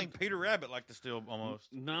 number Peter Rabbit liked to steal almost.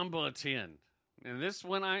 number 10. And this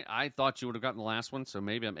one, I thought you would have gotten the last one, so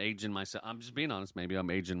maybe I'm aging myself. I'm just being honest. Maybe I'm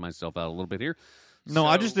aging myself out a little bit here. No,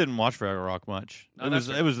 I So- just didn't watch Fraggle Rock much. No, it that's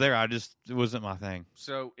was fair. it was there. It wasn't my thing.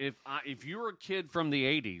 So if you were a kid from the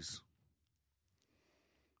 80s,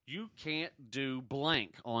 You can't do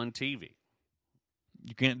blank on TV.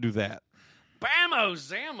 You can't do that. Bammo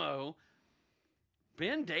Zammo.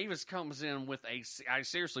 Ben Davis comes in with I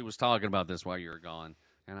seriously was talking about this while you were gone,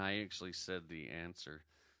 and I actually said the answer.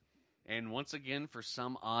 And once again, for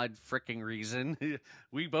some odd freaking reason,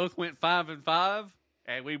 we both went 5 and 5,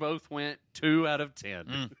 and we both went 2 out of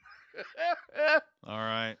 10. All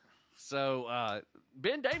right. So,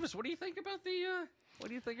 Ben Davis, what do you think about the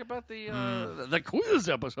quiz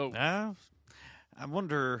episode? I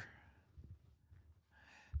wonder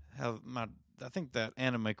how I think that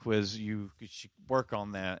anime quiz, you should work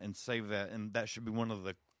on that and save that, and that should be one of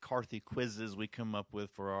the Carthy quizzes we come up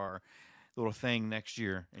with for our little thing next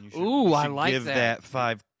year. And you should, I like give that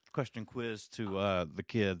 5-question quiz to the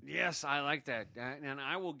kid. Yes, I like that. And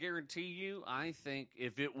I will guarantee you, I think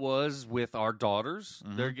if it was with our daughters,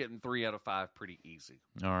 they're getting 3 out of 5 pretty easy.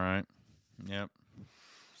 All right. Yep.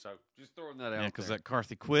 So just throwing that out because there. that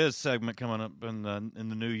Carthy quiz segment coming up in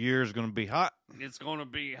the new year is going to be hot. It's going to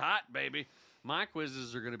be hot, baby. My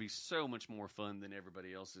quizzes are going to be so much more fun than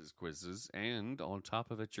everybody else's quizzes. And on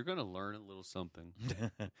top of it, you're going to learn a little something.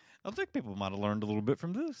 I think people might have learned a little bit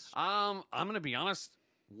from this. I'm going to be honest.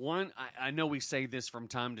 I know we say this from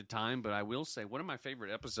time to time, but I will say one of my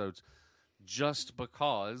favorite episodes just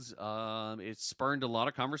because it spurned a lot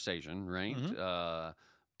of conversation, right?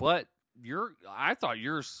 But I thought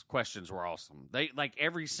your questions were awesome. They like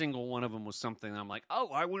every single one of them was something I'm like, oh,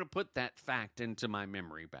 I want to put that fact into my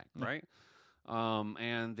memory bank, right?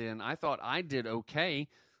 And then I thought I did okay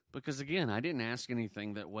because again, I didn't ask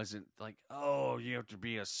anything that wasn't like, oh, you have to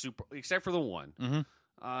be a super, except for the one,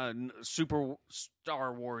 super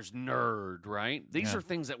Star Wars nerd, right? These are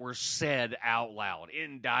things that were said out loud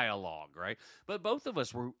in dialogue, right? But both of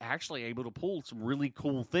us were actually able to pull some really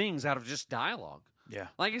cool things out of just dialogue. Yeah.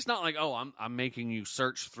 Like, it's not like, oh, I'm making you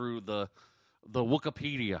search through the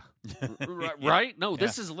Wikipedia, right? No,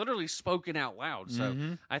 this is literally spoken out loud. So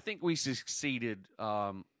I think we succeeded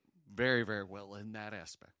very, very well in that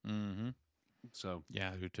aspect. So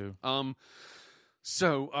yeah, I do too.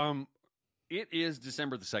 It is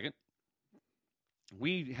December the 2nd.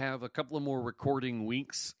 We have a couple of more recording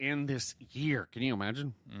weeks in this year. Can you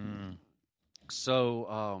imagine?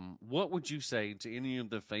 So, what would you say to any of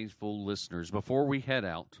the faithful listeners before we head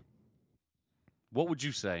out? What would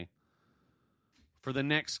you say for the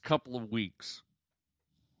next couple of weeks?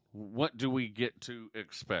 What do we get to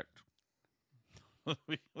expect?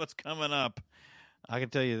 What's coming up? I can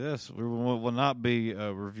tell you this: we will not be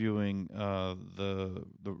reviewing the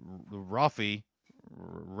Raffi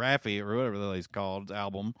or whatever the hell he's called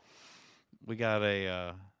album. We got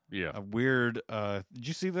a weird. Did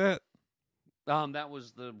you see that? That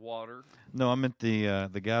was the water. No, I meant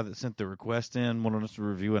the guy that sent the request in wanted us to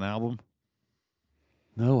review an album.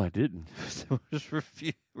 No, I didn't. So just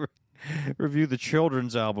review the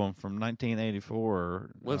children's album from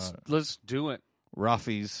 1984. Let's do it.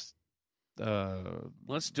 Raffi's.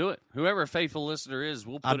 Let's do it. Whoever a faithful listener is,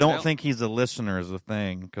 we'll put I it don't out. think he's a listener is the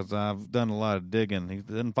thing, because I've done a lot of digging. He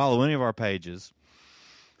didn't follow any of our pages.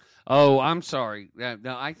 Oh, I'm sorry. No,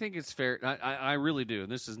 I think it's fair. I really do.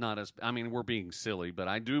 This is not us. I mean, we're being silly, but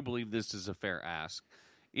I do believe this is a fair ask.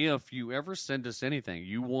 If you ever send us anything,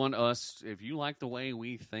 you want us, if you like the way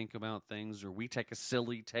we think about things or we take a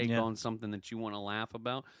silly take on something that you want to laugh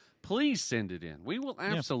about, please send it in. We will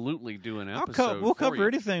absolutely do an episode. We'll cover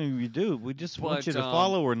anything you do. We just want you to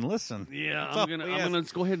follow and listen. Yeah, I'm gonna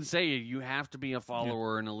go ahead and say you have to be a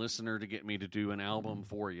follower and a listener to get me to do an album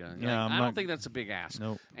for you. Yeah, I don't think that's a big ask.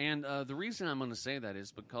 Nope. And the reason I'm going to say that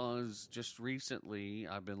is because just recently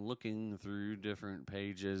I've been looking through different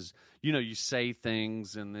pages. You know, you say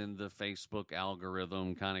things and then the Facebook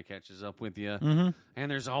algorithm kind of catches up with you.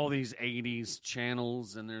 And there's all these 80s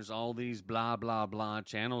channels and there's all these blah, blah, blah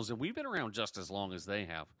channels. And we've been around just as long as they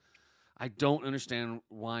have. I don't understand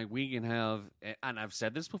why we can have, and I've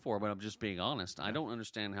said this before, but I'm just being honest. I don't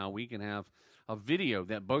understand how we can have a video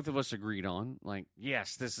that both of us agreed on. Like,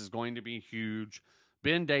 yes, this is going to be huge.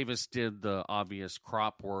 Ben Davis did the obvious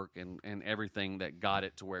crop work and everything that got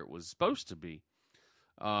it to where it was supposed to be.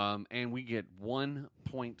 And we get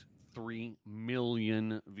 1.3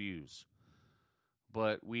 million views.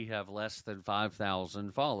 But we have less than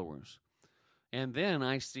 5,000 followers. And then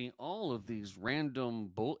I see all of these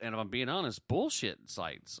random, and if I'm being honest, bullshit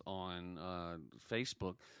sites on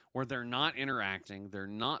Facebook where they're not interacting, they're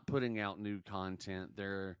not putting out new content,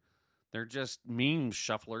 they're just meme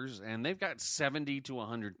shufflers, and they've got 70 to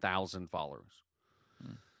 100,000 followers.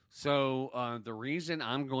 So the reason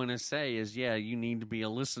I'm going to say is, you need to be a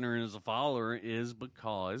listener as a follower is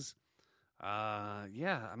because, I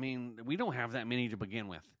mean, we don't have that many to begin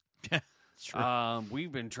with. Sure.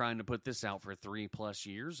 We've been trying to put this out for 3+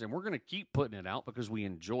 years, and we're going to keep putting it out because we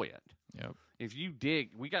enjoy it. Yep. If you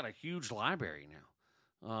dig, we got a huge library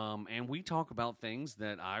now. And we talk about things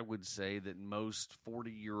that I would say that most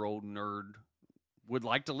 40-year-old nerd would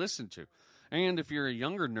like to listen to. And if you're a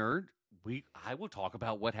younger nerd, I will talk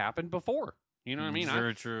about what happened before. You know what I mean?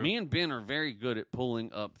 Very true. Me and Ben are very good at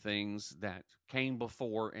pulling up things that came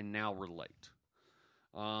before and now relate.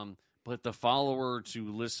 But the follower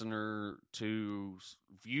to listener to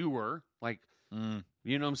viewer, like,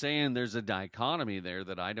 you know what I'm saying? There's a dichotomy there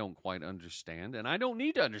that I don't quite understand, and I don't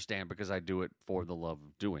need to understand because I do it for the love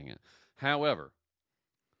of doing it. However,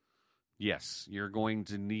 yes, you're going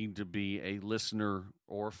to need to be a listener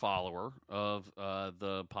or follower of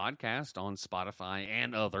the podcast on Spotify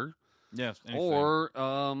and other. Yes. Anything. Or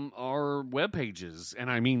our web pages, and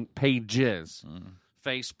I mean pages,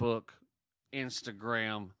 Facebook,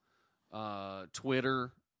 Instagram,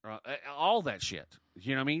 Twitter, all that shit.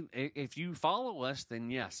 You know what I mean? If you follow us, then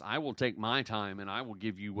yes, I will take my time and I will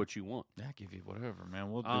give you what you want. I give you whatever,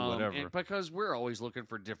 man. We'll do whatever. Because we're always looking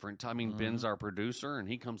for different. I mean, Ben's our producer, and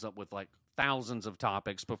he comes up with like thousands of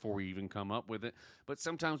topics before we even come up with it. But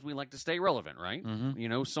sometimes we like to stay relevant, right? You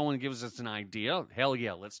know, someone gives us an idea. Hell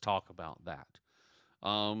yeah, let's talk about that.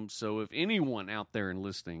 So if anyone out there in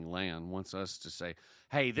listening land wants us to say,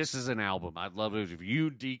 hey, this is an album, I'd love it if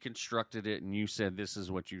you deconstructed it and you said this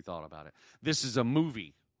is what you thought about it. This is a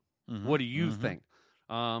movie. What do you think?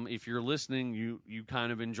 If you're listening, you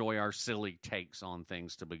kind of enjoy our silly takes on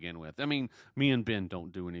things to begin with. I mean, me and Ben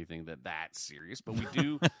don't do anything that's serious, but we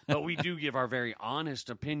do but we do give our very honest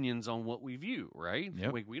opinions on what we view, right?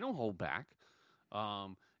 Yep. We don't hold back.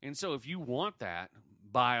 And so if you want that,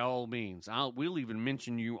 by all means, we'll even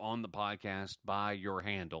mention you on the podcast by your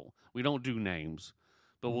handle. We don't do names,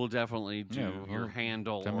 but we'll definitely do your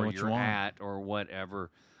handle or your at or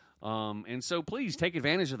whatever. And so please take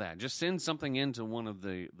advantage of that. Just send something into one of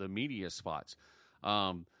the media spots.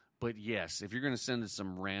 But yes, if you're going to send us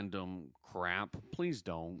some random crap, please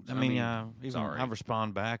don't. I mean, I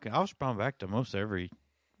respond back. I'll respond back to most every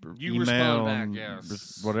you email, respond back,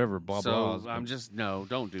 yes. whatever, blah, blah. So I'm just, no,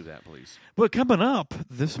 don't do that, please. But coming up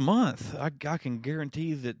this month, I can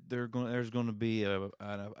guarantee that there's going to be an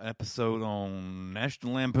episode on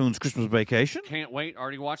National Lampoon's Christmas Vacation. Can't wait.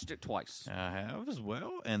 Already watched it twice. I have as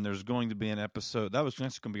well. And there's going to be an episode. That's going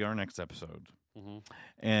to be our next episode.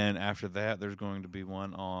 And after that, there's going to be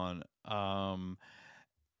one on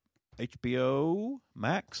HBO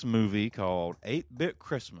Max movie called 8-Bit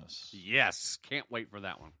Christmas. Yes, can't wait for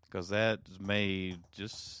that one. Because it's made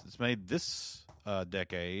this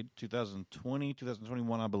decade, 2020,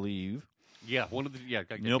 2021, I believe. Yeah, one of the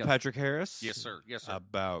Neil Patrick Harris. Yes, sir. Yes, sir.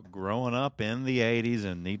 About growing up in the 80s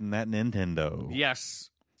and needing that Nintendo. Yes.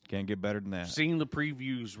 Can't get better than that. Seen the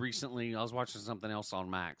previews recently. I was watching something else on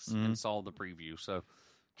Max and saw the preview, so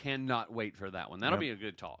cannot wait for that one. That'll be a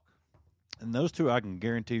good talk. And those two, I can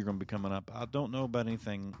guarantee, are going to be coming up. I don't know about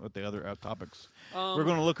anything with the other topics. We're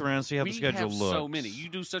going to look around and see how the schedule looks. We have so many. You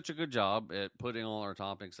do such a good job at putting all our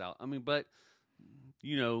topics out. I mean, but,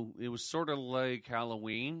 you know, it was sort of like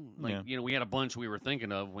Halloween. You know, we had a bunch we were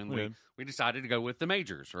thinking of when we decided to go with the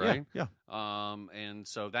majors, right? Yeah. And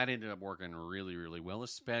so that ended up working really, really well,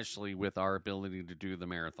 especially with our ability to do the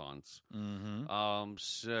marathons.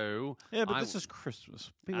 So yeah, but this is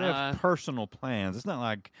Christmas. People have personal plans. It's not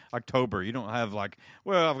like October. You don't have like,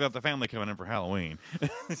 well, I've got the family coming in for Halloween.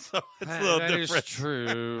 So it's a little different. That is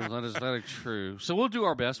true. That is very true. So we'll do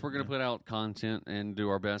our best. We're going to put out content and do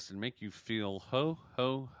our best and make you feel ho,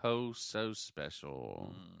 ho, ho so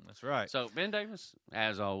special. That's right. So, Ben Davis,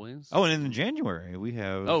 as always. Oh, and in January, we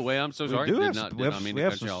have... Oh, wait, I'm so sorry. Did not mean to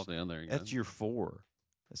cut you off. There you go. That's year 4.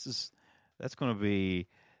 That's going to be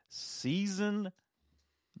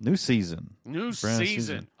new season. New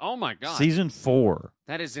season. Oh, my God. Season 4.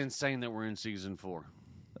 That is insane that we're in season 4.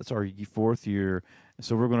 That's our 4th year.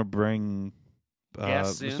 So we're going to bring... we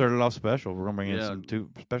started off special. We're going to bring in some 2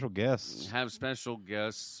 special guests. Have special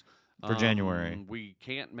guests. For January. We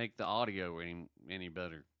can't make the audio any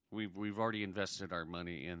better. We've already invested our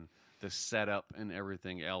money in the setup and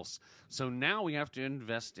everything else. So now we have to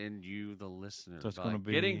invest in you, the listener, so it's going to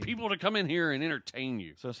be getting people to come in here and entertain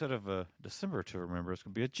you. So instead of a December to remember, it's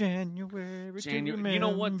going to be a January to remember. You know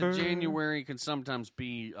what? The January can sometimes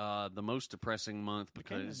be the most depressing month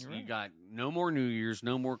because you got no more New Year's,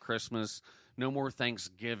 no more Christmas, no more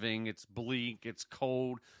Thanksgiving. It's bleak. It's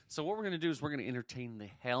cold. So what we're going to do is we're going to entertain the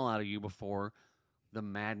hell out of you before the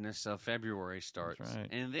madness of February starts. That's right.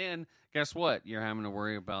 And then, guess what? You're having to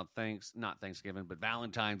worry about not Thanksgiving, but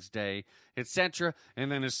Valentine's Day, etc. And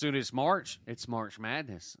then as soon as March, it's March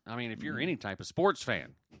Madness. I mean, if you're any type of sports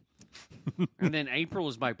fan, And then April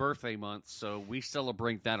is my birthday month, so we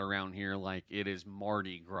celebrate that around here like it is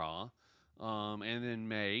Mardi Gras. And then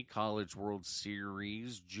May, College World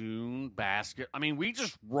Series. June, basket. I mean, we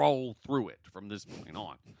just roll through it from this point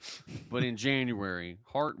on. But in January,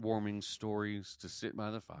 heartwarming stories to sit by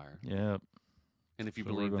the fire. Yep. And if you So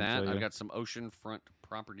we're believe gonna that, tell I've you. got some oceanfront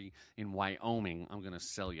property in Wyoming I'm going to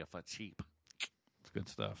sell you for cheap. It's good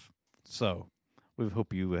stuff. So, we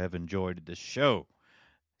hope you have enjoyed this show.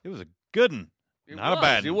 It was a good one. Not a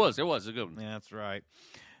bad It one. was a good one. Yeah, that's right.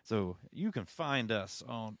 So, you can find us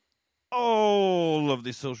on all of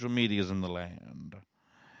the social medias in the land.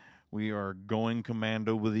 We are Going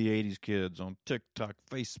Commando with the 80s Kids on TikTok,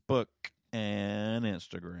 Facebook, and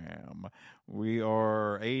Instagram. We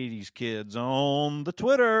are 80s Kids on the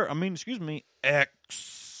Twitter.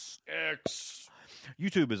 X.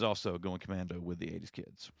 YouTube is also Going Commando with the 80s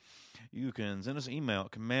Kids. You can send us an email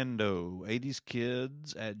at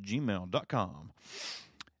commando80skids@gmail.com.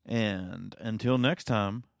 And until next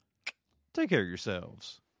time, take care of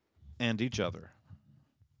yourselves and each other.